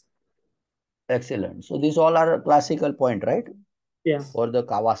present. Excellent. So these all are a classical point, right? Yeah. For the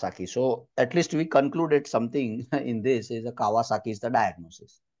Kawasaki. So at least we concluded something in this is the Kawasaki is the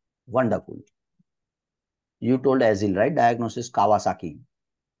diagnosis. Wonderful. You told Azil, right? Diagnosis Kawasaki.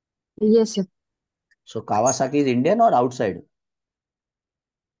 Yes, sir. So Kawasaki is Indian or outside?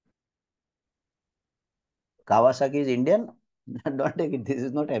 Kawasaki is Indian? Don't take it. This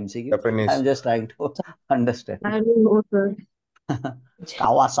is not MCQ. Japanese. I'm just trying to understand. I don't know, sir.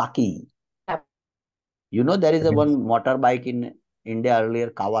 Kawasaki. You know there is a one motorbike in India earlier,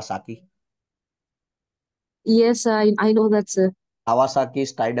 Kawasaki. Yes, I know that, sir. Kawasaki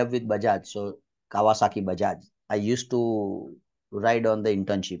is tied up with Bajaj, so Kawasaki Bajaj. I used to ride on the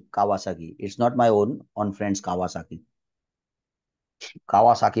internship, Kawasaki. It's not my own, on friends Kawasaki.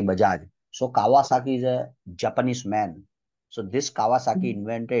 Kawasaki Bajaj. So Kawasaki is a Japanese man. So this Kawasaki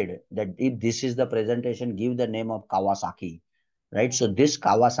invented that if this is the presentation, give the name of Kawasaki, right? So this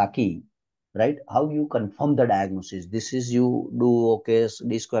Kawasaki, right? How you confirm the diagnosis? This is you do okay,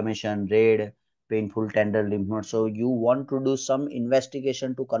 desquamation, red, painful tender lymph node. So you want to do some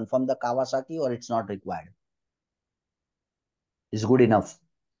investigation to confirm the Kawasaki or it's not required? It's good enough.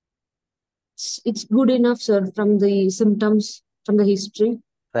 It's good enough, sir, from the symptoms, from the history.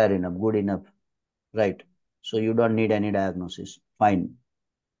 Fair enough. Good enough. Right. So you don't need any diagnosis. Fine.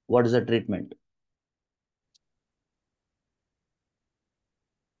 What is the treatment?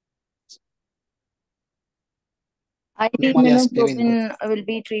 Anti-immunoglobulin will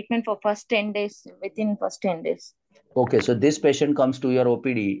be treatment for first 10 days, within first 10 days. Okay, so this patient comes to your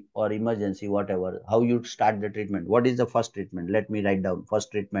OPD or emergency, whatever. How you start the treatment? What is the first treatment? Let me write down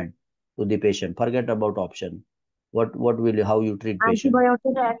first treatment to the patient. Forget about option. What will you, how you treat patient?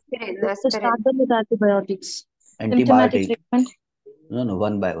 Antibiotics. Start them with antibiotics. Symptomatic Antibiotic. treatment. No,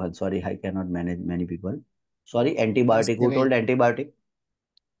 one by one. Sorry, I cannot manage many people. Sorry, antibiotic. Who told antibiotic?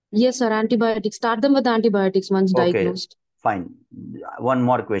 Yes, sir. Antibiotics. Start them with antibiotics once Okay, diagnosed. fine. One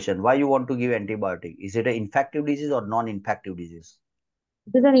more question. Why you want to give antibiotic? Is it an infective disease or non-infective disease?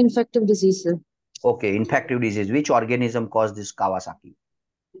 It is an infective disease, sir. Okay, infective disease. Which organism caused this Kawasaki?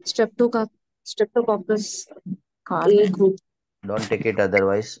 Streptococcus A group. Don't take it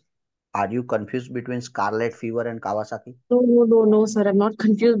otherwise. Are you confused between scarlet fever and Kawasaki? No, sir. I'm not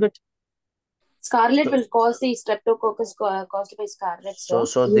confused, but Scarlet will cause the streptococcus caused by scarlet.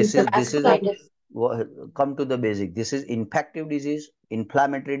 So this is a come to the basic. This is infective disease,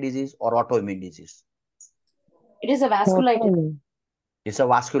 inflammatory disease, or autoimmune disease. It is a vasculitis. It's a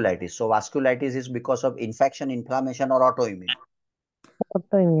vasculitis. So vasculitis is because of infection, inflammation, or autoimmune.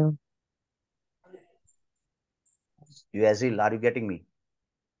 Autoimmune. You Azil, are you getting me?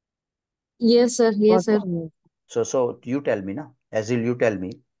 Yes, sir. Yes, sir. So you tell me, na? Azil, you tell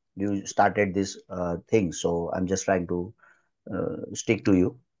me. You started this thing, so I'm just trying to stick to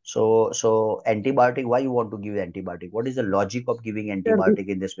you. So antibiotic. Why you want to give antibiotic? What is the logic of giving antibiotic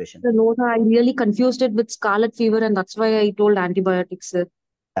in this patient? No, sir. I really confused it with scarlet fever, and that's why I told antibiotics, sir.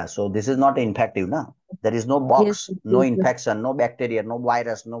 Yeah, so this is not infective, na? There is no box, Yes, no yes, infection, no bacteria, no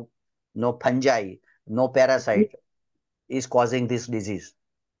virus, no fungi, no parasite is causing this disease.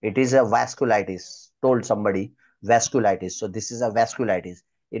 It is a vasculitis. Told somebody vasculitis. So this is a vasculitis.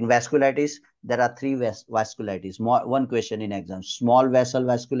 In vasculitis, there are three vasculitis. One question in exam: small vessel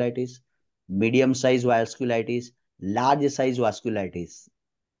vasculitis, medium size vasculitis, large size vasculitis.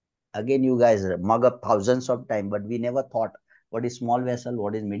 Again, you guys mug up thousands of time, but we never thought what is small vessel,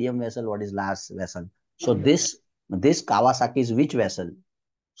 what is medium vessel, what is large vessel. So this Kawasaki is which vessel?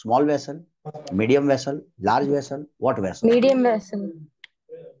 Small vessel, medium vessel, large vessel, what vessel? Medium vessel.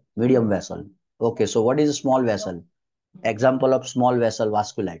 Medium vessel. Okay, so what is a small vessel? Example of small vessel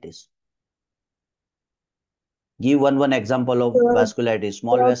vasculitis. Give one example of vasculitis.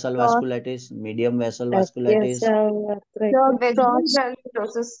 Small vessel vasculitis, medium vessel vasculitis. Vaginal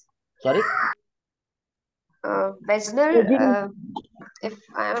granulosis. Sorry? Vaginal, if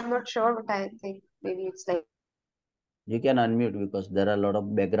I'm not sure, but I think maybe it's like. You can unmute because there are a lot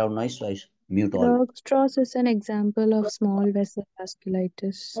of background noise, so I mute all. Crux is an example of small vessel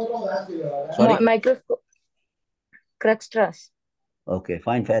vasculitis. Sorry? Microscope. Crux. Okay,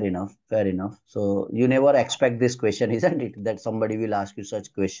 fine, fair enough, fair enough. So you never expect this question, isn't it? That somebody will ask you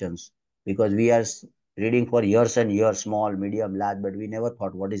such questions because we are reading for years and years, small, medium, large, but we never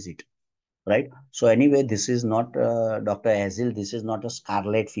thought what is it, right? So anyway, this is not Dr. Azil. This is not a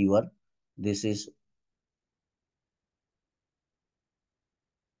scarlet fever. This is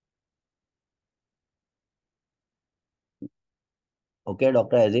okay,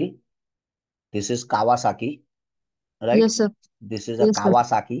 Dr. Azil. This is Kawasaki, right? Yes, sir. This is a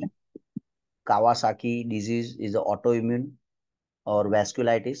Kawasaki. Kawasaki disease is an autoimmune or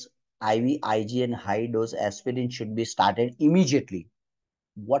vasculitis. IV, IG, and high dose aspirin should be started immediately.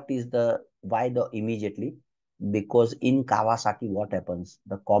 What is the why the immediately? Because in Kawasaki, what happens?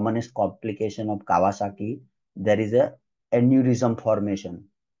 The commonest complication of Kawasaki, there is a aneurysm formation,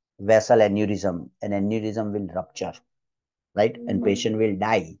 vessel aneurysm. An aneurysm will rupture, right? And patient will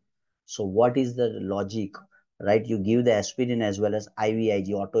die. So what is the logic, right? You give the aspirin as well as IVIG,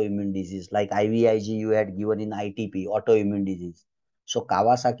 autoimmune disease. Like IVIG you had given in ITP, autoimmune disease. So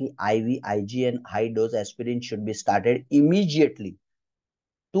Kawasaki, IVIG and high dose aspirin should be started immediately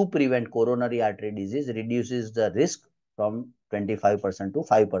to prevent coronary artery disease, reduces the risk from 25% to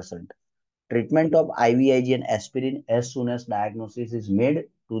 5%. Treatment of IVIG and aspirin as soon as diagnosis is made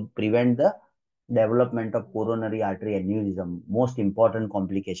to prevent the development of coronary artery aneurysm, most important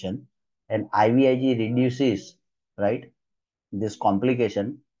complication. And IVIG reduces, right, this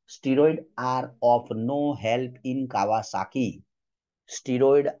complication. Steroid are of no help in Kawasaki.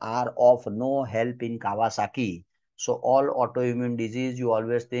 Steroid are of no help in Kawasaki. So all autoimmune disease, you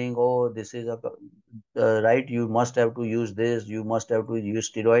always think, oh, this is a right. You must have to use this. You must have to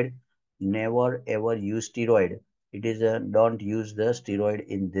use steroid. Never ever use steroid. It is a don't use the steroid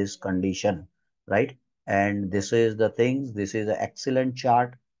in this condition, right? And this is the things. This is an excellent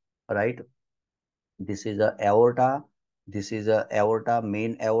chart. right? This is a aorta. This is a aorta,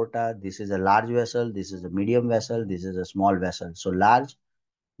 main aorta. This is a large vessel. This is a medium vessel. This is a small vessel. So large,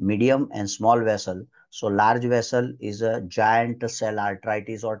 medium, and small vessel. So large vessel is a giant cell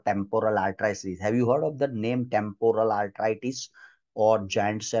arteritis or temporal arteritis. Have you heard of the name temporal arteritis or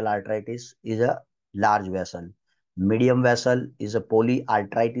giant cell arteritis? Is a large vessel. Medium vessel is a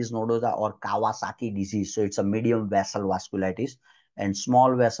polyarteritis nodosa or Kawasaki disease. So it's a medium vessel vasculitis. And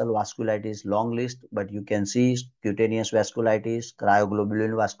small vessel vasculitis, long list, but you can see cutaneous vasculitis,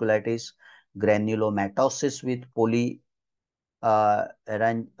 cryoglobulinar vasculitis, granulomatosis with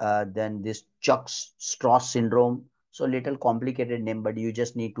then this Chuck-Strauss syndrome. So little complicated name, but you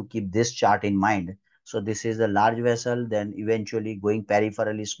just need to keep this chart in mind. So this is the large vessel, then eventually going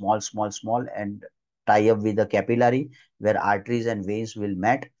peripherally small, small, small, and tie up with the capillary where arteries and veins will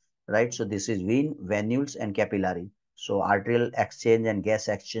meet, right? So this is vein, venules, and capillary. So arterial exchange and gas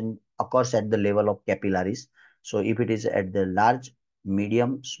exchange occurs at the level of capillaries. So if it is at the large,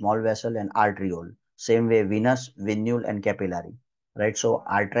 medium, small vessel, and arteriole. Same way, venous, venule, and capillary, right? So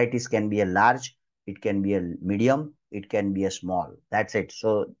arteritis can be a large, it can be a medium, it can be a small. That's it.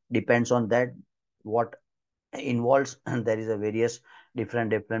 So depends on that what involves. There is a various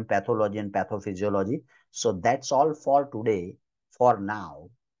different pathology and pathophysiology. So that's all for today, for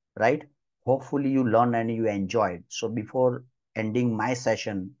now, right? Hopefully you learn and you enjoyed. So before ending my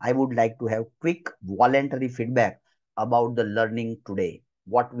session, I would like to have quick voluntary feedback about the learning today.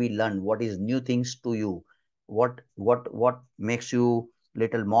 What we learned, what is new things to you, what makes you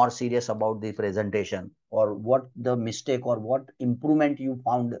little more serious about the presentation, or what the mistake or what improvement you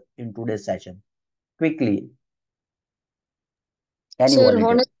found in today's session. Quickly, any Sir, volunteer.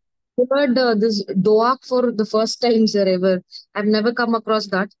 honestly, I heard this DOAC for the first time, sir, ever. I've never come across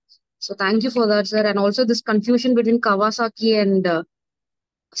that. So thank you for that, sir. And also this confusion between Kawasaki and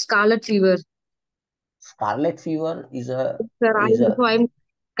scarlet fever. Scarlet fever is a Sir, I'm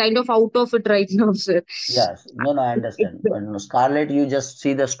kind of out of it right now, sir. yes. No, I understand. But no, scarlet, you just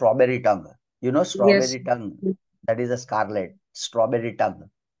see the strawberry tongue. You know, Yes. strawberry tongue. That is a scarlet, strawberry tongue.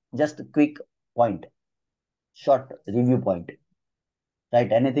 Just a quick point, short review point.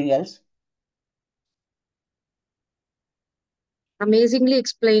 Right? Anything else? Amazingly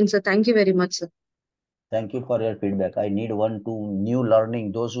explained, sir. Thank you very much, sir. Thank you for your feedback. I need 1, 2 new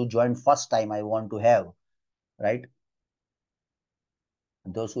learning. Those who joined first time, I want to have, right?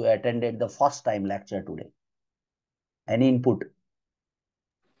 Those who attended the first time lecture today. Any input?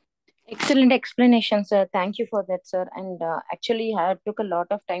 Excellent explanation, sir. Thank you for that, sir. And actually, I took a lot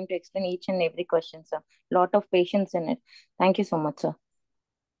of time to explain each and every question, sir. Lot of patience in it. Thank you so much, sir.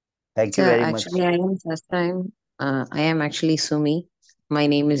 Thank you So very much. actually, I am first time. I am actually Sumi. My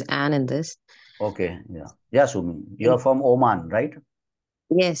name is Anne in this. Okay, yeah. Yeah, Sumi. You are from Oman, right?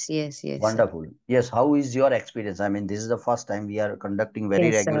 Yes. Wonderful. Yes, how is your experience? I mean, this is the first time we are conducting very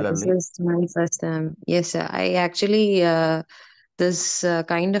Yes, sir. This regularly. is my first time. Yes, sir. I actually this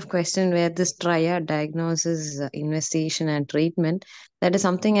kind of question where this triad diagnosis, investigation, and treatment, that is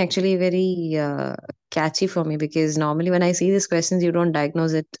something actually very catchy for me, because normally when I see these questions, you don't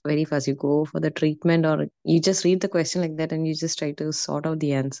diagnose it very fast. You go for the treatment, or you just read the question like that and you just try to sort out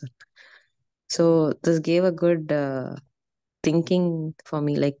the answer. So this gave a good thinking for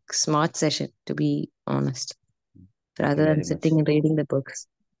me, like smart session, to be honest, Thank you rather than very much. sitting and reading the books.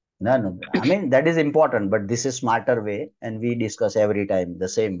 No. I mean, that is important, but this is smarter way, and we discuss every time the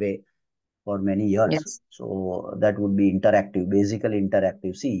same way for many years. Yes. So that would be interactive, basically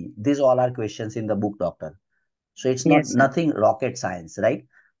interactive. See, these all are questions in the book, doctor. So it's not Yes, sir. nothing rocket science, right?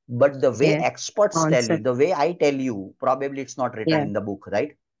 But the way Yeah. experts tell you, Concept. the way I tell you, probably it's not written Yeah. in the book,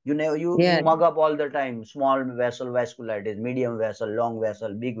 right? You know, you Yeah. mug up all the time, small vessel vasculitis, medium vessel, long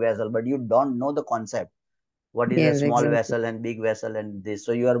vessel, big vessel, but you don't know the concept. What is a Yes, small exactly. vessel and big vessel and this?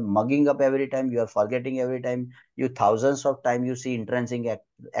 So you are mugging up every time, you are forgetting every time. You thousands of time you see intrinsic,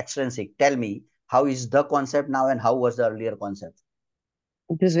 extrinsic. Tell me, how is the concept now and how was the earlier concept?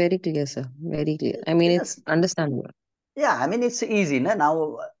 It was very clear, sir. Very clear. I mean, it's understandable. Yeah, I mean, it's easy. Na?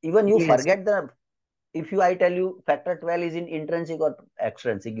 Now, even you Yes. forget if I tell you factor 12 is in intrinsic or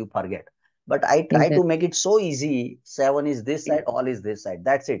extrinsic, you forget. But I try to make it so easy. 7 is this side, all is this side.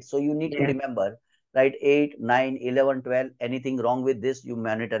 That's it. So you need to remember, right? 8, 9, 11, 12, anything wrong with this, you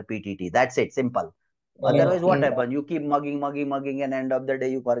monitor PTT. That's it. Simple. Otherwise, what happens? You keep mugging, and end of the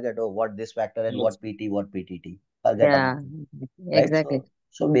day, you forget, oh, what this factor and what PT, what PTT. Forget Yeah, about it. Right? exactly.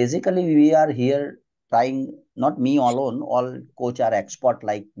 So basically, we are here trying, not me alone, all coach are expert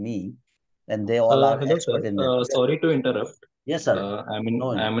like me, and they all are Hello, sir. expert in that. Sorry to interrupt. Yes, sir. I'm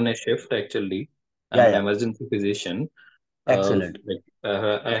No. in a shift actually. I'm Yeah, an yeah. emergency physician. Excellent.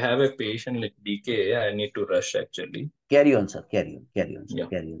 I have a patient like DK. I need to rush actually. Carry on, sir. Carry on. Carry on, sir. Yeah.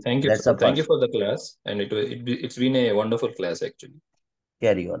 Carry on. Thank you. That's Sir. the Thank you first. for the class, and it's been a wonderful class actually.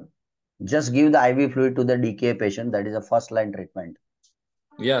 Carry on. Just give the IV fluid to the DK patient. That is a first line treatment.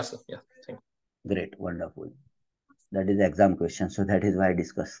 Yeah, sir. Yeah. Thank you. Great. Wonderful. That is the exam question. So that is why I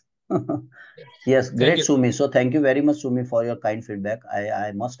discuss. Yes, great, Sumi. So thank you very much, Sumi, for your kind feedback.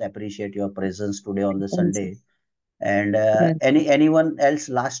 I must appreciate your presence today on the Sunday. And anyone else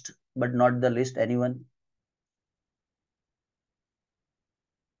last but not the least, anyone?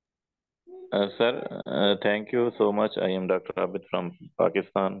 Sir, thank you so much. I am Dr. Abid from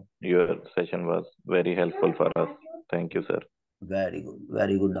Pakistan. Your session was very helpful for us. Thank you, sir. Very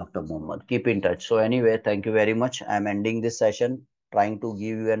good, Dr. Mohammed. Keep in touch. So anyway, thank you very much. I'm ending this session, trying to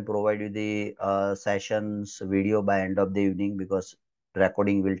give you and provide you the sessions video by end of the evening because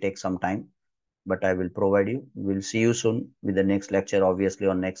recording will take some time, but I will provide you. We'll see you soon with the next lecture, obviously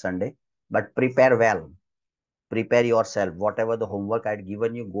on next Sunday. But prepare well. Prepare yourself. Whatever the homework I'd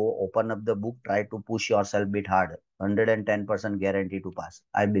given you, go open up the book, try to push yourself a bit hard. 110% guarantee to pass.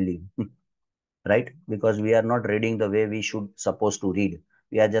 I believe. Right? Because we are not reading the way we should supposed to read.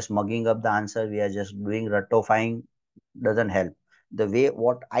 We are just mugging up the answer. We are just doing ratifying. Doesn't help. The way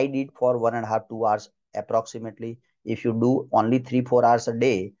what I did for 1.5, 2 hours approximately, if you do only 3, 4 hours a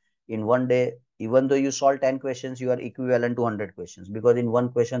day, in one day, even though you solve 10 questions, you are equivalent to 100 questions. Because in one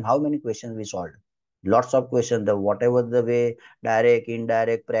question, how many questions we solved? Lots of questions. The whatever the way, direct,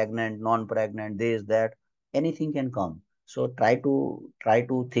 indirect, pregnant, non-pregnant, this, that, anything can come. So try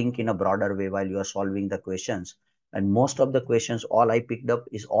to think in a broader way while you are solving the questions. And most of the questions, all I picked up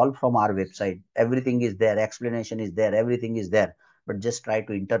is all from our website. Everything is there, explanation is there, everything is there. But just try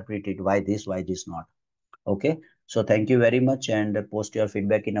to interpret it. Why this not? Okay. So thank you very much and post your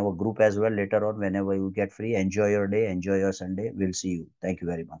feedback in our group as well later on whenever you get free. Enjoy your day, enjoy your Sunday. We'll see you. Thank you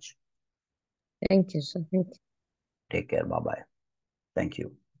very much. Thank you, sir. Thank you. Take care. Bye bye. Thank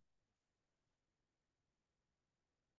you.